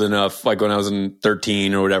like old enough, like when I was in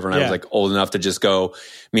 13 or whatever, and I was like old enough to just go,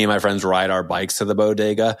 me and my friends ride our bikes to the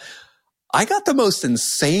bodega. I got the most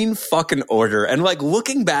insane fucking order. And like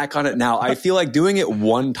looking back on it now, I feel like doing it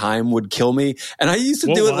one time would kill me. And I used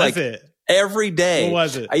to do it like every day. What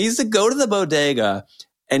was it? I used to go to the bodega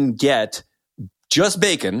and get just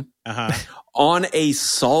bacon on a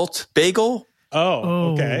salt bagel.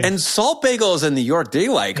 Oh, okay. And salt bagels in New York, they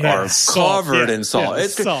like are covered in salt. Yeah,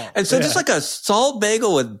 salt. And so just like a salt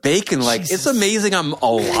bagel with bacon, like it's amazing I'm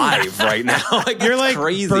alive right now. Like, you're like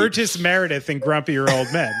crazy. Burgess Meredith and Grumpy Old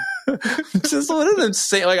Men. Just what an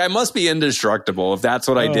insane, like I must be indestructible if that's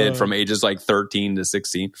what I did from ages like 13 to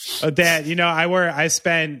 16. Dad, you know, I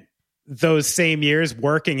spent those same years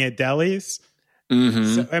working at delis.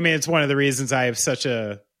 So, I mean, it's one of the reasons I have such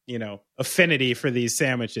a, affinity for these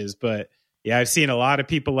sandwiches, but yeah, I've seen a lot of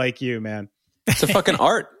people like you, man. It's a fucking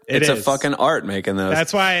art. It's is. A fucking art making those.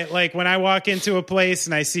 That's why, like, when I walk into a place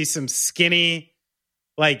and I see some skinny,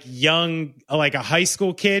 like, young, like a high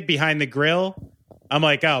school kid behind the grill, I'm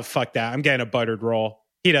like, oh, fuck that. I'm getting a buttered roll.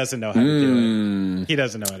 He doesn't know how to do it. He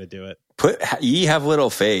doesn't know how to do it. Ye have little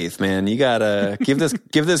faith, man. You gotta give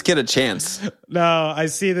this kid a chance. No, I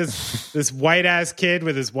see this white ass kid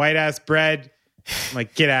with his white ass bread. I'm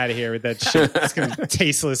like, get out of here with that shit. It's gonna be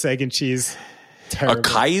tasteless egg and cheese. Terrible. A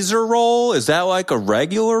Kaiser roll? Is that like a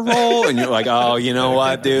regular roll? And you're like, oh, you know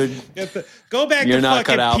what, dude? Go back you're to not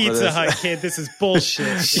fucking Pizza Hut, kid. This is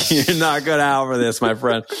bullshit. You're not cut out for this, my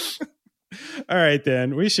friend. All right,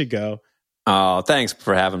 Dan, we should go. Oh, thanks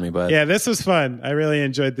for having me, bud. Yeah, this was fun. I really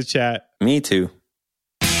enjoyed the chat. Me too.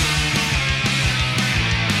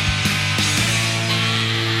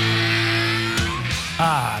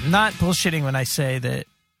 I'm not bullshitting when I say that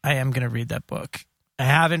I am going to read that book. I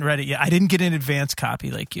haven't read it yet. I didn't get an advance copy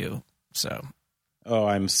like you, so. Oh,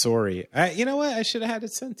 I'm sorry. You know what? I should have had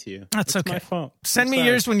it sent to you. That's okay. My fault. Send me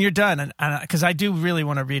yours when you're done, because I do really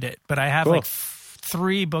want to read it. But I have like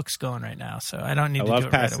 3 books going right now, so I don't need to do it right away.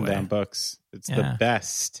 I love passing down books. It's the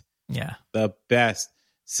best. Yeah. The best.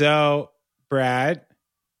 So, Brad,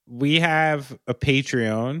 we have a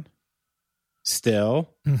Patreon still.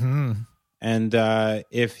 Mm-hmm. And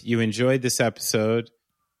if you enjoyed this episode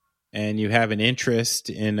and you have an interest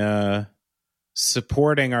in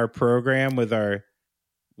supporting our program with our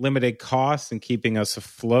limited costs and keeping us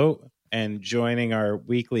afloat and joining our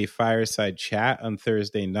weekly fireside chat on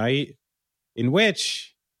Thursday night, in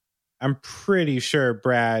which I'm pretty sure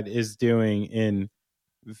Brad is doing in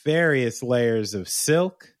various layers of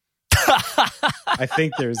silk. I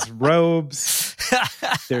think there's robes.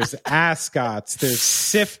 There's ascots. There's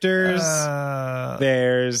sifters.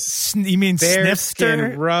 There's you mean bearskin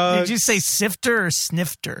snifter? rugs. Did you say sifter or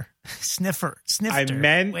snifter? Snifter. I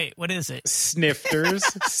meant Wait, what is it? Snifters,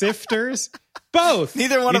 sifters, both.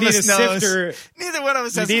 Neither one of us knows. Sifter. Neither one of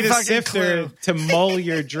us has You need a a fucking sifter clue. to mull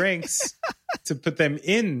your drinks, to put them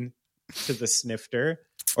in to the snifter,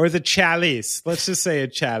 or the chalice. Let's just say a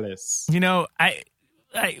chalice. You know, I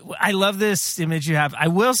love this image you have. I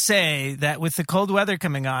will say that with the cold weather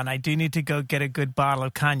coming on, I do need to go get a good bottle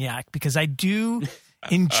of cognac because I do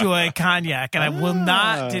enjoy cognac, and I will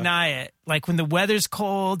not deny it. Like when the weather's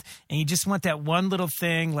cold and you just want that one little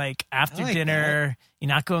thing, like after dinner, you're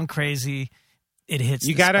not going crazy. It hits.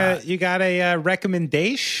 You got a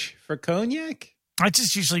recommendation for cognac? I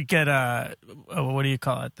just usually get what do you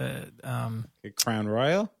call it? The Crown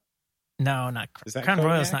Royal? No, not Is that Crown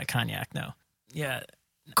cognac? Royal's not cognac. No, yeah,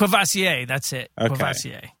 Courvoisier. That's it. Okay.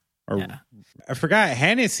 Courvoisier. Yeah. I forgot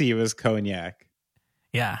Hennessy was cognac.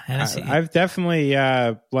 Yeah, Hennessy. I've definitely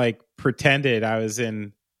pretended I was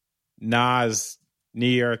in Nas' New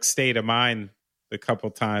York state of mind a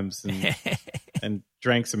couple times and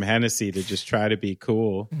drank some Hennessy to just try to be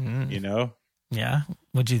cool, you know? Yeah.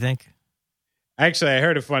 What'd you think? Actually, I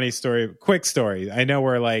heard a funny story, quick story. I know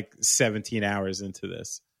we're like 17 hours into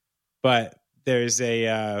this, but there's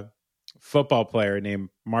a football player named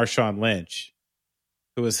Marshawn Lynch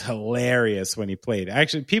who was hilarious when he played.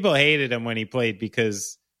 Actually, people hated him when he played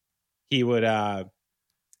because he wouldn't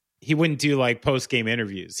do like post-game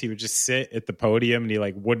interviews. He would just sit at the podium and he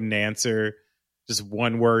like wouldn't answer just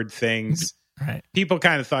one-word things. Right. People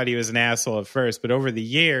kind of thought he was an asshole at first, but over the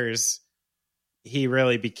years, he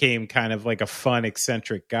really became kind of like a fun,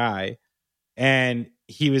 eccentric guy. And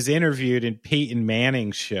he was interviewed in Peyton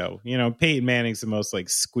Manning's show. You know, Peyton Manning's the most like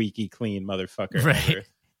squeaky clean motherfucker ever.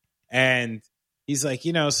 And he's like,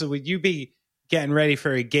 you know, so would you be getting ready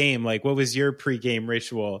for a game? Like, what was your pregame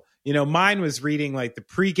ritual? You know, mine was reading like the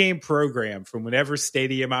pregame program from whatever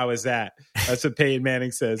stadium I was at. That's what Peyton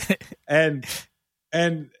Manning says. And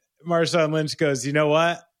Marshawn Lynch goes, you know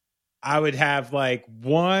what? I would have like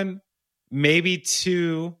 1, maybe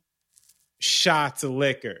 2 shots of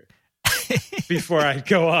liquor before I'd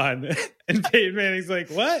go on. And Peyton Manning's like,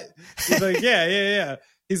 what? He's like, yeah.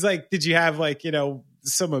 He's like, did you have like, you know,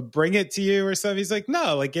 someone bring it to you or something? He's like,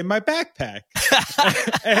 no, like in my backpack.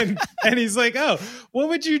 and he's like, oh, what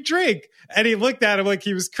would you drink? And he looked at him like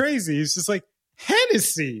he was crazy. He's just like,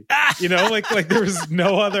 Hennessy, you know, like there was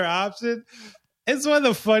no other option. It's one of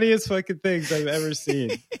the funniest fucking things I've ever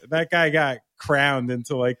seen. That guy got crowned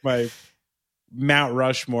into like my Mount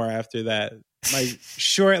Rushmore after that. My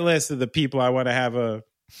short list of the people I want to have a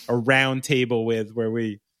round table with where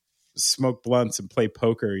we smoke blunts and play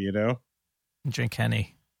poker, you know? Drink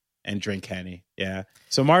Henny. Yeah.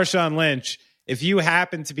 So Marshawn Lynch, if you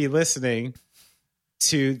happen to be listening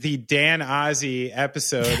to the Dan Ozzi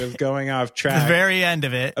episode of Going Off Track, the very end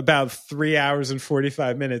of it, about 3 hours and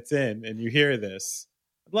 45 minutes in, and you hear this,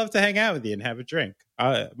 I'd love to hang out with you and have a drink.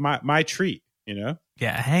 My treat, you know?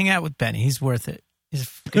 Yeah, hang out with Benny. He's worth it.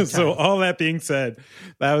 So all that being said,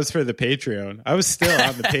 that was for the Patreon. I was still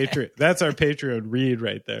on the Patreon. That's our Patreon read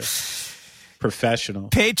right there. Professional.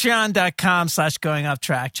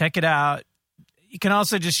 Patreon.com/goingofftrack. Check it out. You can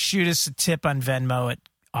also just shoot us a tip on Venmo at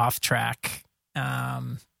Off Track.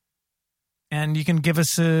 And you can give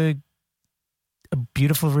us a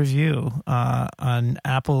beautiful review on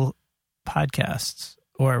Apple Podcasts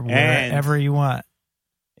or wherever you want.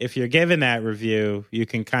 If you're giving that review, you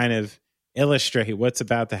can kind of illustrate what's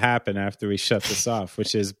about to happen after we shut this off,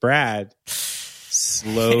 which is Brad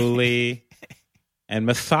slowly and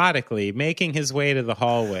methodically making his way to the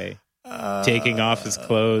hallway, taking off his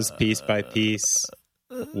clothes piece by piece.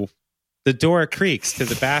 The door creaks to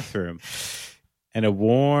the bathroom, and a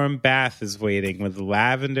warm bath is waiting with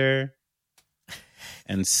lavender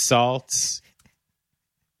and salts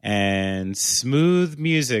and smooth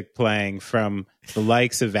music playing from the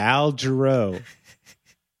likes of Al Jarreau.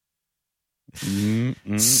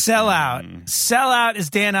 Sellout. Sellout is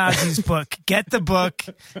Dan Ozzi's book. Get the book.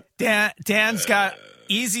 Dan's got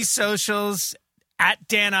easy socials at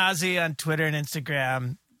Dan Ozzi on Twitter and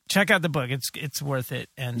Instagram. Check out the book. It's worth it.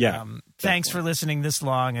 And thanks for listening this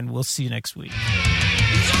long, and we'll see you next week.